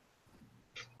know?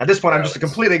 At this point, I'm just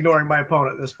completely ignoring my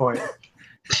opponent at this point.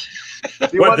 Do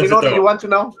you want to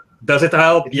know? Does it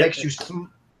help? It makes you.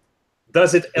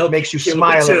 Does it help? It makes you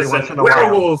smile every once in a while.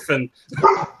 Werewolf and.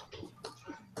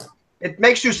 It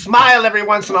makes you smile every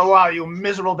once in a while, you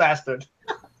miserable bastard.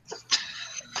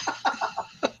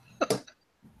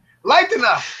 Lighten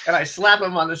up! And I slap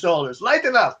him on the shoulders.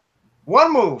 Lighten up!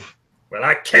 One move. Well,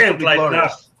 I can't lighten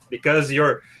up because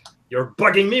you're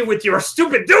bugging me with your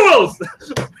stupid duels.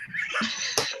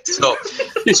 So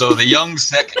the young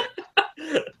second,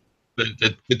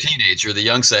 the teenager, the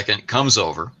young second comes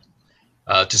over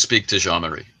to speak to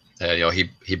Jean-Marie.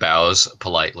 He bows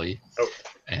politely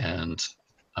and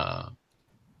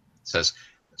says,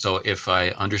 "So if I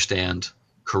understand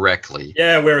correctly,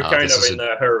 yeah, we're kind of in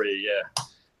a hurry, yeah."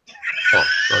 Oh,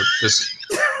 well, this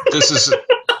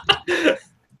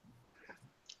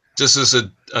is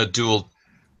a duel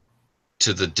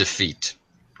to the defeat,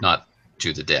 not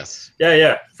to the death.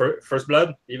 Yeah. First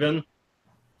blood, even.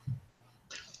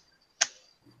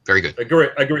 Very good.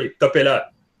 Agree. Tapez-la.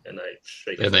 And I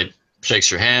shake. And they shakes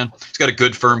your hand. He's got a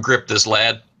good firm grip. This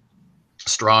lad,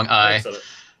 strong eye. Excellent.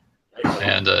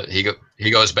 And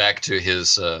he goes back to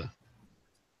his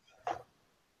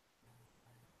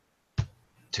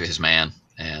man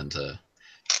and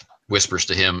whispers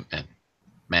to him, and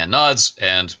man nods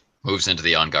and moves into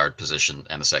the on guard position,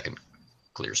 and the second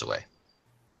clears away.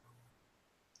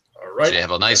 All right. So you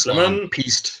have a nice long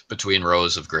piece between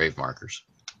rows of grave markers.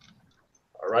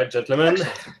 All right, gentlemen.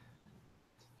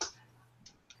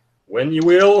 When you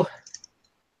will.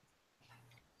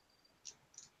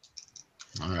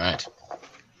 All right.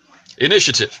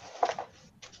 Initiative.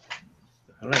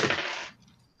 All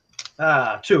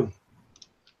right. 2.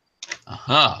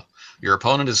 Aha. Your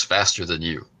opponent is faster than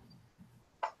you.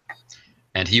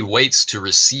 And he waits to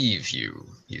receive you.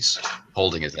 He's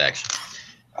holding his action.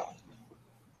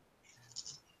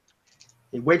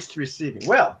 He waits to receive me.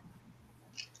 Well,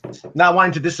 not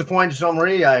wanting to disappoint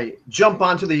Jean-Marie, I jump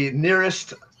onto the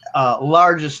nearest,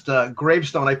 largest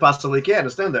gravestone I possibly can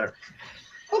and stand there.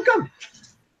 Oh, come.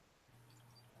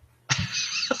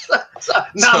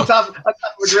 Now I'm top of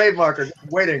a grave marker,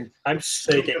 waiting. I'm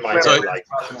shaking my head like,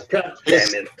 God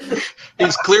damn it.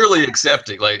 He's clearly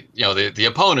accepting, the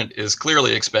opponent is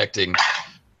clearly expecting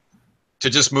to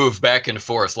just move back and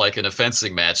forth like in a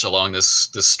fencing match along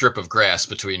this strip of grass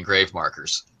between grave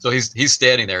markers. So he's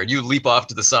standing there, and you leap off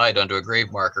to the side onto a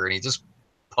grave marker, and he just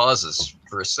pauses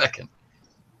for a second,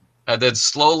 and then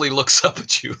slowly looks up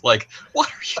at you like, "What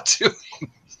are you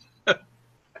doing?"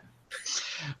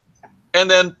 And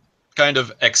then kind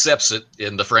of accepts it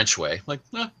in the French way, like,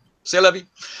 c'est la vie,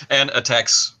 and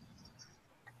attacks,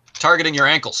 targeting your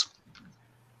ankles.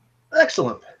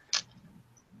 Excellent.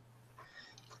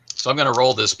 So I'm going to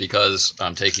roll this because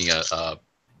I'm taking a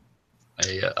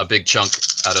big chunk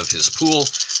out of his pool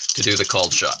to do the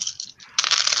called shot.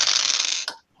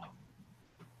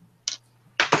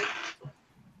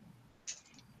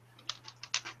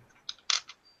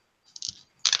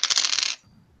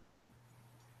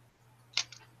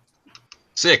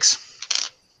 Six.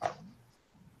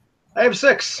 I have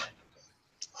 6.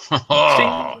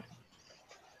 Oh.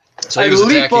 So I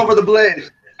leap over the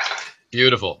blade.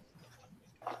 Beautiful.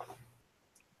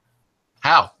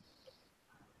 How?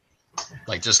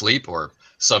 Like just leap or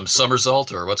some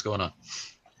somersault or what's going on?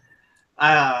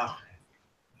 I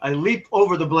leap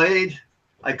over the blade.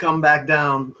 I come back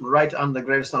down right on the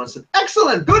gravestone and said,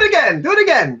 "Excellent! Do it again! Do it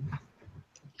again!"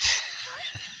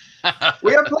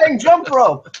 We are playing jump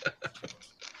rope.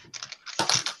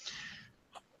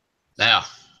 Now,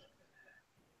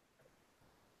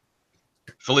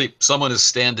 Philippe, someone is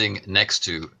standing next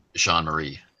to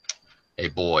Jean-Marie, a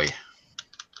boy,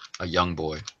 a young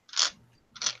boy.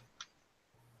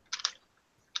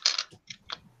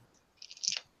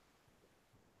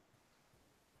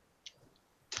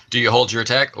 Do you hold your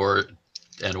attack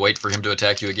and wait for him to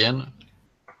attack you again?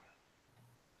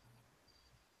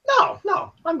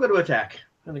 No, I'm going to attack.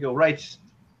 I'm going to go right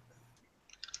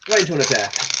into an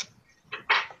attack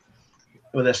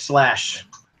with a slash.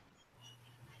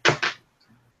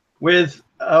 With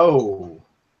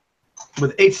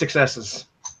 8 successes.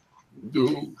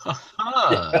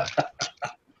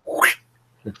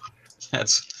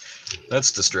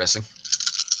 That's distressing.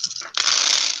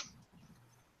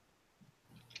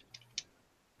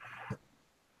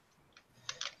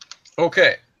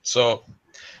 Okay, so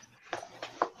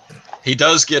he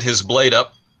does get his blade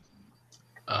up,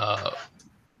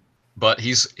 but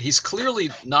he's clearly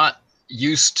not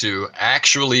used to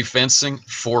actually fencing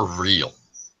for real.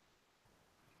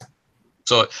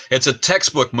 So it's a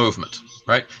textbook movement,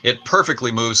 right? It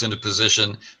perfectly moves into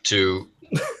position to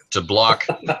block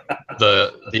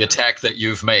the attack that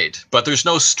you've made, but there's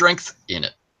no strength in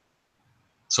it.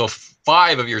 So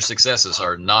 5 of your successes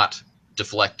are not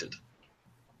deflected.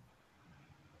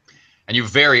 And you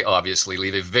very obviously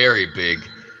leave a very big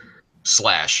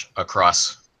slash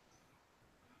across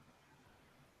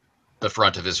the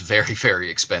front of his very, very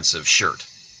expensive shirt,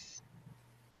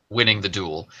 winning the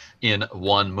duel in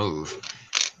 1 move,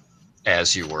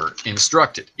 as you were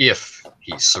instructed, if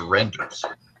he surrenders.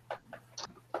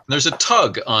 There's a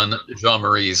tug on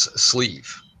Jean-Marie's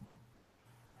sleeve,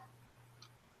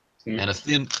 and a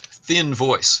thin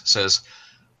voice says,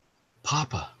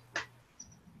 "Papa,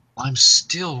 I'm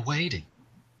still waiting."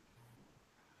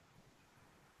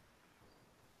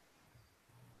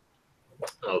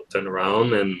 I'll turn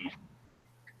around and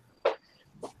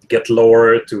get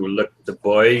lower to look at the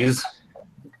boys.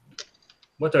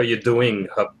 What are you doing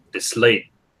up this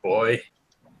late, boy?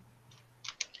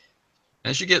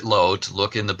 As you get low to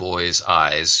look in the boy's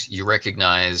eyes, you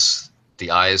recognize the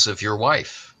eyes of your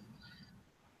wife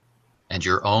and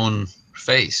your own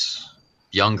face,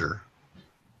 younger,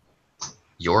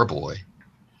 your boy.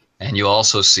 And you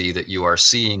also see that you are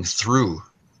seeing through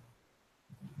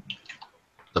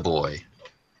the boy.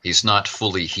 He's not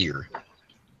fully here.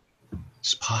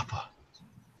 It's Papa.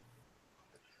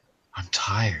 I'm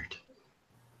tired.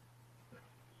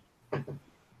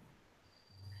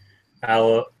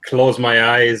 I'll close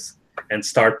my eyes and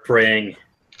start praying.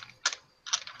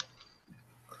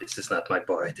 This is not my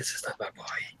boy. This is not my boy.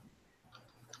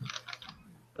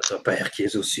 Notre Père qui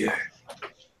es aux cieux,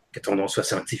 que ton nom soit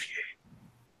sanctifié.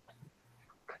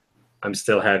 I'm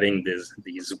still having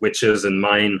these witches in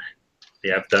mind. They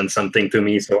have done something to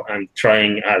me, so I'm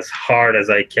trying as hard as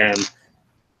I can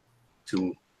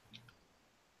to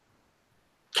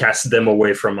cast them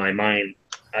away from my mind.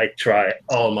 I try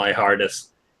all my hardest.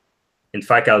 In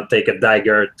fact, I'll take a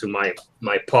dagger to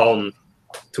my palm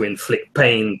to inflict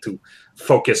pain, to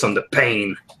focus on the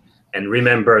pain and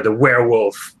remember the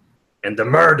werewolf and the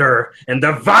murder and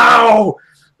the vow.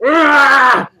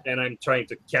 And I'm trying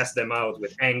to cast them out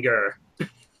with anger.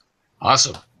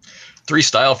 Awesome. 3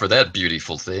 style for that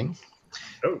beautiful thing.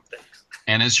 Oh, thanks.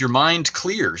 And as your mind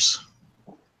clears,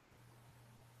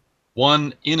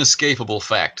 one inescapable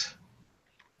fact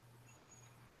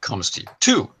comes to you.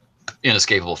 2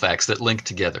 inescapable facts that link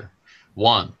together.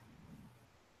 1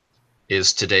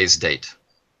 is today's date.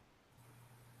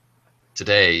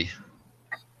 Today,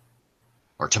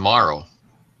 or tomorrow,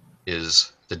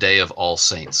 is the Day of All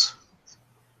Saints.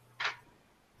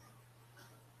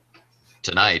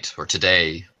 Tonight, or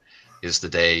today, is the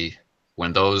day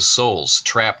when those souls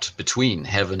trapped between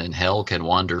heaven and hell can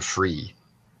wander free.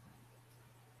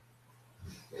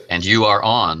 And you are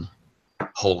on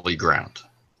holy ground.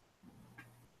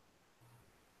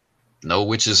 No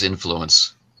witch's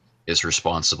influence is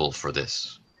responsible for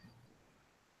this.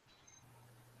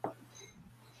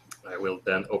 I will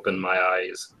then open my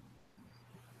eyes.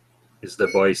 Is the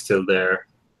boy still there?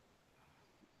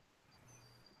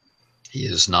 He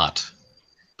is not,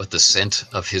 but the scent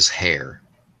of his hair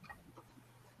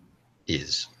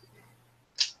is.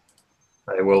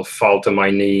 I will fall to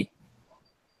my knee,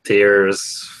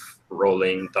 tears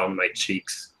rolling down my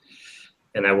cheeks,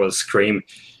 and I will scream,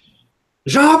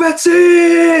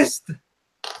 Jean-Baptiste!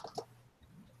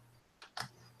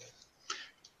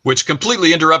 Which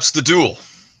completely interrupts the duel.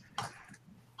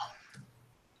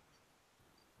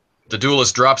 The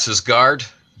duelist drops his guard,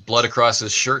 blood across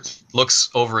his shirt, looks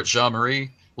over at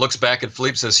Jean-Marie, looks back at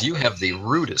Philippe, says, "You have the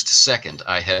rudest second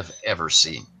I have ever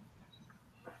seen."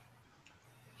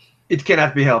 It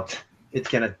cannot be helped. It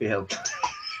cannot be helped.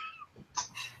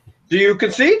 Do you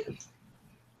concede?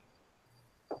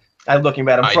 I'm looking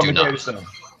at him I from do here. not. So.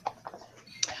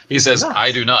 He says, not.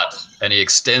 "I do not," and he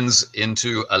extends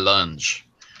into a lunge.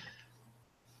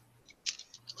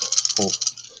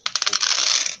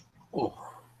 Oh.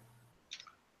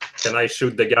 Can I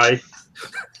shoot the guy?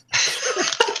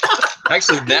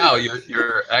 Actually, now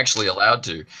you're actually allowed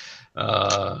to.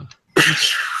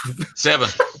 7.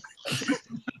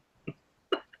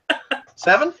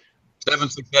 7? 7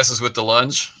 successes with the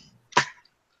lunge.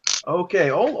 Okay,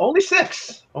 only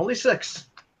 6. Only 6.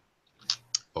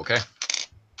 Okay.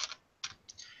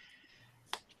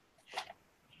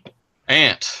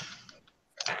 And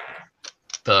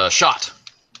the shot.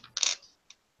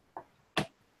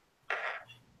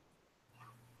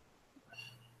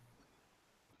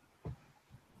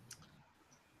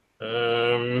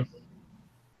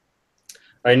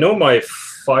 I know my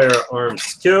firearm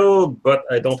skill, but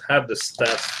I don't have the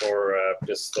stats for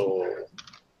pistol For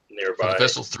nearby. the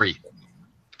pistol, 3.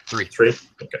 3. 3?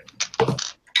 Okay.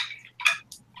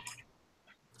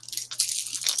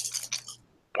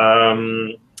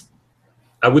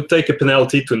 I would take a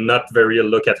penalty to not very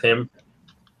look at him,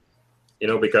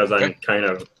 because I'm kind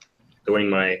of doing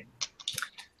my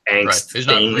angst Right. He's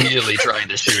thing. not really trying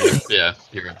to shoot him. Yeah.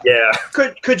 Yeah.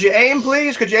 Could you aim,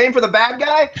 please? Could you aim for the bad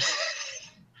guy?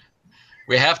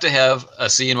 We have to have a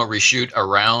scene where we shoot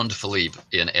around Philippe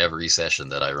in every session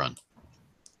that I run.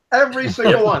 Every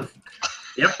single one.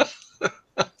 Yep.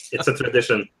 It's a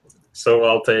tradition. So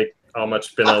I'll take how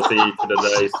much penalty to the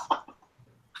dice?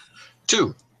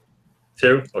 2.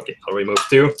 2? Okay, I'll remove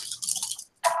 2.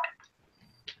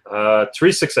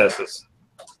 3 successes.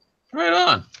 Right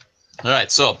on. All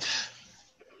right, so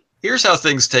here's how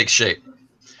things take shape.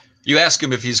 You ask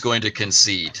him if he's going to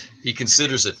concede. He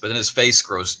considers it, but then his face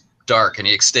grows dark and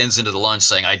he extends into the lunge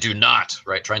saying, "I do not,"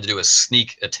 right? Trying to do a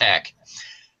sneak attack.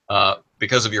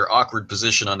 Because of your awkward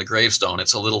position on the gravestone,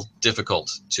 it's a little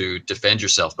difficult to defend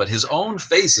yourself, but his own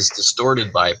face is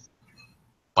distorted by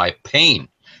pain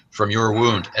from your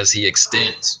wound as he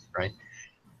extends, right?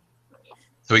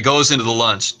 So he goes into the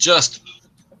lunge, just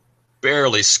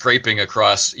barely scraping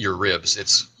across your ribs.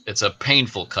 It's a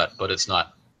painful cut, but it's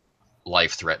not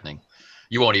life-threatening.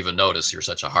 You won't even notice, you're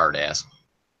such a hard ass.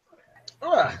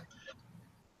 Ugh.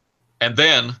 And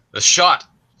then the shot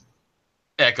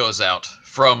echoes out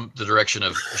from the direction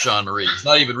of Jean-Marie. He's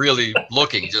not even really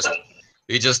looking,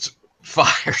 he just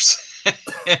fires.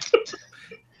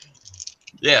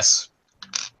 Yes.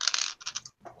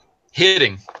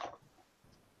 Hitting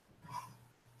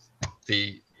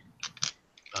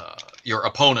your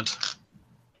opponent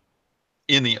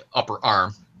in the upper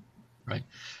arm, right?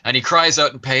 And he cries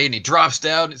out in pain. He drops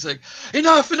down. He's like,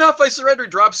 "Enough, enough, I surrender." He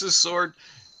drops his sword,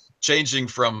 changing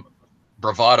from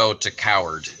bravado to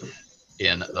coward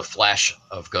in the flash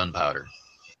of gunpowder.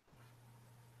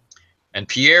 And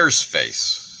Pierre's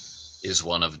face is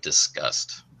one of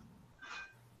disgust.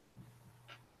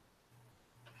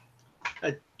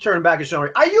 I turn back and show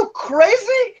her. Are you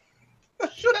crazy?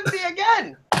 Shouldn't be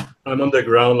again. I'm on the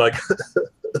ground like,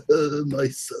 my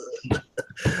son,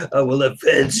 I will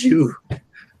avenge you.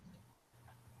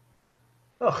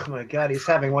 Oh my God, he's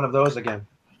having one of those again.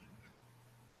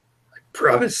 I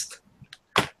promised.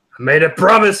 I made a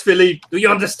promise, Philippe. Do you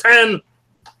understand?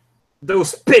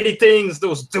 Those petty things,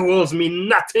 those duels mean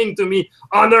nothing to me.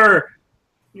 Honor,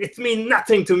 it means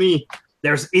nothing to me.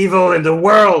 There's evil in the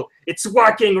world. It's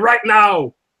working right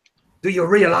now. Do you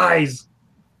realize?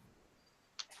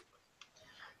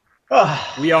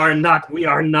 We are not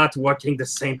walking the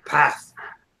same path.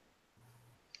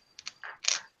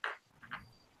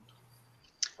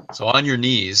 So on your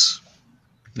knees,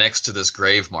 next to this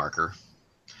grave marker,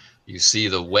 you see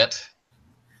the wet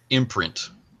imprint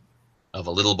of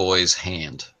a little boy's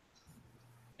hand,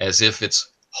 as if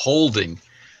it's holding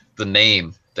the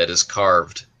name that is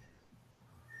carved.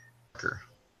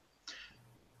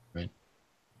 Right?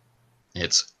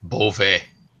 It's Beauvais.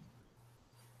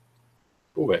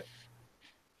 Beauvais.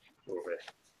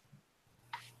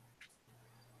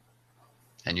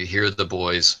 And you hear the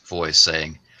boy's voice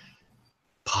saying,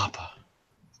 "Papa,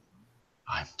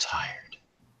 I'm tired."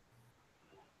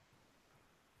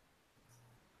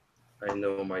 I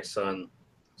know, my son.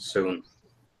 Soon.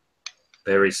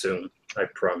 Very soon. I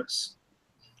promise.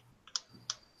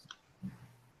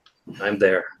 I'm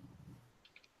there.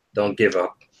 Don't give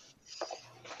up.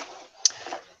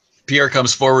 Pierre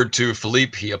comes forward to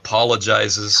Philippe. He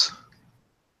apologizes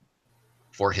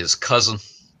for his cousin.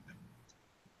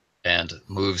 and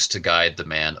moves to guide the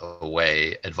man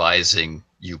away, advising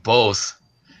you both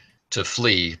to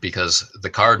flee because the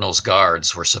Cardinal's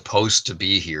guards were supposed to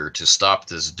be here to stop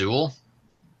this duel,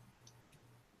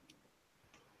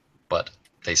 but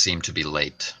they seem to be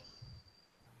late.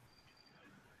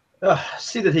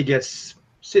 See that he gets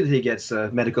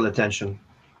medical attention.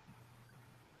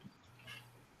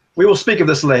 We will speak of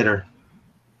this later.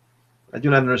 I do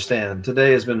not understand.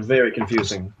 Today has been very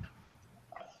confusing.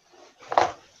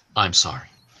 I'm sorry.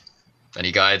 And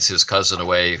he guides his cousin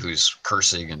away, who's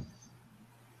cursing and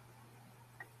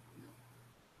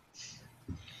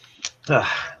And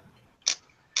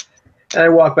I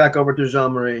walk back over to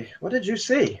Jean-Marie. What did you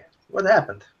see? What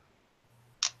happened?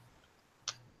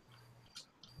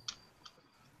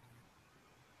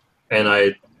 And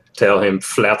I tell him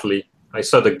flatly, I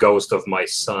saw the ghost of my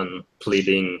son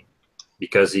pleading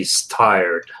because he's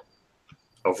tired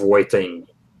of waiting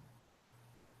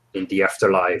in the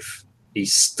afterlife.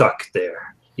 He's stuck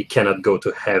there. He cannot go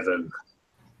to heaven.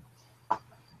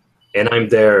 And I'm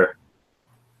there.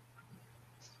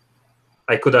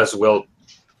 I could as well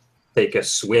take a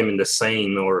swim in the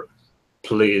Seine or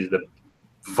play the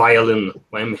violin.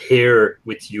 I'm here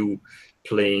with you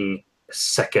playing a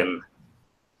second.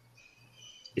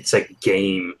 It's a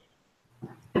game.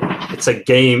 It's a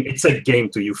game. It's a game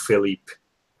to you, Philippe.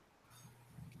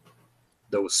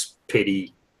 Those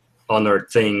petty, honored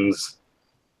things.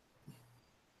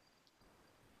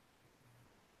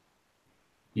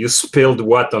 You spilled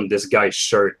what on this guy's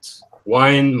shirt?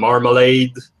 Wine,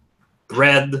 marmalade,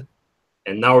 bread,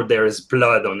 and now there is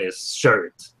blood on his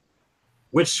shirt.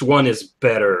 Which one is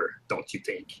better, don't you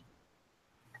think?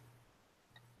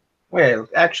 Well,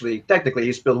 actually, technically,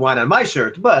 he spilled wine on my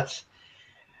shirt, but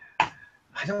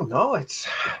I don't know. It's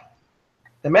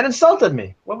the man insulted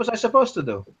me. What was I supposed to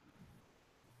do?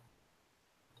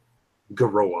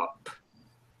 Grow up.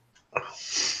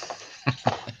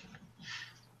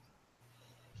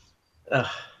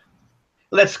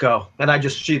 Let's go. And I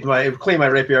just clean my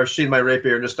rapier, sheathe my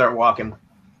rapier, and just start walking.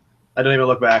 I don't even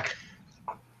look back.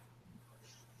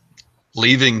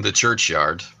 leaving the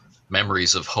churchyard.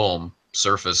 Memories of home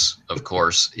surface, of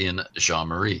course, in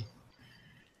Jean-Marie,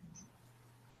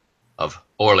 of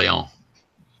Orléans,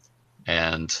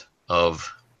 and of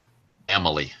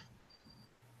Emily.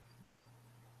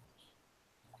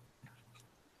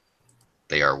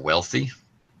 They are wealthy.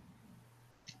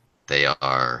 They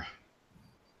are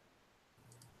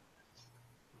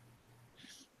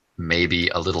maybe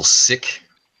a little sick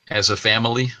as a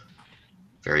family,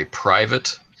 very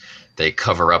private. They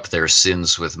cover up their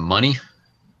sins with money.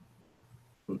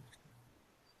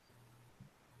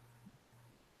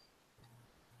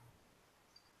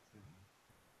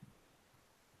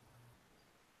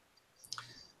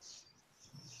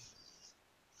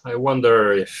 I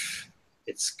wonder if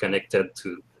it's connected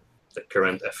to the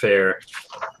current affair.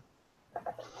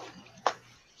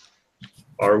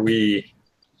 Are we,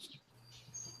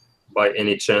 by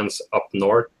any chance, up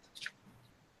north?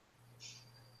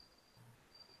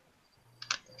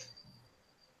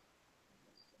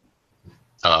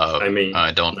 I mean,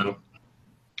 I don't.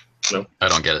 No. I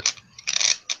don't get it.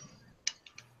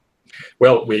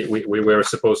 Well, we were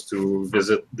supposed to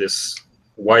visit this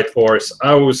White Horse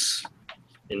house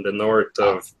in the north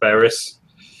of Paris,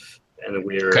 and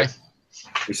we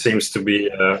seems to be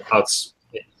in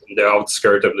the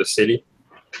outskirts of the city.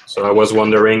 So I was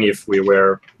wondering if we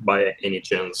were by any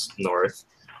chance north.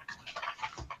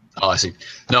 Oh, I see.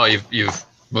 No, you've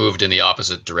moved in the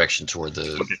opposite direction toward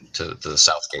the to the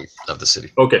south gate of the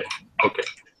city. Okay.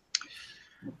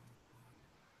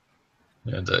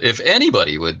 And if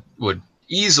anybody would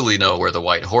easily know where the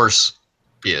White Horse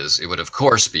is, it would of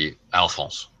course be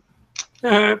Alphonse.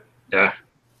 Yeah.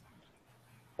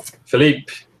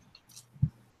 Philippe.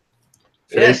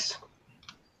 Yes.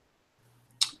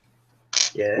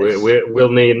 Yes.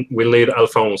 We'll need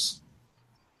Alphonse.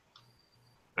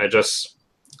 I just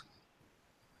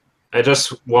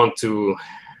want to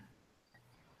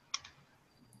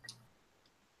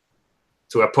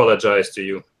apologize to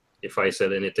you if I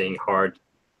said anything hard.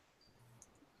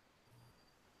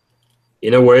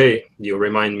 In a way, you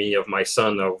remind me of my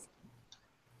son, of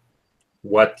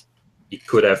what he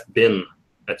could have been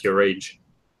at your age.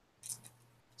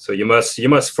 So you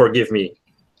must forgive me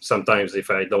sometimes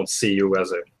if I don't see you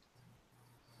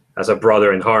as a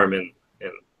brother in harm and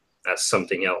as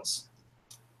something else.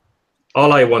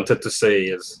 All I wanted to say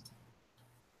is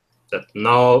that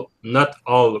now not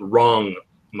all wrong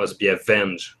must be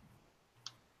avenged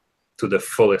to the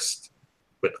fullest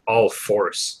with all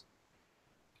force.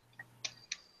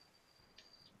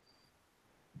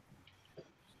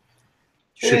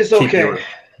 It is okay.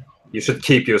 you should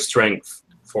keep your strength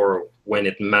for when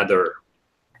it matter,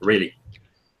 really.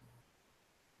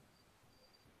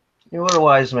 You are a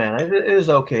wise man. It is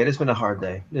okay. It has been a hard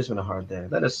day. It has been a hard day.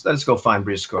 Let us go find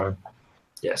Briscoe.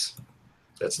 Yes,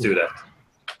 let's do that.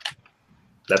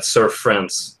 Let's serve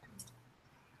friends.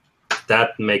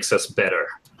 That makes us better.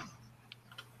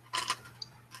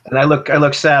 And I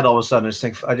look sad all of a sudden.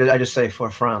 I just say for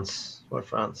France, for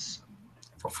France,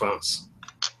 for France.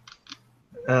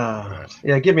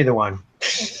 Yeah, give me the wine.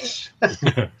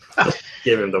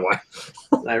 Give him the wine.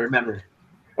 I remember.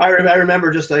 I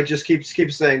remember. Just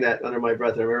keep saying that under my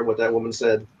breath. I remember what that woman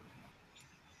said.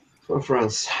 For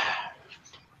France.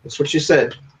 That's what she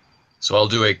said. So I'll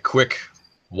do a quick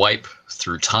wipe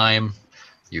through time.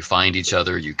 You find each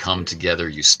other, you come together,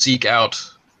 you seek out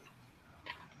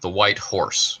the White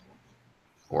Horse,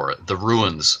 or the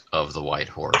ruins of the White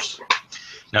Horse.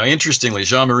 Now, interestingly,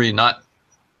 Jean-Marie, not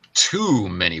too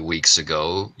many weeks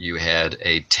ago, you had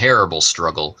a terrible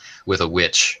struggle with a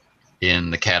witch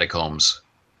in the catacombs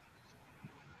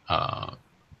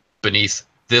beneath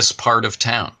this part of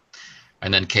town,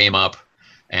 and then came up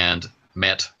and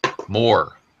met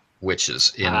more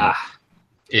witches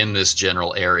in this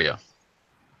general area.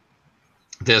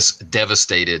 This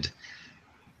devastated,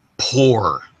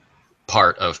 poor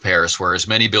part of Paris, where as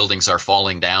many buildings are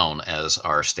falling down as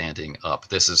are standing up.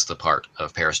 This is the part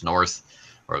of Paris north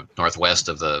or northwest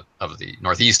of the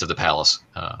northeast of the palace.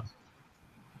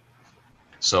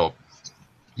 So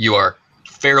you are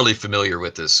fairly familiar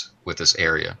with this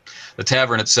area. The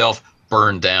tavern itself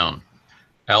burned down.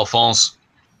 Alphonse,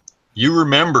 you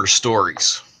remember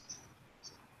stories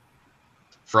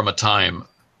from a time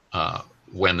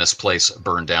when this place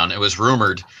burned down. It was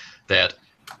rumored that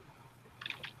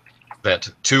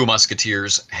two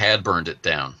musketeers had burned it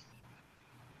down.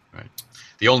 Right.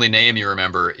 The only name you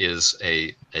remember is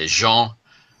a Jean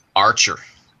Archer.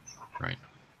 Right.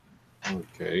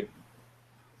 Okay.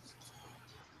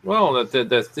 Well,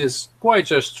 that is quite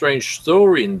a strange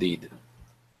story indeed.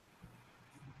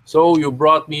 So you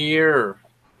brought me here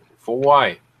for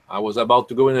why? I was about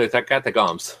to go into the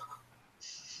catacombs.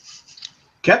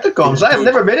 Catacombs? I have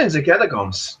never been into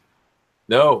catacombs.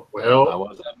 No. Well, I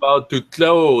was about to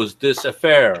close this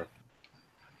affair.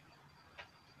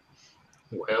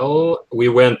 Well, we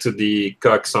went to the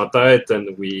Coq Sans Tête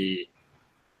and we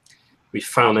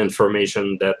found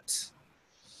information that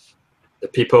the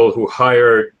people who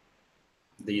hired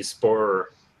these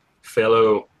poor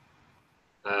fellow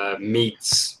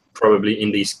meets probably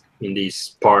in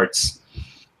these parts.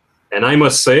 And I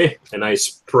must say, and I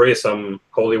spray some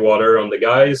holy water on the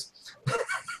guys.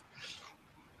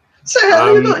 So how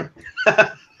are you doing?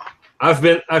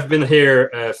 I've been here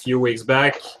a few weeks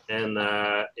back, and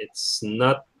it's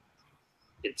not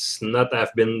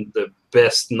have been the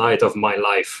best night of my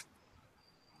life.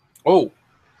 Oh,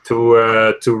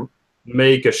 to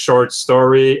make a short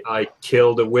story, I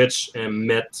killed a witch and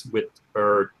met with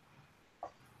her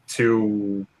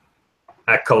two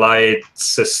acolyte,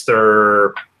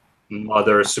 sister,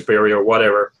 mother, superior,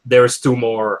 whatever. There's two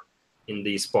more in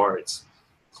these parts.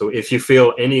 So if you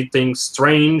feel anything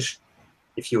strange,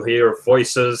 if you hear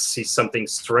voices, see something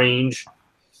strange,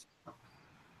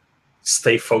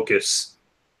 stay focused.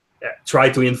 Try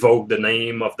to invoke the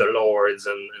name of the lords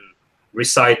and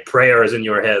recite prayers in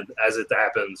your head as it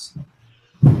happens.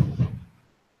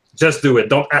 Just do it.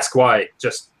 Don't ask why.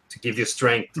 Just to give you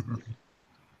strength.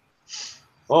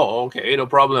 Oh, okay, no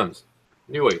problems.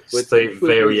 Anyway, Stay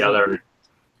very alert.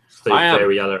 Stay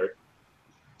very alert.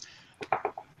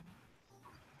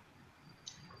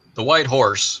 The White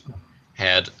Horse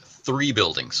had 3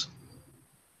 buildings,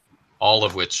 all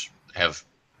of which have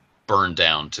burned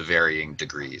down to varying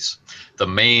degrees. The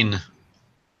main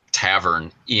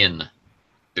tavern inn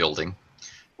building,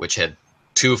 which had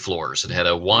 2 floors. It had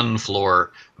a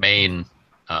 1-floor main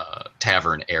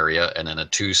tavern area and then a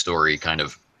 2-story kind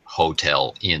of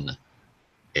hotel inn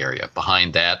area.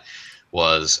 Behind that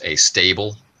was a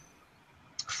stable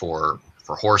for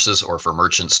horses or for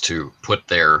merchants to put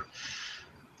their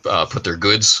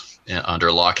goods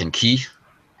under lock and key.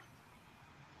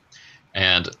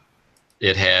 And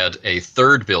it had a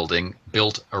 3rd building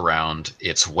built around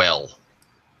its well,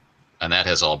 and that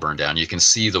has all burned down. You can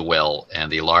see the well and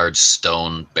the large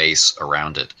stone base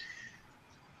around it.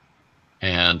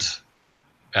 And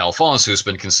Alphonse, who's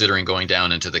been considering going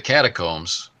down into the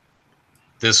catacombs,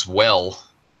 this well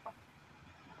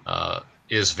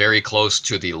is very close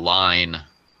to the line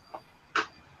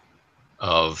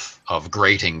of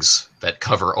gratings that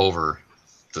cover over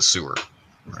the sewer.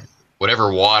 Right.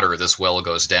 Whatever water this well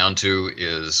goes down to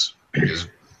is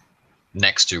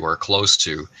next to or close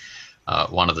to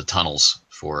one of the tunnels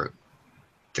for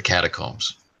the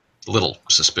catacombs. A little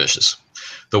suspicious.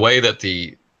 The way that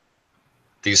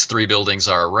these three buildings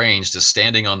are arranged is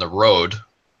standing on the road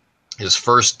is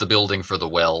first the building for the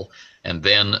well, and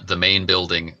then the main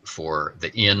building for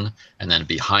the inn, and then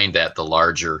behind that the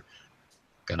larger,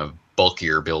 kind of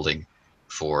bulkier building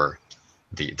for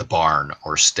the barn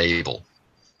or stable.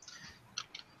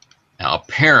 Now,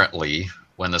 apparently,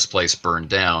 when this place burned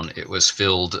down, it was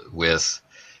filled with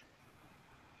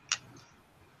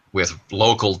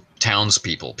local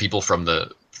townspeople, people from the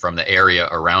area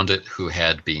around it who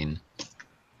had been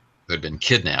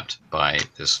kidnapped by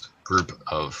this group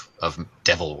of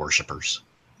devil worshippers.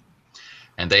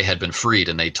 And they had been freed,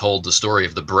 and they told the story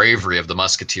of the bravery of the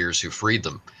musketeers who freed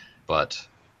them. But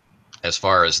as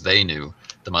far as they knew,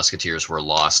 the musketeers were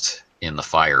lost in the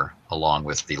fire, along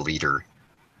with the leader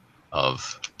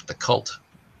of the cult.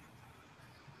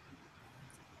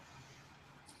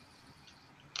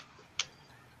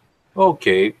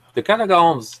 Okay, the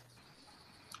catacombs.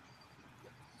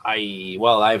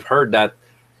 I've heard that.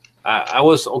 I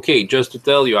was okay. Just to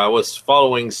tell you, I was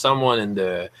following someone in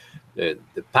the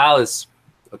palace.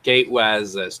 Okay, who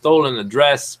has stolen a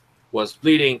dress, was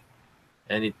bleeding,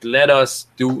 and it led us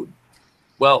to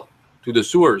the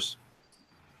sewers,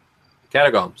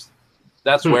 catacombs.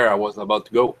 That's where I was about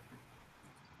to go.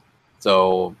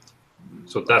 So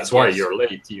that's why you're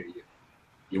late.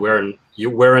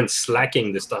 You weren't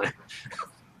slacking this time.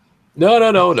 No.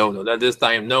 Not this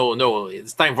time. No.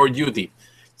 It's time for duty.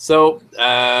 So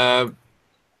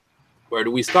where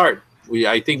do we start?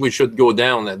 I think we should go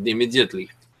down immediately.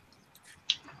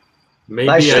 Maybe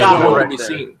Nice I shot know. right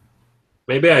there.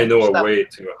 Maybe I know a Stop. way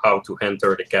to how to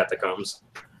enter the catacombs.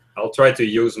 I'll try to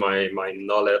use my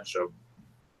knowledge of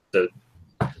the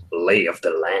lay of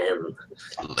the land.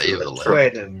 Lay of the land.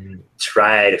 Wait a minute.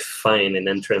 Try to find an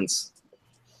entrance.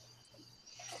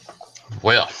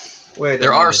 Well, Wait a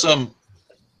there are minute. some.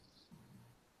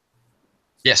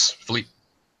 Yes, Philippe.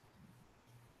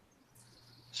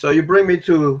 So you bring me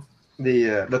to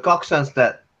the cock-sense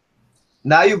that.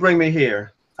 Now you bring me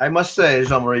here. I must say,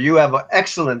 Jean-Marie, you have an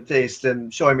excellent taste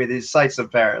in showing me these sights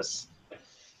of Paris.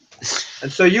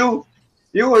 And so you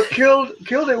were killed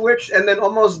a witch, and then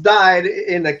almost died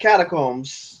in the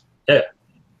catacombs.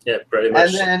 Yeah, pretty much.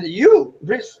 And then you,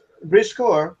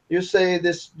 Briscoe, you say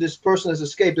this person has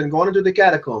escaped and gone into the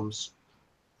catacombs.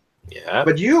 Yeah.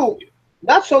 But you,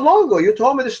 not so long ago, you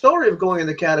told me the story of going in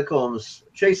the catacombs,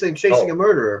 chasing a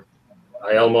murderer.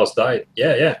 I almost died.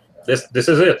 Yeah. This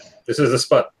is it. This is the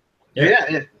spot.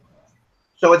 Yeah.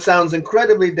 So it sounds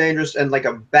incredibly dangerous and like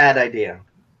a bad idea.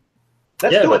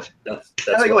 Let's do it. That's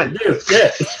How you what win? we do. Yeah.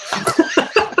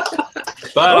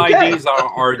 Bad Okay. ideas are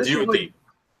our This will duty.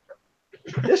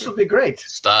 This will be great.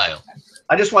 Style.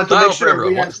 I just want to Style make for sure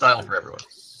everyone. we One have. style for everyone.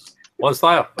 One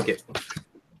style. Okay.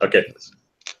 Okay.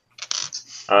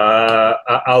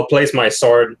 I'll place my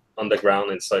sword on the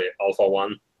ground and say Alpha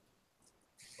 1.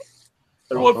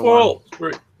 One for all.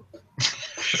 Great.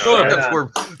 Good. Yeah. We're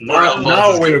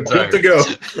Now we're good to go.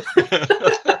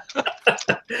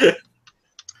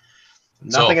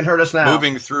 Nothing can hurt us now.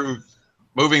 moving through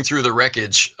the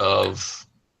wreckage of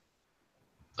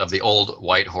the old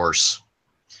White Horse.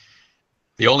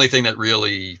 The only thing that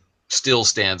really still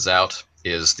stands out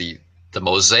is the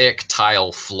mosaic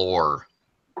tile floor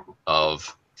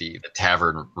of the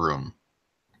tavern room.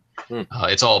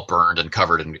 It's all burned and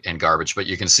covered in garbage, but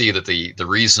you can see that the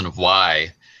reason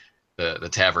why the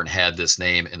tavern had this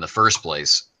name in the first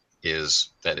place is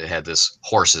that it had this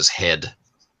horse's head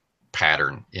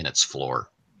pattern in its floor.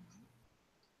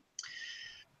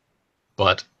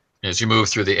 But as you move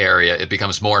through the area, it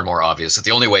becomes more and more obvious that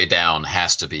the only way down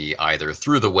has to be either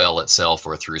through the well itself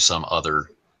or through some other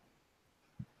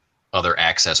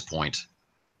access point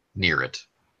near it.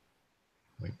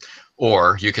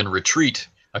 Or you can retreat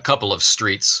a couple of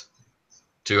streets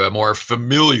to a more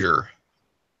familiar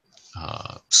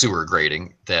sewer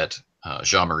grating that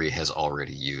Jean-Marie has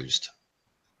already used.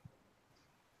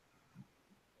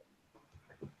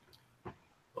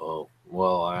 Oh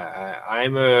well, I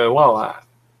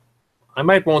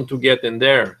might want to get in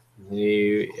there.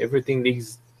 Everything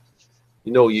needs,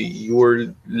 you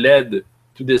were led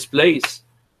to this place,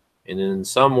 and in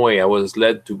some way I was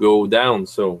led to go down.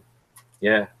 So,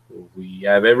 yeah, we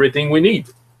have everything we need.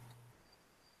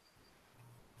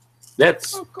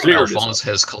 Let's clear this Alphonse up.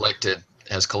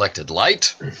 has collected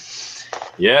light.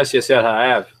 Yes, I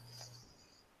have.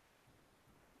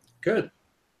 Good.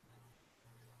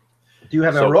 Do you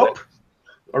have a So- rope?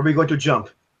 Or are we going to jump?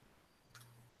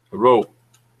 A rope.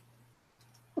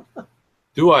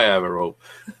 Do I have a rope?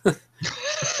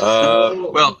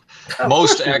 Well,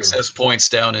 Most access points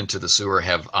down into the sewer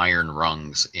have iron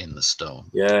rungs in the stone.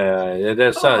 Yeah,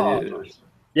 that's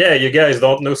Yeah, you guys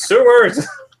don't know sewers.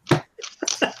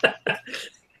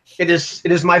 It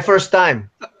is my first time.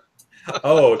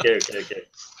 Oh, okay.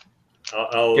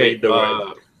 I'll okay. lead the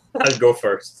way. I'll go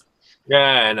first.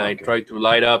 Yeah, and I Okay. try to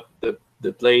light up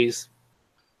the place,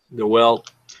 the well.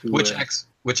 To,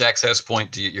 Which access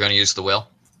point you're going to use the well?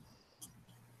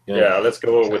 Yeah, let's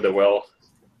go with the well.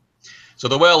 So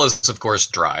the well is, of course,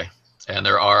 dry, and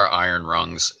there are iron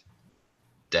rungs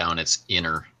down its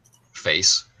inner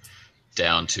face,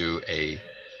 down to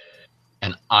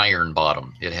an iron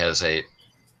bottom. It has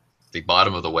the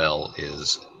bottom of the well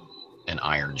is an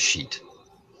iron sheet,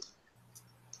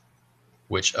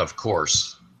 which, of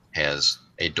course, has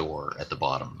a door at the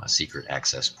bottom, a secret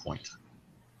access point,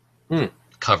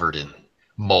 covered in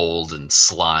mold and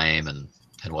slime and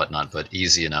whatnot, but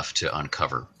easy enough to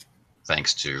uncover,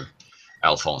 thanks to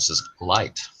Alphonse's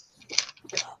light.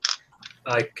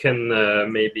 I can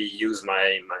maybe use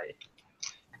my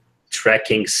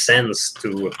tracking sense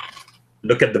to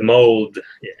look at the mold.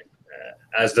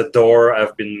 As the door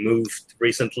have been moved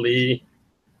recently.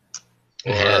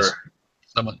 It has.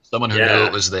 Someone who knew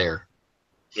it was there.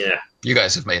 Yeah. You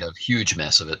guys have made a huge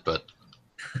mess of it, but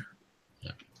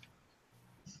yeah.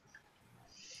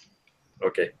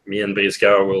 Okay, me and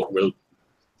Briska will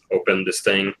open this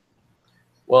thing.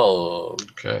 Well,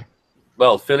 Okay.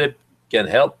 well, Philip can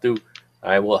help too.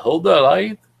 I will hold the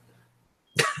light.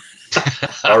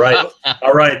 All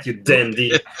right, you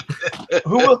dandy.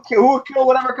 Who will kill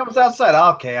whatever comes outside?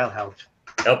 Okay, I'll help.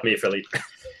 Help me, Philippe.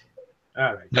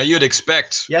 All right. Now you'd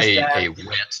expect Yes, a Dad.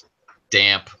 wet,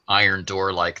 damp iron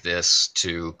door like this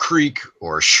to creak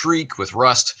or shriek with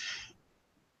rust,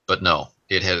 but no.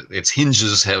 Its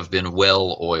hinges have been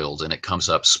well oiled, and it comes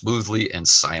up smoothly and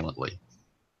silently.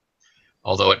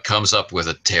 Although it comes up with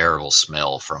a terrible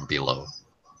smell from below.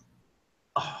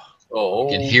 Oh,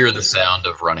 You can hear the sound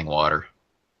of running water.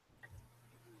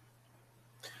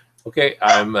 okay.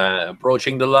 I'm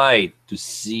approaching the light to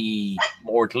see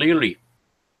more clearly.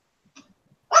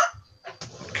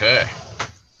 Okay.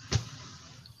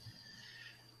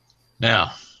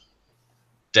 Now,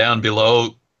 down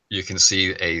below, you can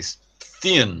see a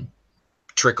thin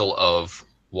trickle of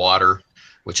water,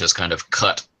 which has kind of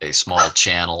cut a small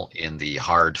channel in the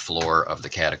hard floor of the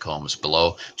catacombs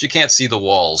below. But you can't see the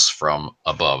walls from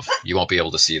above. You won't be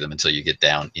able to see them until you get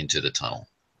down into the tunnel.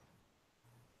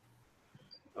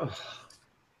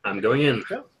 I'm going in.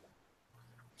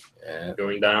 Yeah.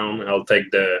 Going down. I'll take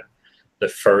the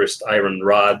first iron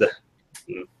rod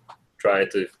and try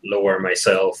to lower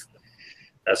myself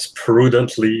as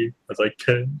prudently as I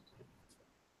can.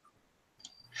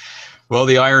 Well,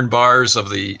 the iron bars of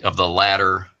the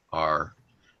ladder are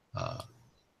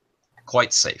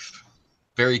quite safe,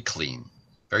 very clean,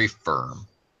 very firm.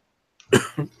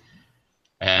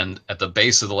 And at the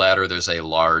base of the ladder, there's a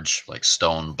large, like,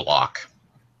 stone block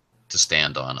to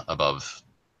stand on above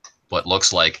what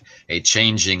looks like a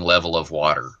changing level of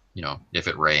water. You know, if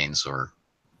it rains or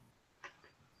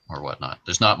whatnot.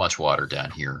 There's not much water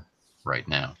down here right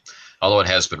now, although it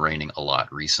has been raining a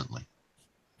lot recently.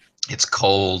 It's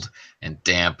cold and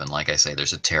damp, and like I say,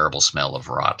 there's a terrible smell of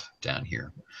rot down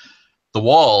here. The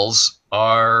walls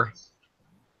are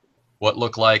what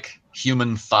look like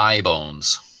human thigh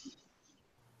bones,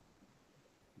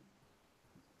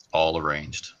 all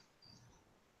arranged.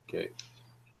 Okay.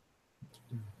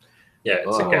 Yeah, it's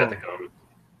Oh. a catacomb.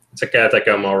 It's a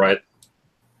catacomb, all right.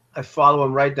 I follow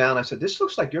him right down. I said, "This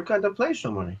looks like your kind of place,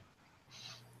 somebody."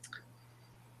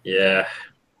 Yeah.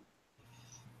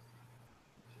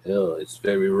 Oh, it's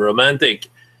very romantic.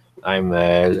 I'm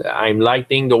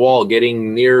lighting the wall,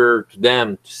 getting nearer to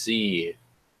them to see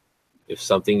if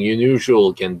something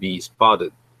unusual can be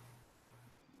spotted.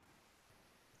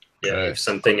 Yeah, Okay. if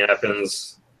something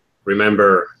happens,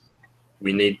 remember,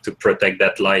 we need to protect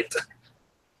that light.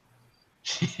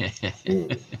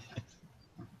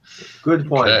 Good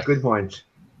point. Okay. Good point.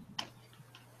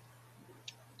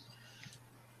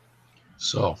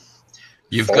 So,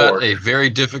 you've Forward. got a very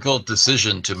difficult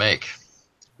decision to make.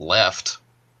 Left,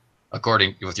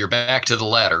 with your back to the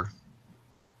ladder.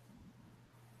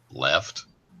 Left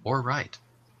or right?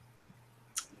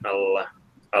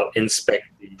 I'll inspect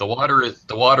The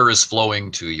water is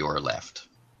flowing to your left.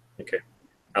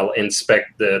 I'll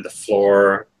inspect the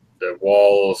floor, the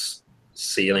walls,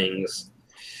 ceilings.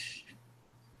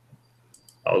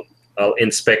 I'll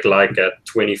inspect like at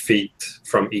 20 feet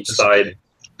from each This side,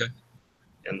 okay.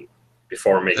 and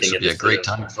before making This would a be a great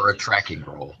decision. time for a tracking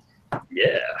roll.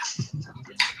 Yeah.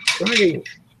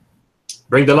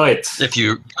 Bring the light. If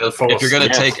you're Alphonse. going to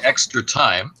Yes. take extra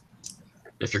time,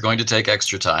 If you're going to take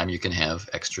extra time, you can have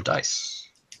extra dice.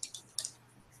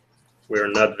 We're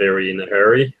not very in a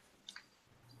hurry.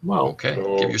 Well, Okay,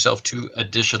 So- give yourself 2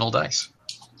 additional dice.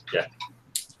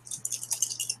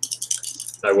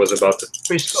 I was about to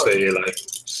Pretty good. say like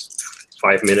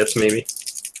 5 minutes maybe.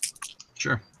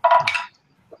 Sure.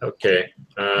 Okay.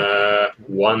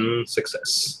 1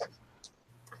 success.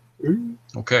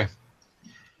 Okay.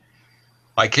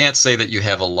 I can't say that you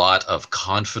have a lot of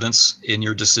confidence in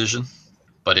your decision,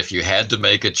 but if you had to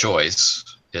make a choice,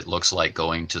 it looks like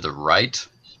going to the right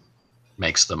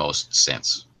makes the most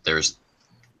sense. There is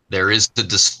a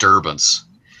disturbance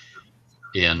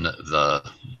in the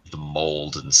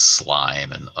mold and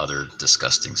slime and other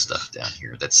disgusting stuff down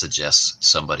here that suggests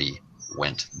somebody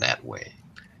went that way.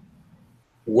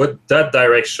 Would that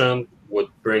direction would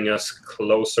bring us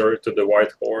closer to the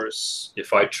White Horse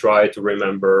if I try to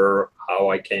remember how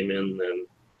I came in and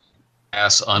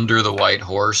Pass under the White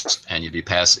Horse, and you'd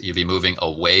be moving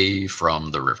away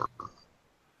from the river.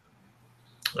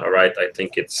 all right, I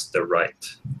think it's the right.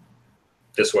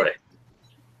 This way.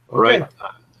 all right.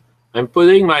 I'm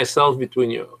putting myself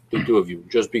between you, the two of you,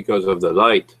 just because of the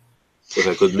light, because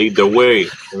I could lead the way.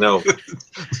 No,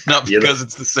 Not Yeah. because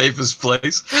it's the safest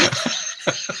place.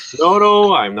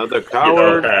 no, I'm not a You don't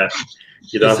coward. have,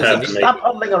 you don't This is have an to make Stop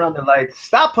huddling around the light.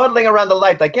 Stop huddling around the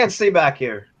light. I can't see back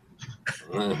here.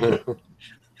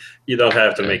 you don't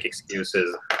have to make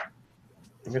excuses.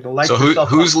 You're gonna light So yourself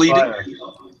who's on leading? fire.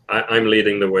 I'm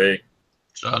leading the way.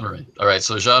 Jean-Marie. All right,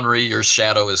 so Jean-Marie, your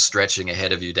shadow is stretching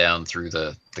ahead of you down through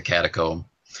the catacomb.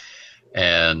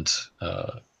 And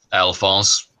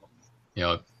Alphonse,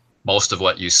 most of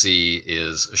what you see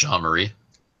is Jean-Marie.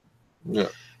 Yeah.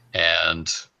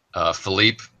 And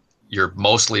Philippe, you're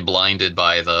mostly blinded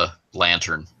by the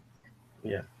lantern.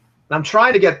 I'm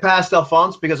trying to get past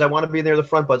Alphonse because I want to be near the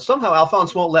front, but somehow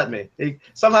Alphonse won't let me. He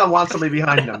somehow wants to be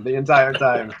behind him the entire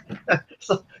time.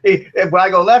 So when I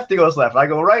go left, he goes left. I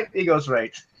go right, he goes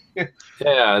right.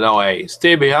 Yeah, no, hey,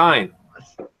 stay behind.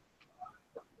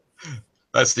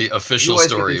 That's the official You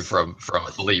always story get from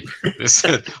Philippe. They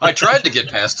said, I tried to get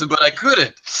past him, but I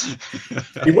couldn't.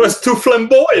 He was too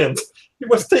flamboyant. He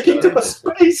was taking too much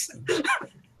space.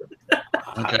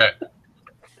 Okay.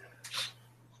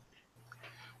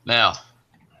 Now,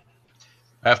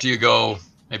 after you go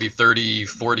maybe 30,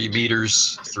 40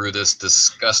 meters through this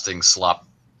disgusting slop,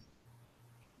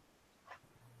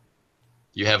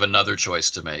 you have another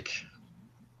choice to make.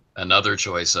 Another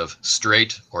choice of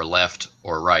straight or left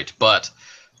or right. But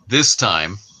this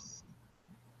time,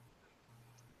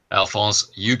 Alphonse,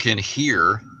 you can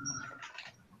hear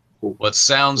what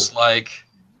sounds like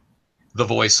the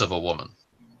voice of a woman.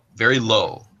 Very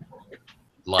low.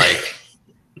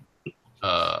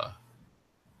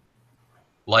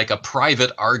 Like a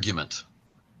private argument.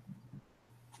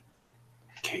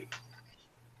 Okay.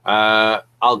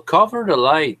 I'll cover the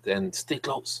light and stay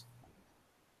close.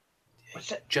 What's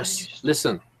that? Just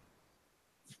listen.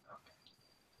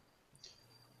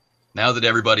 Now that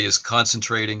everybody is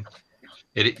concentrating,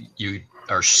 you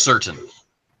are certain.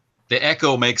 The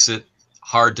echo makes it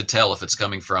hard to tell if it's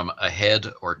coming from ahead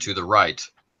or to the right.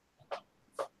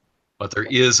 But there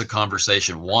is a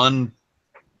conversation. One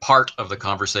part of the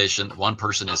conversation, one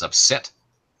person is upset,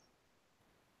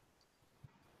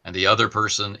 and the other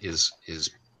person is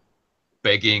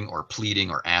begging or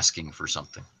pleading or asking for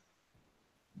something.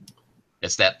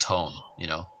 It's that tone,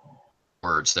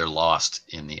 words, they're lost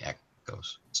in the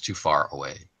echoes. It's too far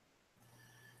away.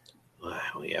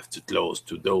 We have to close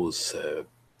to those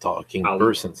talking I'll-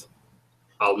 persons.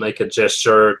 I'll make a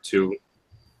gesture to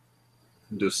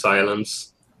do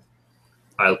silence.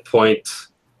 I'll point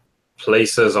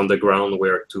places on the ground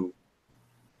where to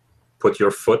put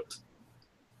your foot,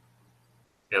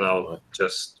 and I'll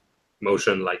just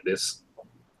motion like this,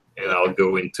 and I'll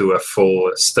go into a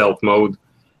full stealth mode.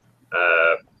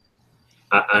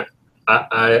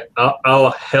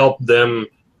 I'll help them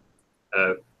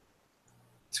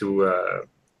to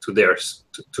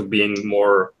being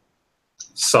more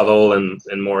subtle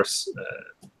and more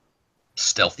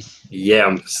Stealthy.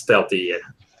 I'm stealthy. Yeah.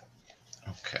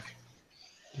 Okay.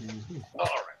 All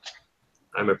right.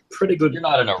 I'm a pretty good. You're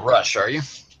not in a rush, are you?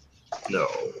 No.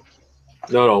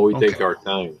 No, we take Okay. our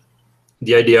time.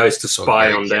 The idea is to So spy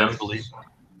very on them. carefully,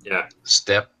 Yeah.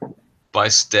 step by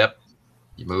step,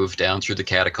 you move down through the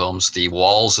catacombs. The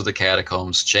walls of the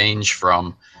catacombs change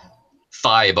from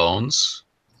thigh bones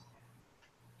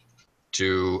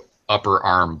to upper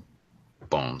arm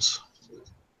bones.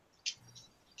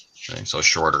 Okay, so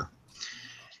shorter.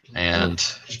 And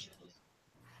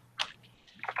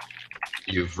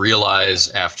you've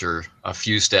realized after a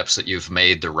few steps that you've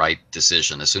made the right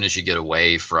decision. As soon as you get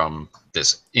away from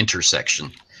this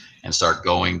intersection and start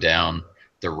going down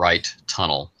the right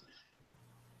tunnel.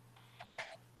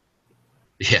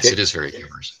 Yes, Okay. it is very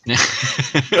humorous.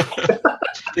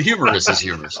 The humorous is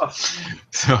humorous.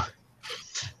 So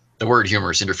the word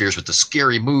humorous interferes with the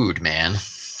scary mood, man.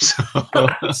 So,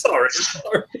 Sorry.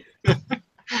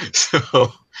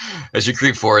 so as you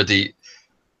creep forward, the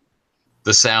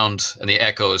sound and the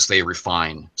echoes, they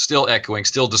refine. Still echoing,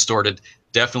 still distorted.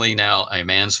 Definitely now a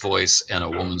man's voice and a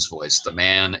woman's voice. The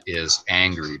man is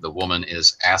angry. The woman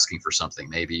is asking for something,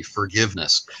 maybe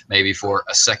forgiveness, maybe for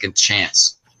a second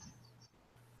chance.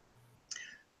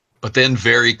 But then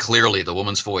very clearly, the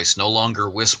woman's voice, no longer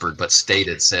whispered but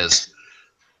stated, says,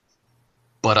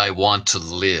 "But I want to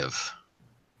live."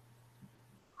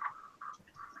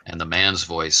 And the man's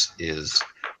voice is,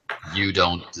 "You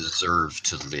don't deserve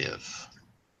to live."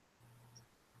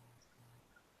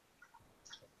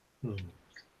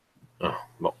 Oh,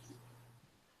 well,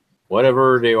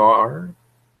 whatever they are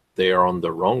on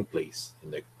the wrong place. In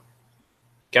the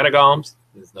catacombs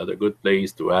is not a good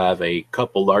place to have a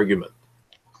coupled argument.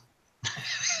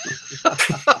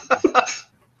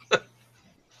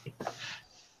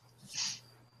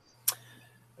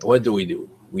 What do?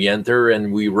 We enter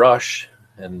and we rush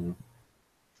and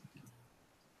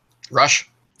Rush.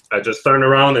 I just turn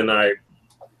around and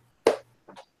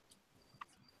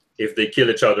if they kill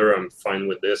each other, I'm fine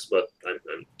with this. But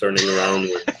I'm turning around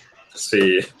to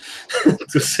see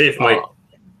if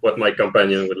what my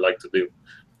companion would like to do.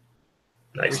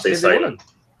 I stay silent.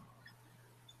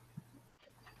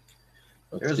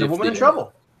 There's a woman in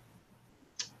trouble.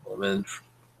 Woman,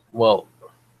 well,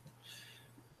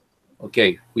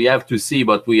 okay, we have to see,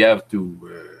 but we have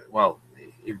to,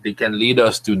 if they can lead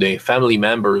us to the family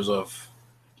members of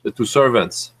the two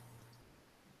servants,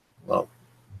 well,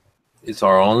 it's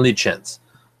our only chance.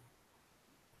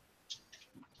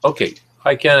 Okay,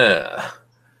 I can.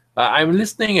 I'm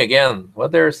listening again.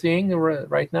 What they're seeing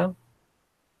right now?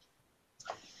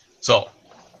 So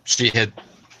he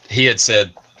had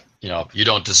said, you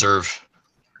don't deserve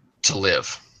to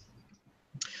live.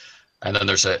 And then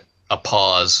there's a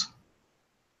pause,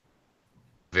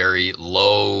 very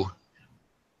low,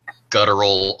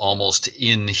 guttural, almost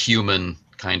inhuman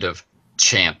kind of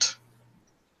chant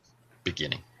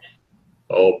beginning.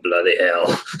 Oh, bloody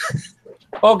hell.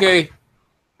 Okay.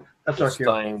 That's our cue.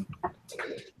 Time.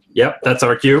 Yep, that's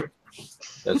our cue.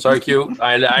 That's our cue.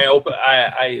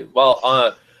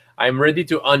 I'm ready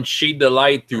to unsheath the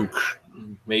light to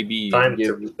maybe Time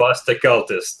to bust a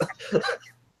cultist.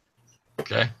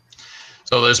 Okay.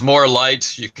 So there's more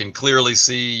light. You can clearly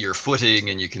see your footing,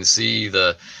 and you can see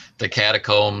the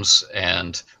catacombs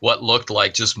and what looked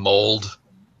like just mold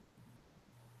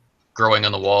growing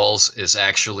on the walls is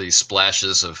actually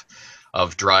splashes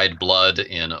of dried blood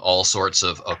in all sorts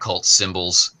of occult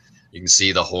symbols. You can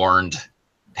see the horned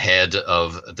head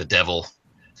of the devil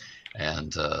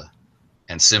and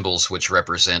symbols which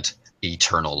represent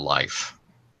eternal life.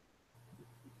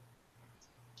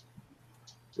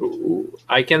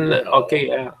 I can.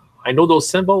 Okay, I know those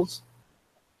symbols.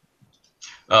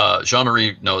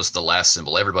 Jean-Marie knows the last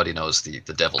symbol. Everybody knows the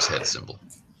devil's head symbol.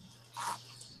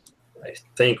 I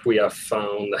think we have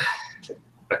found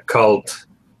a cult,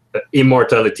 an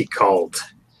immortality cult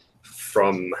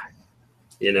from,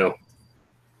 Go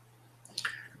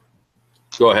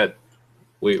ahead.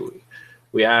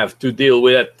 We have to deal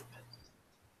with it.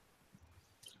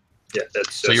 Yeah,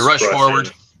 that's so you rush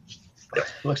forward. Yeah,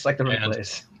 looks like the right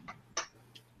place.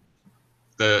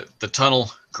 The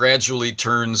tunnel gradually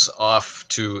turns off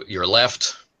to your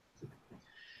left,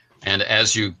 and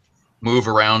as you move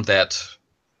around that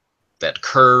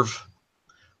curve,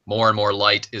 more and more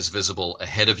light is visible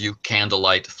ahead of you.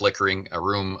 Candlelight flickering. A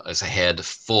room is ahead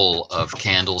full of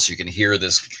candles. You can hear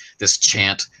this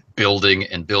chant building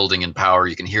and building in power.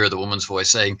 You can hear the woman's voice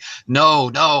saying, "No,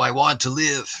 no, I want to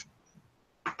live."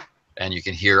 And you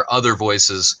can hear other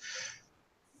voices,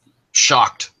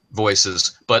 shocked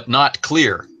voices, but not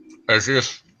clear, as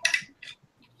if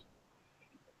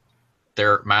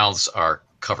their mouths are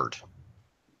covered.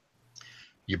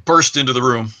 You burst into the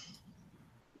room.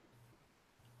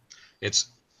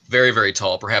 It's very, very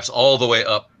tall, perhaps all the way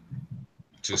up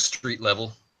to street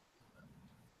level.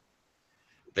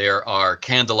 There are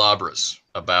candelabras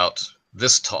about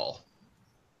this tall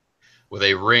with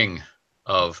a ring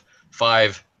of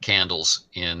 5 candles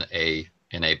in a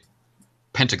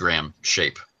pentagram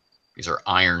shape. These are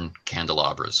iron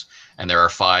candelabras, and there are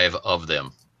 5 of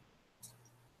them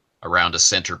around a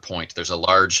center point. There's a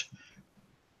large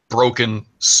broken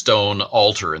stone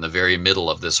altar in the very middle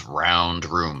of this round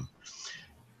room.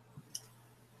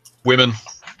 Women,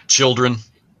 children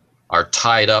are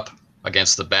tied up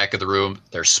against the back of the room.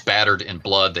 They're spattered in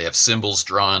blood. They have symbols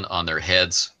drawn on their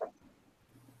heads.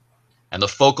 And the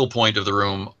focal point of the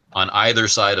room on either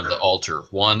side of the altar,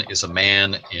 one is a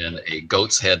man in a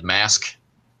goat's head mask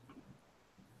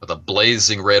with a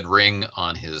blazing red ring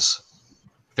on his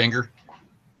finger.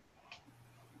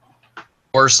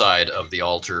 Far side of the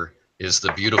altar is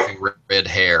the beautiful red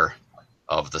hair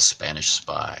of the Spanish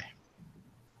spy.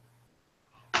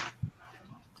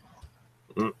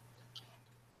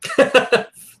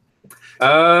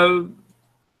 I'm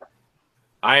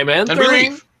And we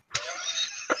entering. leave.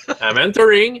 I'm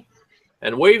entering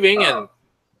and waving and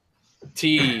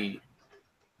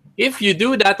if you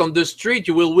do that on the street,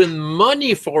 you will win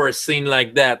money for a scene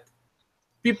like that.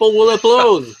 People will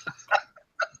applaud.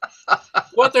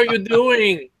 What are you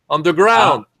doing on the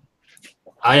ground?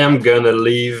 I am gonna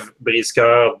leave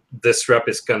Briscoe, disrupt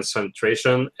his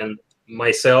concentration, and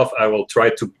myself, I will try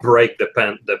to break the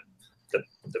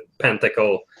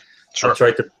pentacle. Sure. I'll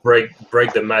try to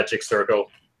break the magic circle.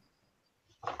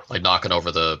 Like knocking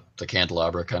over the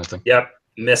candelabra kind of thing. Yep,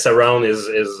 mess around his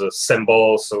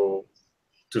symbol, so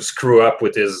to screw up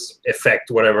with his effect,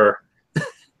 whatever. All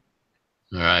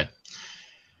right.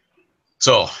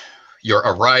 So, your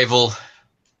arrival,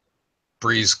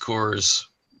 Briscoe's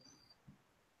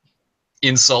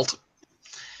insult,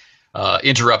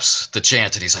 interrupts the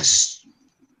chant, and he says,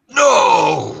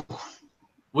 "No!"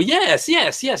 Well, yes.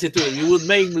 You would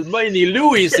make money,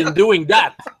 Louis, in doing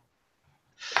that.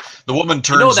 The woman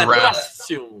You know turns that around.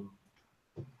 costume.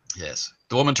 Yes.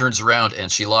 The woman turns around and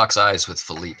she locks eyes with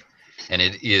Philippe, and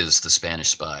it is the Spanish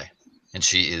spy, and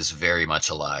she is very much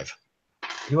alive.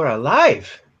 You are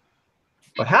alive?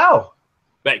 But how?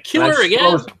 But kill her again.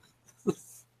 Frozen.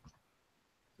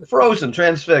 Frozen,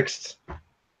 transfixed.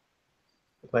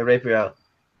 With my rapier out.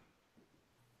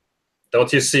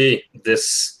 Don't you see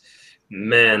this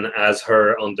man has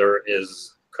her under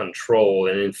his control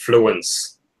and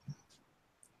influence?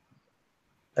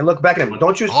 And look back at him.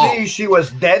 Don't you Oh. see she was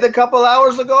dead a couple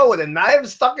hours ago with a knife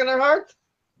stuck in her heart?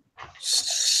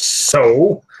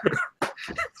 So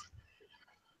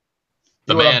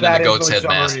The You are a man in the bad goat's head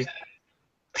influence, mask. Jean-Marie.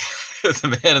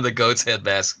 The man in the goat's head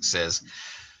mask says,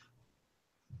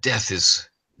 "Death is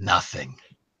nothing.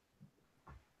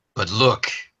 But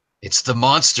look, it's the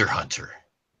monster hunter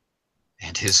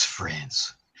and his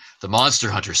friends. The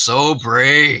monster hunter, so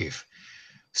brave,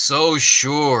 so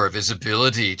sure of his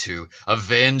ability to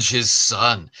avenge his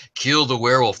son, kill the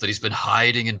werewolf that he's been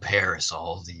hiding in Paris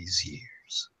all these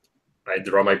years." I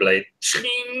draw my blade.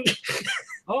 Chling!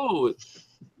 Oh,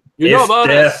 you know If about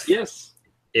death- us? Yes.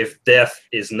 If death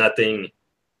is nothing,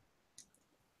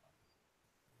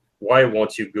 why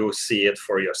won't you go see it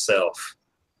for yourself?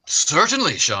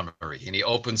 "Certainly, Jean-Marie." And he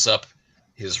opens up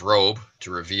his robe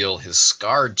to reveal his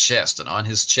scarred chest. And on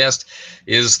his chest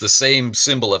is the same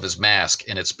symbol of his mask,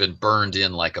 and it's been burned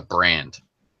in like a brand.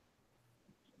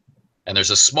 And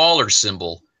there's a smaller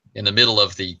symbol in the middle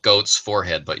of the goat's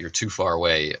forehead, but you're too far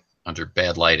away under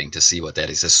bad lighting to see what that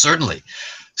is. He says, "Certainly,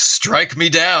 strike me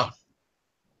down."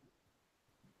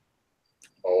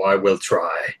 Oh, I will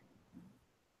try.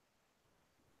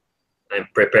 I'm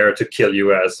prepared to kill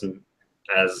you as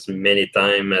many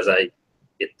times as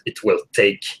it will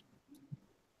take.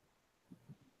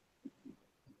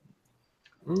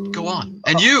 Go on.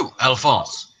 And you,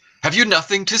 Alphonse, have you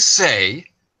nothing to say?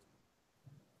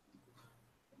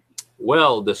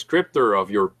 Well, the descriptor of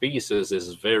your pieces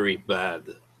is very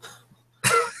bad.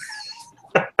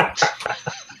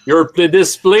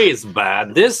 This play is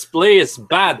bad. This play is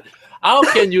bad. How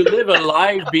can you live a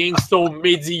life being so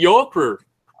mediocre?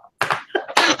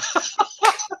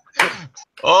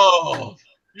 Oh,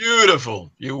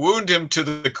 beautiful. You wound him to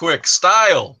the quick.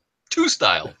 Style. Two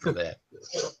style for that.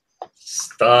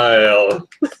 Style.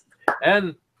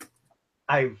 And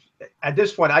At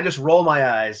this point, I just roll my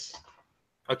eyes,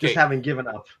 okay, just having given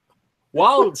up.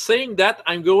 while saying that,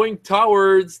 I'm going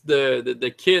towards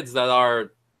the kids that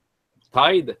are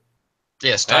tied.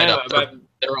 Yes, tied Uh, up. but-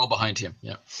 They're all behind him.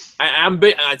 Yeah.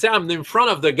 I'd say I'm in front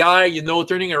of the guy,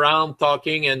 turning around,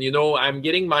 talking, and I'm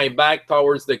getting my back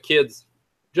towards the kids,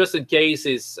 just in case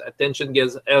his attention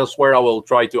gets elsewhere. I will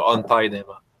try to untie them.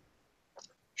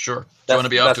 Sure. Do you want to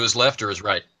be off to his left or his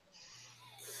right?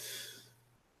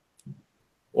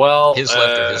 Well, His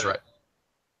left or his right?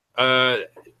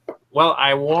 Well,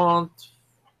 I want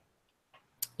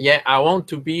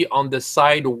to be on the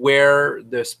side where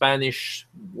the Spanish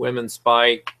women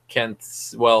spy can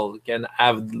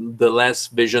have the less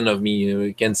vision of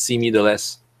me, can see me the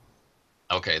less.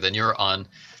 Okay, then you're on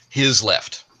his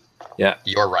left. Yeah.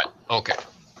 You're right. Okay.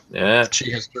 Yeah. She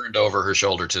has turned over her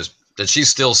shoulder to that she's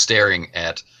still staring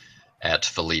at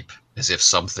Philippe as if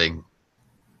something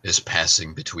is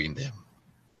passing between them.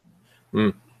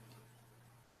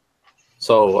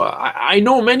 So I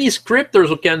know many scripters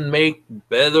who can make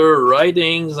better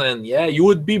writings, and yeah, you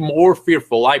would be more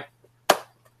fearful.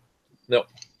 No.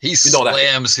 He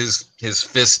slams his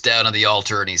fist down on the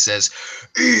altar and he says,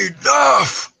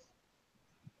 "Enough!"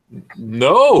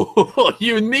 No,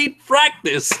 you need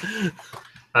practice.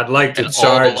 I'd like to And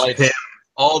charge him.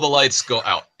 all the lights go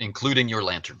out, including your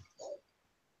lantern.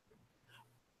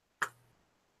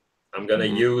 I'm gonna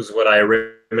use what I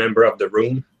remember of the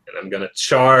room, and I'm gonna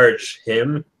charge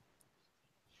him.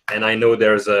 And I know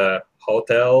there's a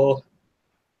hotel.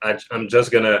 I'm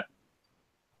just gonna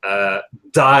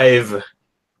dive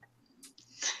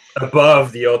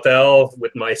above the hotel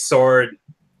with my sword,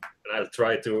 and I'll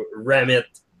try to ram it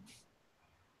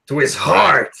to his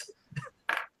heart.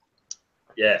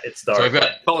 Yeah, it's dark. So we've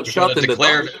got Called shot in the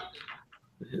dark.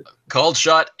 Called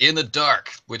shot in the dark,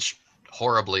 which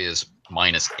horribly is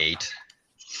 -8.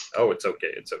 Oh, it's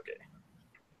okay. It's okay.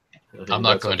 I'm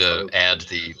not going to add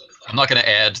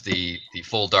the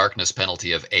full darkness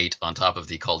penalty of 8 on top of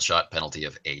the called shot penalty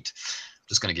of 8. I'm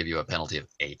just going to give you a penalty of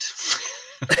 8.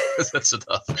 That's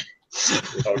enough.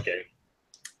 Okay.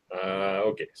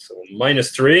 Okay, so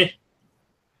 -3.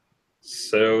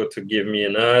 So to give me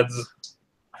an odds,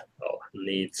 I'll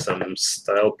need some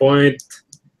style point.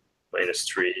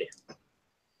 -3.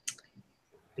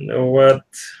 You know what?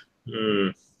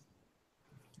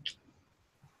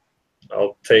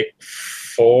 I'll take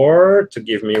 4 to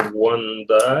give me 1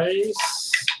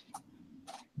 dice.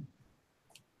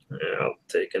 I'll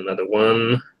take another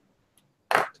 1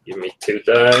 to give me 2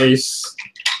 dice.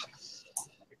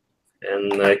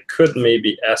 And I could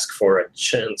maybe ask for a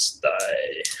chance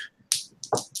die.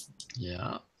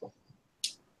 Yeah.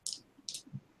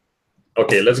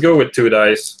 Okay, let's go with 2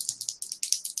 dice.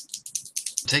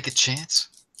 Take a chance.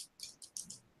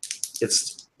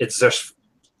 It's just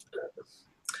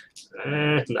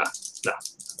no.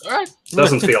 All right.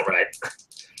 Doesn't feel right.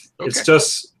 Okay. It's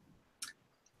just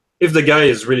if the guy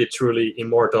is really truly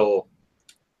immortal,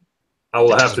 I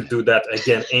will have to do that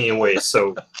again anyway.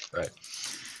 So right.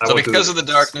 I So will because do of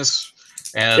the darkness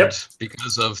and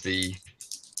because of the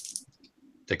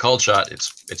cold shot,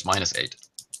 it's -8.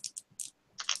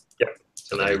 Yep.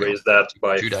 So and I there you go. raised that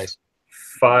by 2 dice.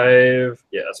 5.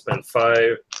 Yeah, I spent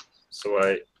 5, so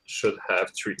I should have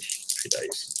 3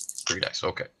 dice. 3 dice.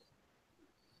 Okay.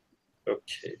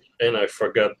 Okay, and I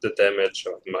forgot the damage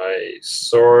of my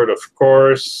sword, of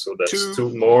course, so that's 2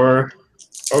 more.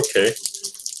 Okay.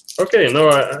 Okay, no,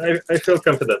 I feel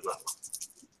confident now.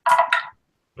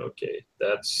 Okay,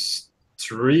 that's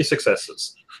 3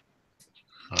 successes.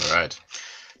 All right.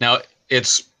 Now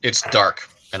it's dark,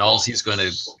 and all he's going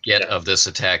to get of this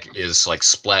attack is like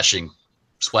splashing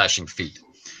feet.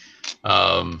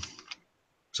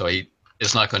 So he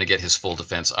is not going to get his full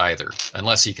defense either,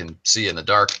 unless he can see in the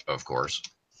dark, of course.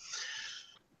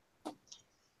 All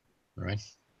right.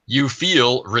 You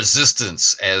feel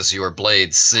resistance as your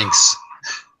blade sinks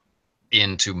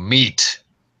into meat,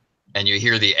 and you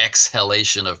hear the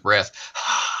exhalation of breath.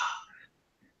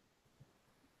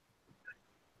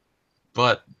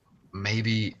 But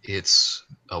maybe it's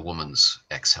a woman's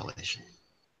exhalation.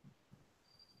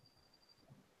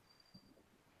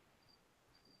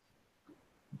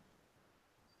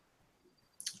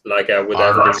 Like I would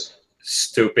have been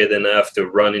stupid enough to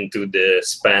run into the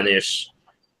Spanish.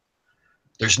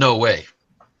 There's no way.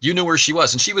 You knew where she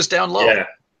was, and she was down low. Yeah,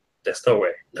 there's no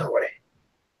way. No way.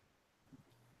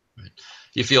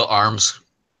 You feel arms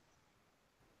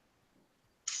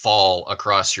fall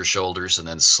across your shoulders and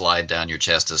then slide down your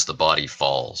chest as the body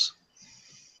falls.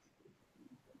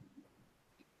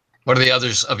 What are the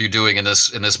others of you doing in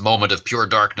this moment of pure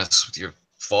darkness with your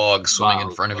fog swimming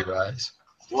in front of your eyes?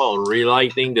 Well,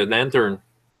 relighting the lantern.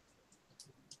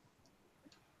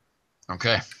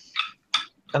 Okay.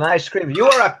 And I scream, "You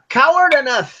are a coward and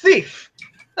a thief!"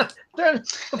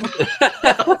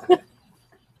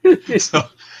 So,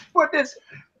 Put this,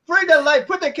 bring the light,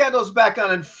 put the candles back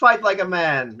on, and fight like a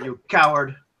man, you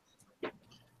coward.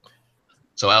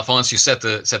 so Alphonse, you set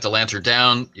the lantern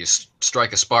down. You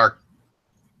strike a spark,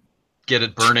 get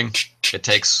it burning. It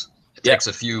takes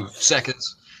a few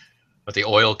seconds, but the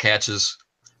oil catches,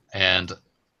 and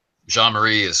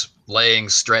Jean-Marie is laying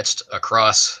stretched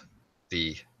across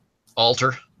the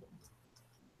altar.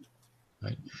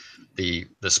 Right. The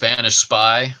Spanish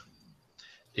spy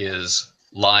is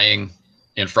lying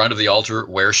in front of the altar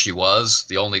where she was,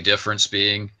 the only difference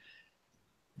being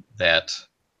that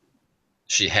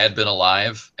she had been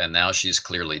alive and now she's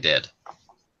clearly dead.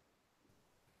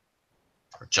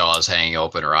 Her jaws hanging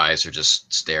open, her eyes are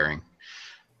just staring.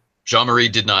 Jean-Marie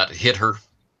did not hit her,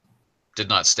 did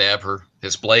not stab her.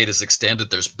 His blade is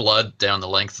extended. There's blood down the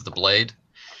length of the blade.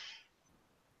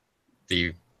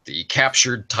 The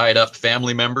captured, tied up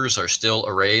family members are still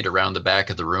arrayed around the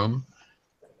back of the room,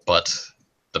 but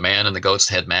the man in the goat's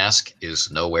head mask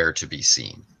is nowhere to be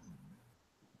seen.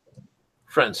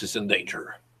 France is in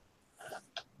danger.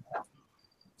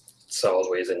 It's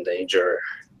always in danger.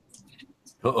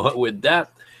 With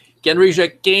that, can reach a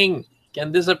king,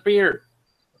 can disappear.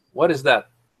 What is that?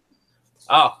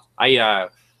 Oh,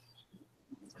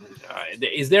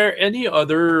 is there any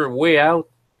other way out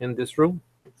in this room?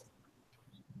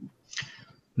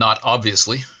 Not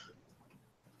obviously.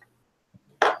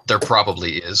 There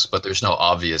probably is, but there's no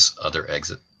obvious other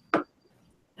exit.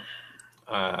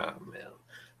 Well,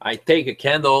 I take a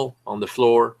candle on the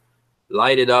floor,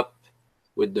 light it up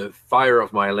with the fire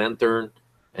of my lantern,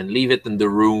 and leave it in the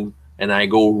room, and I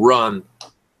go run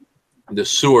in the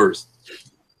sewers.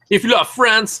 If you love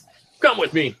France, come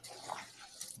with me.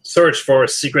 Search for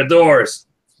secret doors.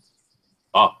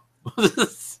 Oh. I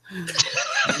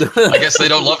guess they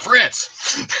don't love France.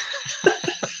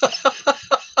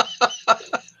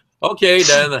 Okay,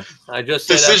 then I just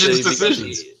said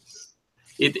Decisions.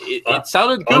 It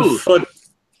sounded cool.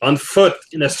 On foot,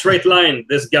 in a straight line.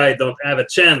 This guy don't have a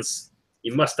chance. He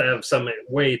must have some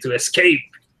way to escape.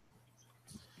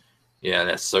 Yeah,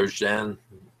 let's search then.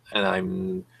 And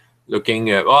I'm looking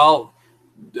at, well,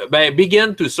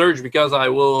 begin to search because I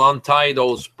will untie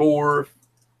those poor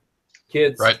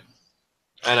kids. Right.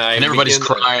 And everybody's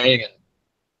crying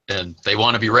and they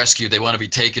want to be rescued. They want to be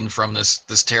taken from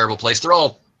this terrible place. They're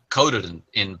all coated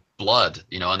in blood,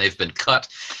 you know, and they've been cut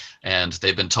and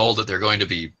they've been told that they're going to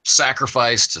be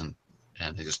sacrificed and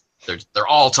they're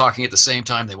all talking at the same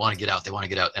time. They want to get out. They want to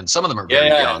get out. And some of them are very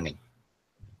young. And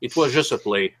it was just a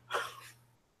play.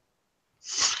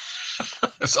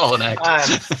 It's all an act.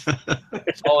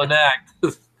 It's all an act.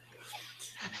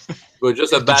 But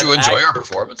just a bad Did you enjoy act. our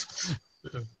performance?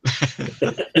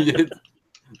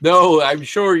 No, I'm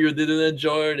sure you didn't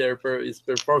enjoy his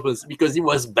performance because he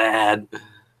was bad.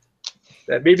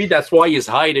 Maybe that's why he's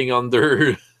hiding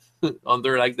under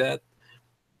like that.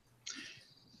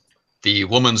 The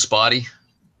woman's body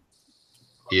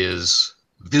is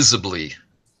visibly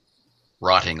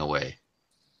rotting away.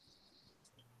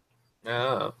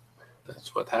 Yeah,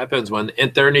 that's what happens when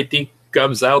eternity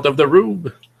comes out of the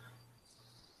room.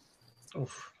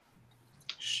 Oof.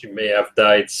 She may have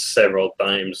died several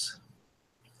times.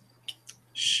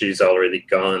 She's already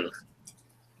gone.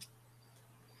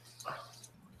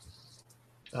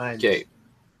 Okay.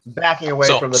 Backing away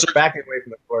from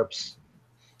the corpse.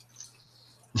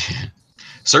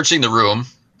 Searching the room,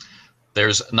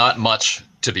 there's not much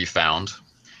to be found,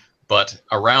 but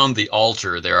around the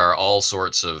altar there are all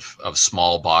sorts of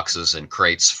small boxes and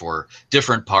crates for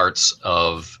different parts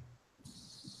of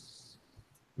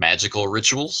magical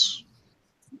rituals.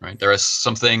 Right? There are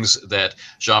some things that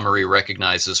Jean-Marie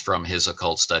recognizes from his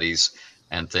occult studies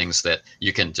and things that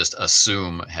you can just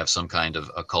assume have some kind of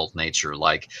occult nature,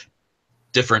 like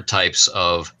different types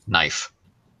of knife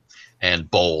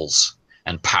and bowls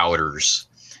and powders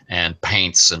and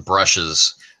paints and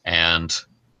brushes and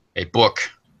a book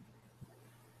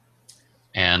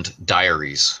and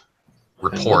diaries,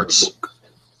 reports,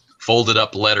 folded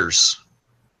up letters.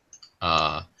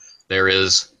 There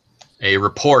is a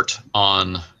report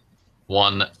on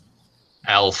one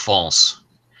Alphonse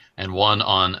and one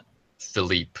on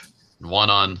Philippe, and one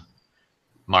on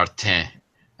Martin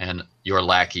and your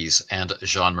lackeys and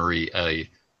Jean-Marie, a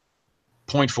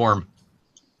point form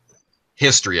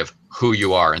history of who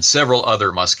you are, and several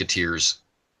other musketeers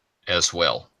as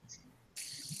well.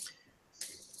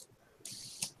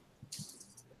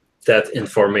 That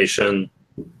information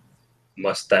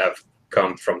must have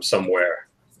come from somewhere.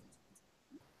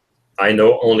 I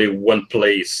know only one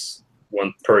place,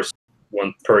 one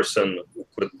person who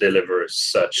could deliver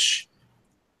such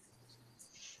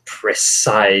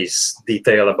precise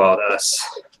detail about us.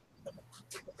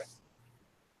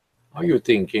 What are you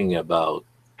thinking about?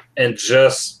 And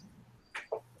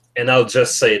I'll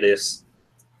just say this,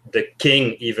 the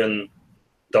king even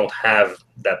don't have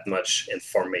that much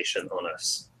information on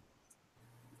us.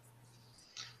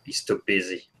 He's too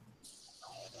busy.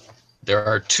 There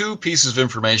are two pieces of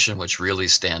information which really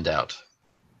stand out.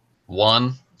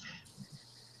 One,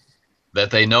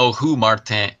 that they know who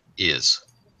Martin is.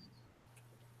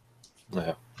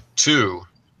 Yeah. Two,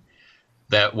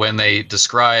 that when they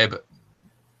describe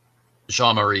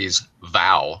Jean-Marie's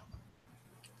vow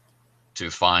to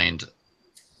find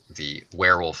the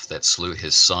werewolf that slew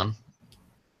his son,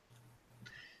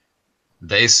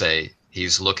 they say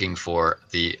he's looking for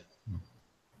the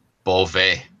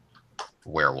Beauvais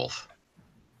werewolf.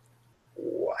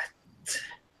 What?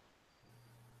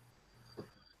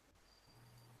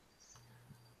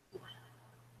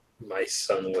 My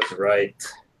son was right.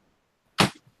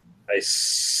 I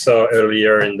saw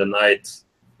earlier in the night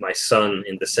my son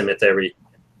in the cemetery.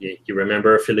 You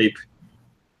remember, Philippe?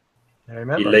 I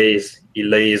remember. He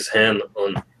lays hand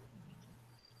on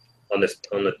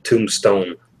a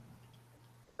tombstone.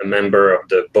 A member of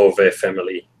the Beauvais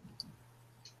family.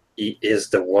 He is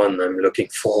the one I'm looking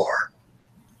for.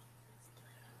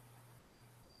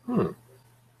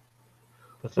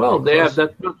 That's a Well, bit they have close.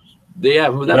 that much. They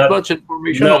have that Not- much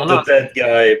information Not on the us. dead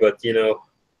guy, but you know,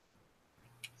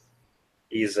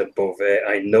 he's a Beauvais.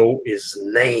 I know his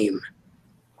name.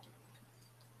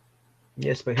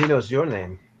 Yes, but he knows your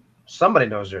name. Somebody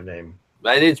knows your name.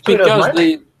 And it's So he knows because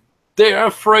mine? they're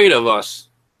afraid of us.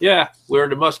 Yeah, we're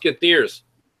the Musketeers.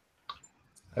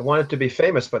 I wanted to be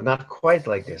famous, but not quite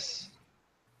like this.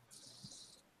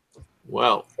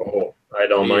 Well, Oh, I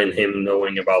don't Yeah. mind him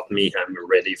knowing about me. I'm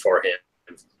ready for him.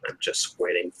 I'm just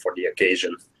waiting for the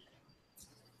occasion.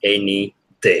 Any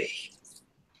day.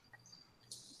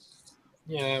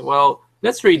 yeah, well,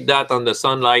 let's read that on the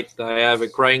sunlight. I have a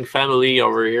crying family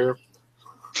over here.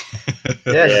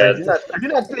 Yes, Yeah. I do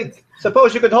not think.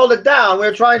 Suppose you could hold it down.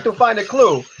 We're trying to find a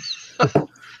clue.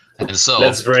 And so,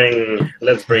 Let's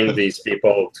bring these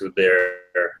people to their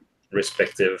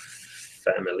respective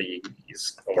families,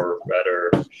 or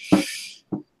rather,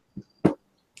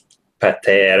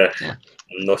 pater Yeah.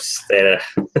 noster.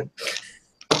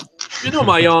 You know,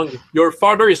 my young, your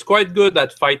father is quite good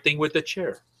at fighting with a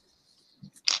chair.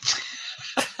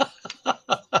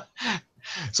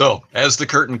 so as the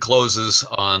curtain closes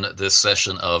on this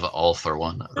session of All for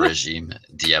One Regime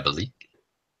Diabolique,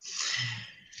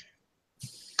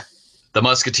 the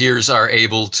Musketeers are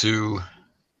able to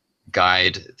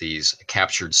guide these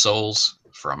captured souls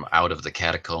from out of the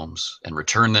catacombs and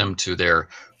return them to their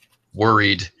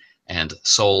worried and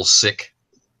soul-sick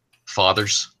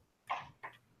fathers,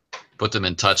 put them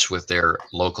in touch with their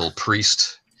local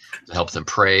priest to help them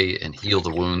pray and heal the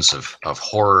wounds of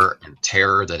horror and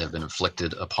terror that have been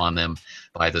inflicted upon them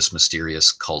by this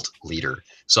mysterious cult leader.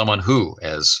 Someone who,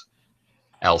 as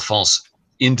Alphonse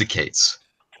indicates,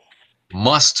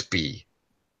 must be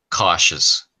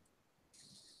cautious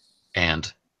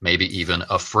and maybe even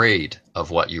afraid of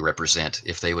what you represent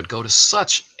if they would go to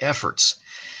such efforts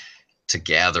to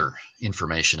gather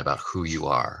information about who you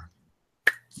are.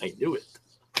 I knew it.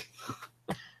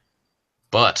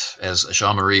 But as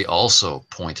Jean-Marie also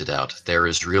pointed out, there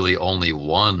is really only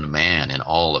one man in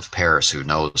all of Paris who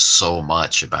knows so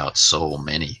much about so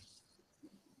many.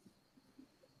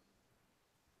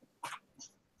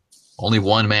 Only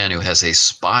one man who has a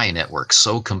spy network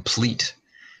so complete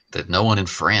that no one in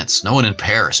France, no one in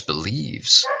Paris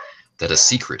believes that a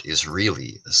secret is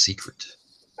really a secret.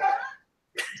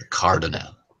 The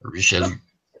Cardinal Richelieu.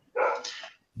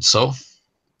 So,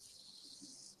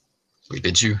 we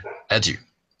bid you adieu.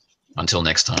 Until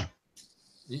next time.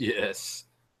 Yes.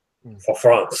 For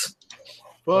France.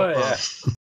 But,